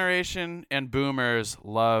 Your generation and boomers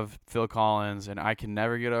love Phil Collins, and I can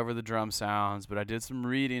never get over the drum sounds, but I did some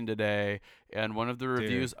reading today, and one of the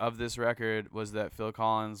reviews of this record was that Phil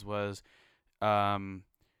Collins was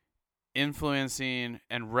influencing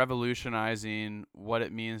and revolutionizing what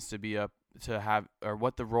it means or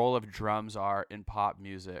what the role of drums are in pop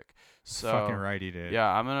music. So Fucking right, he did. yeah,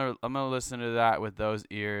 I'm gonna listen to that with those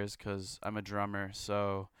ears because I'm a drummer,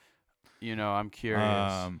 so I'm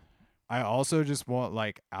curious. I also just want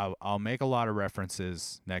I'll make a lot of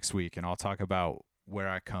references next week, and I'll talk about where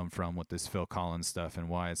I come from with this Phil Collins stuff and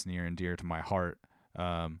why it's near and dear to my heart.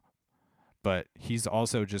 But he's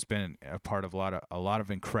also just been a part of a lot of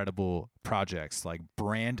incredible projects, like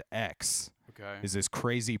Brand X Okay. is this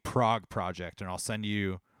crazy prog project, and I'll send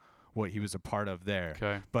you what he was a part of there.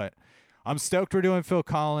 Okay. But I'm stoked we're doing Phil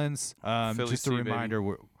Collins. Philly Just a C, baby. reminder,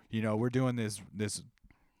 we're doing this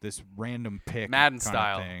random pick Madden kinda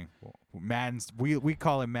style. thing. Madden's we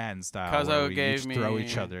call it Madden style. where Cuzzo we gave each me throw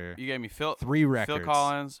each other You gave me Phil 3 records. Phil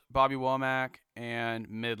Collins, Bobby Womack, and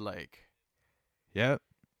Midlake. Yep.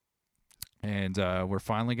 And we're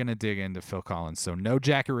finally gonna dig into Phil Collins. So No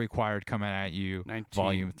Jacket Required coming at you,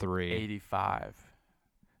 Volume 3. 85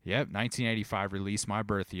 Yep, 1985 release, my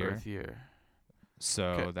birth year. birth year. So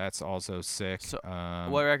Okay. that's also sick. So,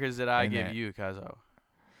 what records did I and give that- you, Cuzzo?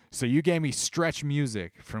 So you gave me Stretch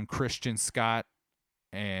Music from Christian Scott,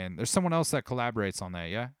 and there's someone else that collaborates on that,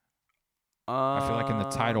 yeah? I feel like in the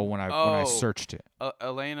title when I searched it.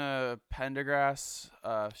 Elena Pendergrass.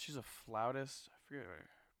 She's a flautist. I forget her.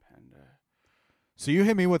 So you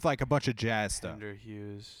hit me with like a bunch of jazz stuff. Pender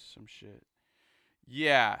Hughes, some shit.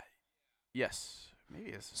 Yeah. Yes.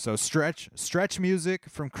 Maybe it's. So Stretch Music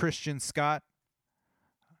from Christian Scott.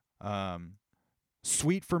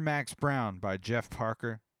 Sweet for Max Brown by Jeff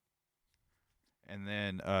Parker. And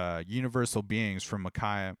then Universal Beings from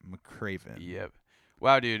Micaiah McCraven. Yep.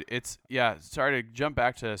 Wow, dude. Sorry to jump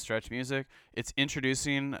back to Stretch Music. It's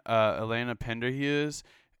introducing Elena Penderhughes,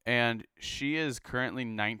 and she is currently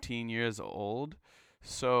 19 years old.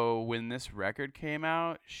 So when this record came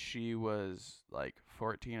out, she was like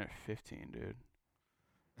 14 or 15, dude.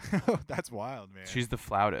 That's wild, man. She's the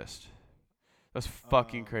flautist. That's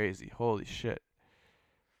fucking crazy. Holy shit.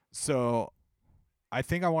 So I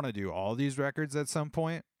think I want to do all these records at some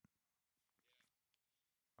point.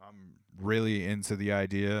 I'm really into the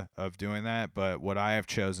idea of doing that, but what I have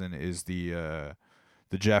chosen is the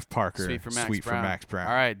Jeff Parker Sweet for Max Brown.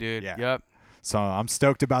 All right, dude. Yeah. Yep. So I'm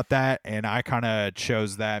stoked about that, and I kind of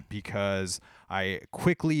chose that because I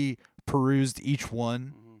quickly perused each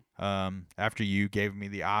one after you gave me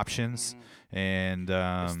the options, and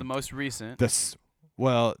It's the most recent.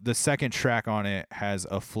 the second track on it has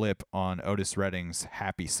a flip on Otis Redding's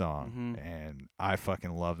Happy Song, and I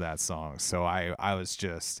fucking love that song. So I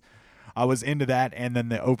was into that, and then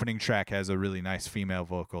the opening track has a really nice female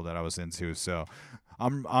vocal that I was into. So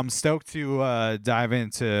I'm stoked to dive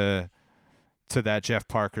into that Jeff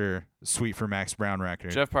Parker Sweet for Max Brown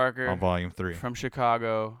record. Jeff Parker on Volume 3 from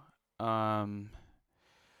Chicago.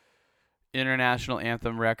 International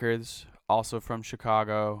Anthem Records, also from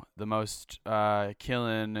Chicago, the most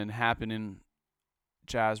killing and happening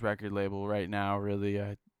jazz record label right now, really,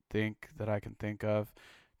 I think, that I can think of.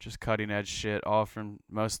 Just cutting edge shit,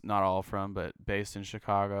 not all from, but based in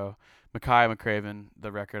Chicago. Micaiah McCraven,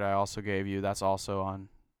 the record I also gave you, that's also on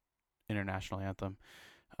international anthem.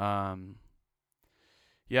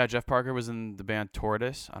 Yeah, Jeff Parker was in the band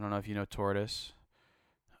Tortoise. I don't know if you know Tortoise,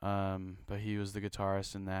 but he was the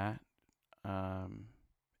guitarist in that.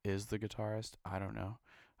 Is the guitarist? I don't know.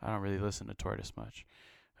 I don't really listen to Tortoise much.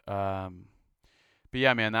 But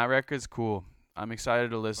yeah, man, that record's cool. I'm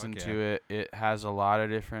excited to listen to it. It has a lot of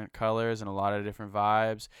different colors and a lot of different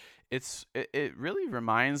vibes. It really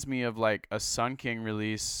reminds me of like a Sun King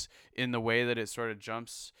release in the way that it sort of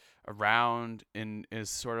jumps around and is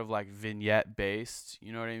sort of like vignette based.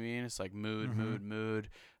 You know what I mean? It's like mood.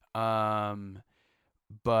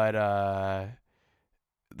 But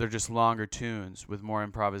they're just longer tunes with more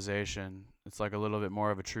improvisation. It's like a little bit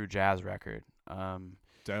more of a true jazz record.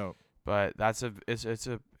 Dope. But it's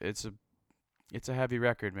a heavy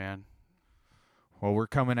record, man. Well, we're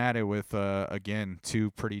coming at it with again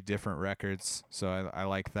 2 pretty different records, so I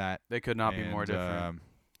like that. They could not be more different.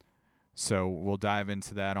 So we'll dive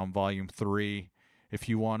into that on Volume 3. If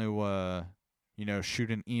you want to,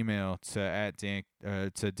 shoot an email to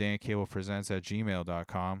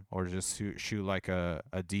dancablepresents@gmail.com, or just shoot like a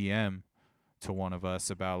DM to one of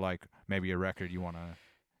us about like maybe a record you want to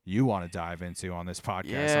dive into on this podcast.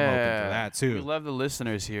 Yeah. I'm open to that too. We love the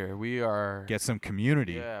listeners here. We are get some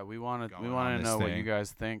community. Yeah, we want to this know what thing. you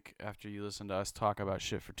guys think after you listen to us talk about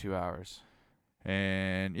shit for 2 hours.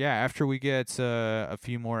 And yeah, after we get a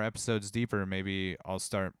few more episodes deeper, maybe I'll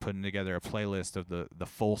start putting together a playlist of the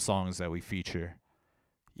full songs that we feature.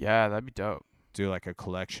 Yeah, that'd be dope. Do like a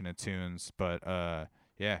collection of tunes, but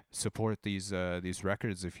yeah, support these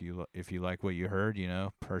records if you like what you heard.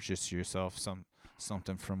 Purchase yourself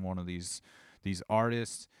something from one of these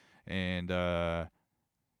artists. And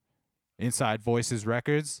Inside Voices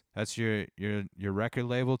Records, that's your record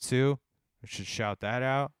label too. We should shout that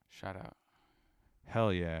out. Shout out.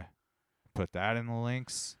 Hell yeah. Put that in the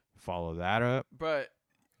links. Follow that up. But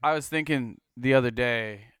I was thinking the other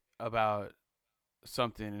day about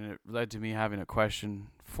something, and it led to me having a question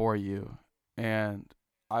for you. And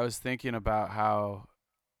I was thinking about how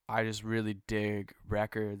I just really dig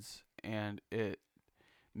records, and it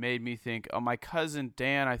made me think, my cousin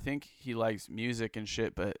Dan, I think he likes music and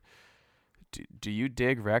shit, but do you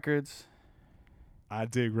dig records? I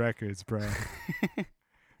dig records, bro.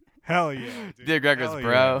 Hell yeah. Dude. Dig records, Hell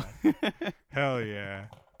bro. Yeah. Hell yeah.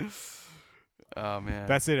 Oh, man.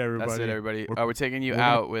 That's it, everybody. We're taking you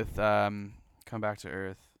out with Come Back to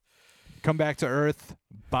Earth. Come Back to Earth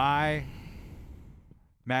by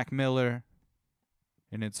Mac Miller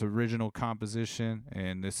in its original composition,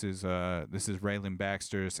 and this is Raylan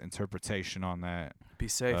Baxter's interpretation on that. Be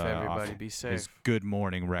safe, everybody. Be safe. His Good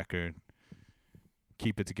Morning record.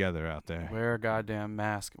 Keep it together out there. Wear a goddamn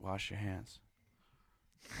mask. Wash your hands.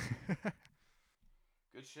 Good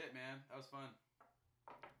shit, man. That was fun.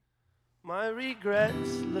 My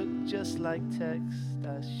regrets look just like text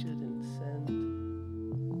I shouldn't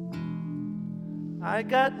send. I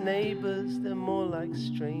got neighbors, they're more like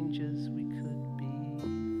strangers. We could be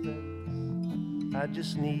friends. I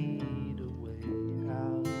just need a way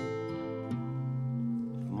out of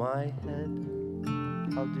my head.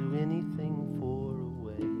 I'll do anything for a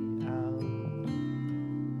way out of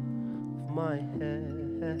my head.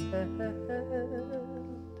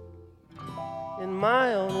 In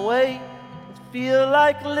my own way, it feel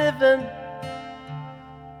like living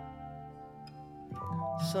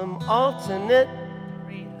some alternate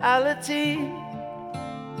reality.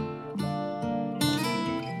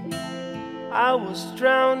 I was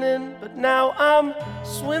drowning, but now I'm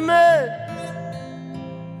swimming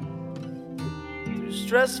through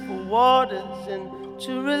stressful waters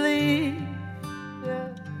into relief. Yeah.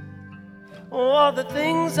 All the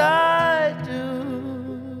things I do,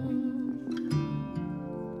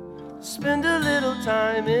 spend a little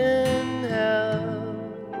time in hell.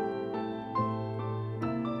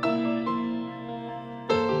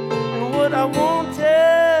 And what I won't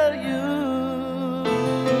tell you,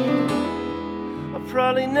 I'll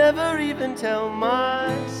probably never even tell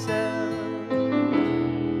myself.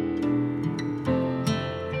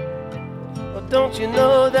 But don't you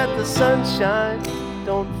know that the sunshine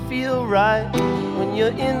don't feel right when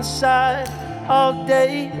you're inside all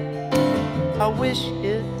day? I wish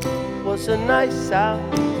it was a nice out,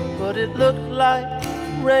 but it looked like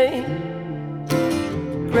rain.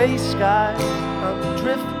 Gray sky, I'm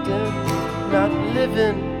drifting, not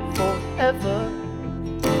living forever.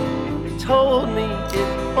 They told me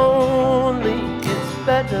it only gets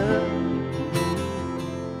better.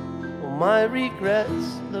 Well, my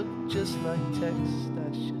regrets look just like text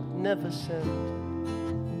I should never send.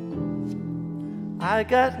 I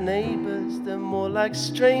got neighbors, they're more like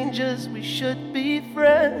strangers. We should be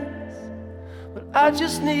friends, but I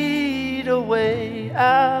just need a way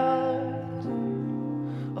out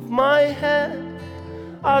of my head.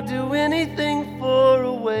 I'll do anything for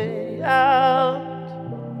a way out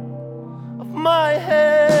of my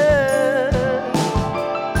head.